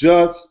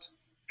just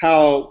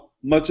how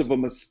much of a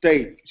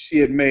mistake she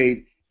had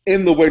made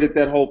in the way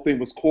that whole thing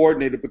was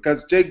coordinated,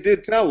 because Jake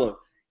did tell her,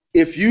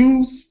 if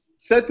you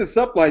set this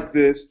up like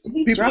this,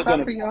 people are going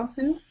to... for y'all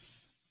too?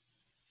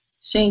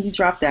 Shane, you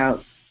dropped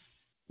out.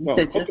 You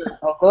said just... Okay.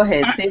 Oh, go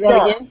ahead. Say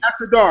that again.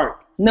 After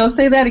dark. No,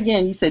 say that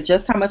again. You said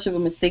just how much of a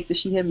mistake that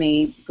she had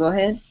made. Go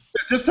ahead.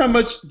 Just how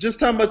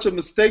much a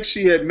mistake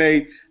she had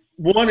made,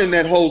 one, in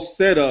that whole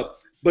setup,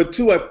 but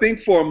two, I think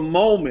for a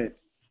moment,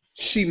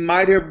 she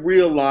might have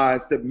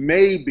realized that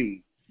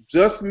maybe,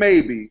 just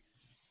maybe,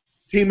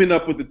 teaming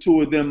up with the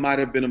two of them might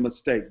have been a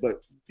mistake.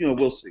 But,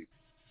 we'll see.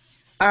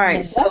 All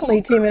right.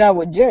 Definitely teaming up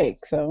with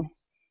Jake, so.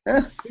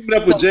 Teaming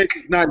up with Jake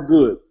is not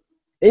good.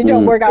 It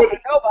don't work out for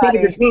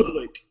nobody.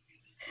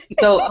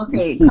 So,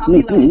 okay,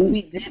 Coffee Lemon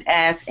Sweet did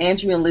ask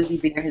Andrew and Lizzie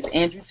Bear, has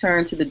Andrew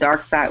turned to the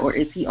dark side or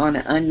is he on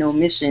an unknown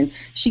mission?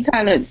 She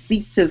kind of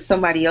speaks to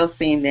somebody else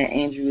saying that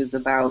Andrew is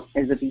about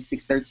as a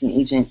B613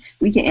 agent.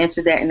 We can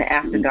answer that in the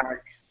After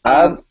Dark.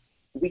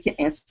 We can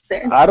answer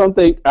that. I don't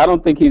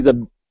think he's a...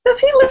 Does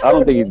he listen? I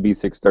don't think he's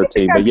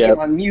B613, but yeah,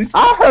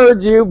 I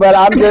heard you, but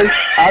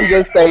I'm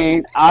just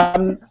saying I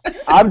don't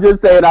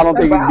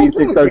think he's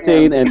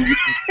B613, and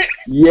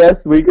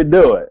yes, we could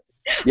do it.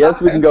 Yes,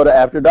 we can go to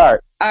After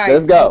Dark. All right,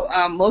 let's go.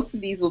 Most of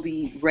these will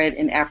be read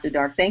in After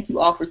Dark. Thank you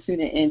all for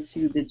tuning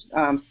into the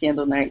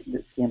Scandal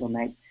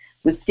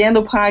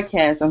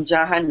Podcast. I'm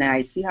Jaha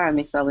Knight. See how I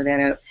mixed all of that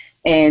up?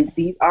 And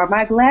these are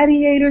my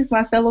gladiators,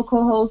 my fellow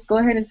co-hosts. Go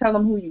ahead and tell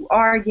them who you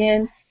are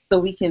again, so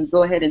we can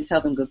go ahead and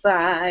tell them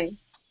goodbye.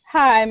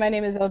 Hi, my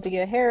name is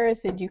Olivia Harris,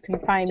 and you can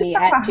find Just me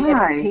have at a Janet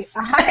hi. T.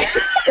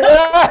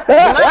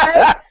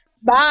 Hi.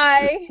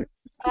 Bye.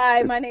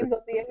 Hi, my name is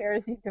Olivia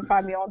Harris. You can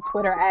find me on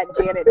Twitter at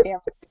Janet Tam.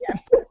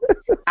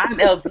 I'm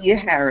Eldia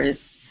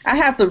Harris. I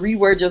have to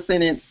reword your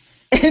sentence,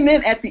 and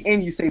then at the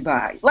end you say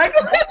bye. Like,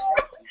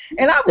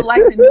 and I would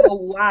like to know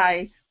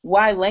why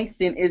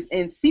Langston is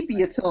in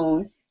sepia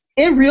tone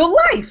in real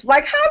life.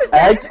 Like, how does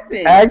that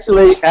happen?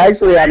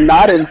 Actually, I'm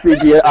not in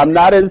sepia. I'm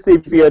not in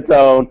sepia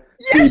tone.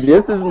 See, Yes,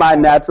 this is my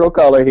natural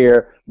color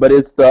here, but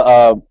it's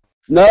the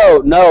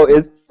no,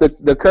 it's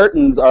the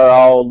curtains are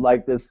all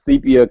like this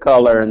sepia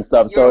color and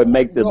stuff, so it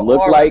makes it your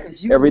look aura, like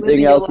because you everything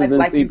living your else is life in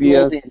like you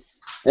sepia. golden.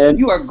 And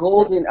You are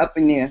golden up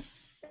in there.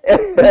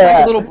 You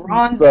like a little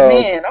bronze so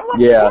man. I'm like,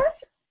 yeah, what?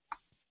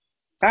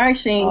 All right,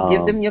 Shane,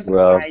 give them your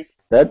well, buys.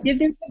 that's Give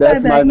them your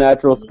that's my bye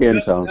natural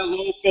skin tone.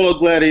 Hello, fellow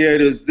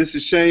gladiators. This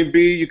is Shane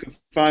B. You can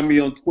find me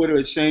on Twitter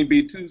at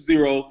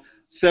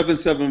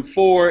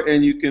ShaneB20774,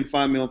 and you can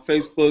find me on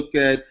Facebook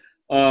at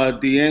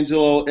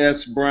D'Angelo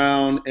S.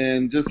 Brown,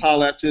 and just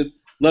holler at you.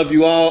 Love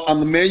you all. I'm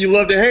the man you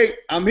love to hate.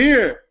 I'm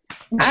here.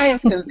 I am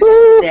convinced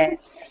that at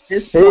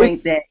this Hey,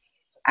 point that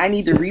I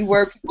need to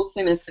reword people's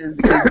sentences,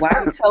 because why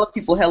are you telling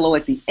people hello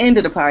at the end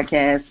of the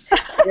podcast?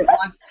 And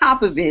on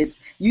top of it,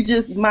 you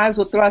just might as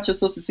well throw out your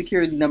social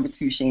security number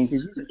too, Shane,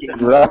 because you just get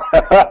me.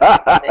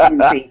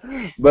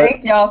 but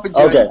Thank y'all for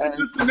okay. joining us.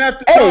 Listen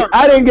after Hey, dark.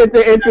 I didn't get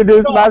to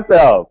introduce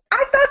myself.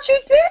 I thought you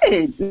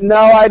did. No,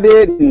 I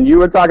didn't. You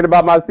were talking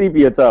about my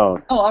sepia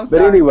tone. Oh, I'm But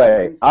sorry.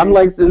 anyway, I'm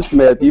Langston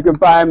Smith. You can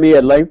find me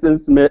at Langston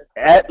Smith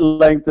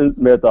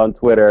on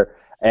Twitter.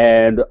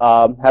 And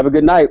have a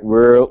good night.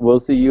 We'll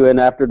see you in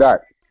After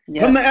Dark. Come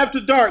Yeah. to after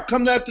dark.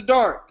 Come to after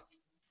dark.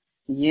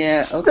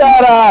 Yeah. Okay.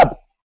 Shut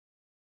up.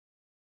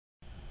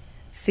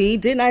 See,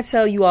 didn't I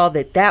tell you all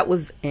that that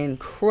was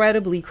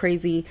incredibly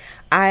crazy?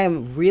 I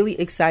am really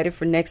excited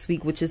for next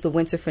week, which is the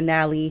winter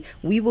finale.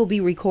 We will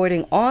be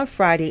recording on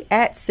Friday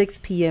at 6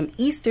 p.m.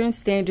 Eastern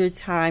Standard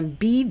Time.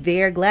 Be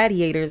there,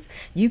 gladiators.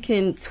 You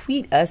can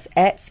tweet us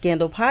at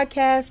Scandal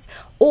Podcast,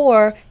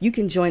 or you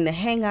can join the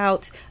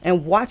Hangout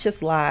and watch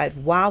us live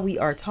while we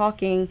are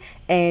talking.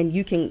 And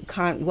you can,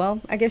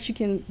 I guess you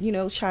can,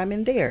 chime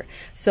in there.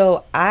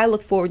 So I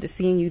look forward to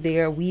seeing you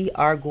there. We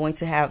are going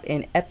to have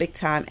an epic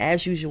time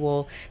as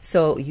usual.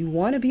 So you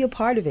want to be a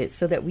part of it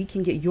so that we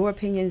can get your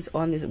opinions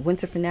on this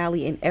winter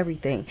finale and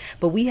everything.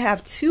 But we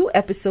have 2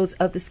 episodes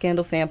of the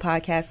Scandal Fan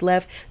Podcast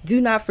left. Do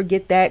not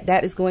forget that.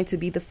 That is going to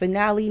be the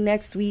finale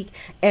next week.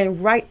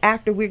 And right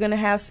after, we're going to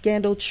have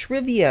Scandal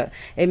Trivia.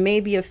 It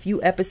may be a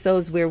few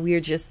episodes where we're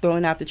just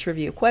throwing out the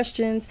trivia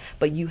questions,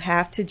 but you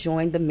have to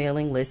join the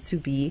mailing list to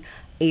be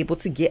able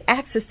to get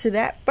access to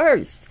that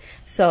first.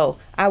 So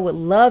I would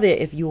love it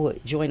if you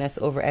would join us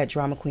over at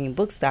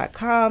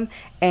dramaqueenbooks.com,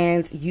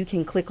 and you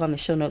can click on the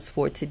show notes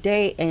for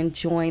today and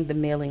join the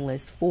mailing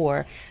list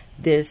for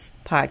this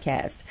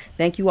podcast.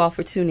 Thank you all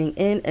for tuning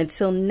in.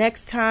 Until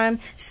next time,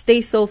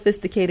 stay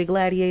sophisticated,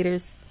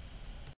 gladiators.